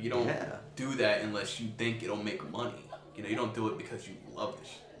grab. You don't Yeah. do that unless you think it'll make money. You don't do it because you love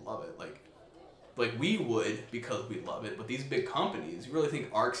it. Like we would because we love it. But these big companies, you really think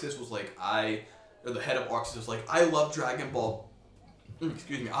ArcSys was like or the head of ArcSys was like, I love Dragon Ball.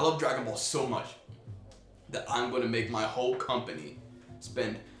 Excuse me, I love Dragon Ball so much that I'm going to make my whole company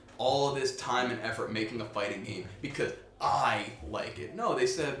spend all of this time and effort making a fighting game because I like it. No, they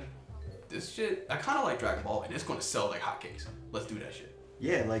said, this shit, I kind of like Dragon Ball and it's going to sell like hotcakes. Let's do that shit.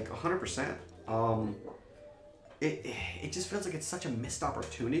 Yeah, like 100%. It just feels like it's such a missed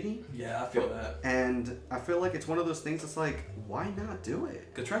opportunity, Yeah, I feel that. and I feel like it's one of those things that's like, why not do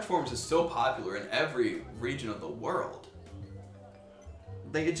it? Because Transformers is so popular in every region of the world.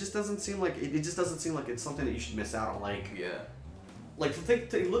 Like, it just doesn't seem like it's something that you should miss out on. Like, Yeah. look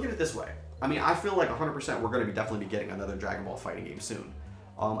at it this way. I mean, I feel like 100% we're going to definitely be getting another Dragon Ball fighting game soon.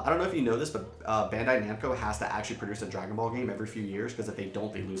 I don't know if you know this, but Bandai Namco has to actually produce a Dragon Ball game every few years because if they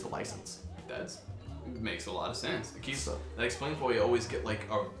don't, they lose the license. That makes a lot of sense. So- That explains why we always get like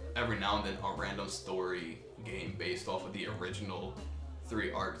every now and then a random story game based off of the original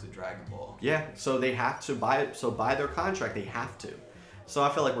 3 arcs of Dragon Ball. Yeah, so they have to buy it. So by their contract, they have to. So I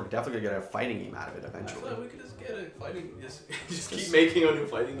feel like we're definitely gonna get a fighting game out of it I feel eventually. like we could just get a fighting, just keep making a new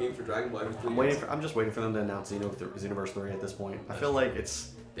fighting game for Dragon Ball every 3 years. I'm just waiting for them to announce Xenoverse 3 at this point. I feel like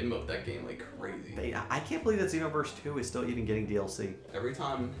They milked that game like crazy. I can't believe that Xenoverse 2 is still even getting DLC. Every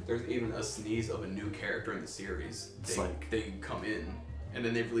time there's even a sneeze of a new character in the series, It's like- they come in. And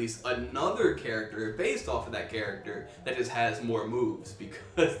then they release another character based off of that character that just has more moves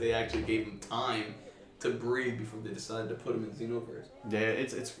because they actually gave him time to breathe before they decided to put him in Xenoverse. Yeah,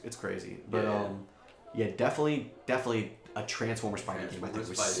 it's crazy. But Yeah. definitely a Transformers fighting game. I think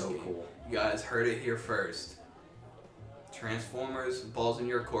was Transformers so fighting game. cool. You guys heard it here first. Transformers, balls in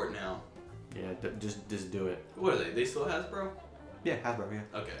your court now. Yeah, just do it. What are they? They still Hasbro? Yeah, Hasbro.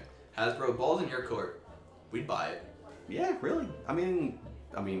 Yeah. Okay. Hasbro, balls in your court. We'd buy it. Yeah, really. I mean,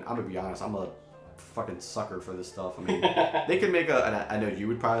 I'm gonna be honest. I'm a fucking sucker for this stuff. I mean, they could make and I know you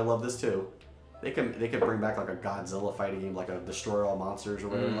would probably love this too. They could bring back like a Godzilla fighting game, like a Destroy All Monsters or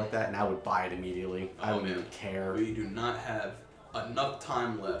whatever like that, and I would buy it immediately. I Oh, wouldn't even man. care. We do not have enough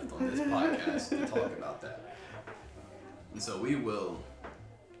time left on this podcast to talk about that. And so we will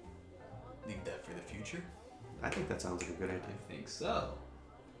leave that for the future. I think that sounds like a good idea. I think so.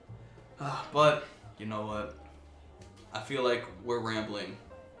 But, you know what? I feel like we're rambling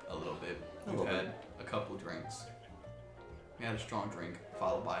a little bit. A We've little had a couple drinks. We had a strong drink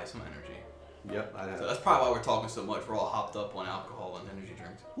followed by some energy. Yep, I So know. that's probably why we're talking so much. We're all hopped up on alcohol and energy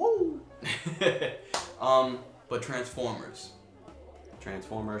drinks. Woo! But Transformers.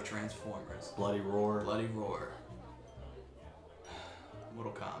 Transformers, Transformers. Bloody Roar. Bloody Roar.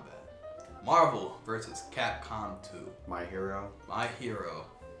 Mortal Kombat. Marvel versus Capcom 2. My Hero. My Hero.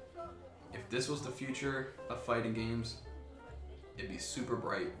 If this was the future of fighting games, it'd be super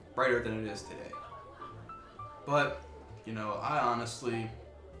bright. Brighter than it is today. But,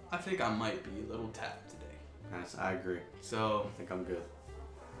 I think I might be a little tapped today. Yes, I agree. So, I think I'm good.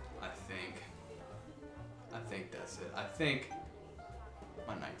 I think that's it. I think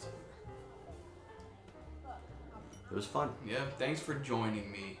my night's over. It was fun. Yeah, thanks for joining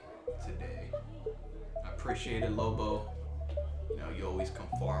me today. I appreciate it, Lobo. You always come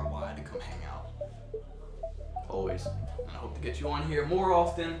far and wide to come hang out. Always. And I hope to get you on here more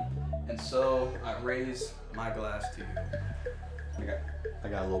often. And so I raise my glass to you. I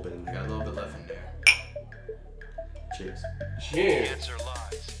got a little bit in I there. got a little bit left in there. Cheers. The answer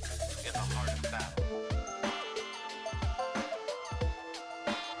lies in the heart of battle.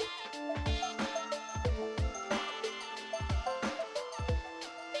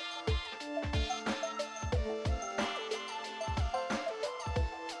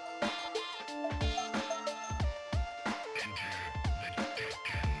 Enter the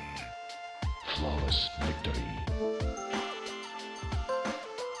Tekken. Flawless. victory.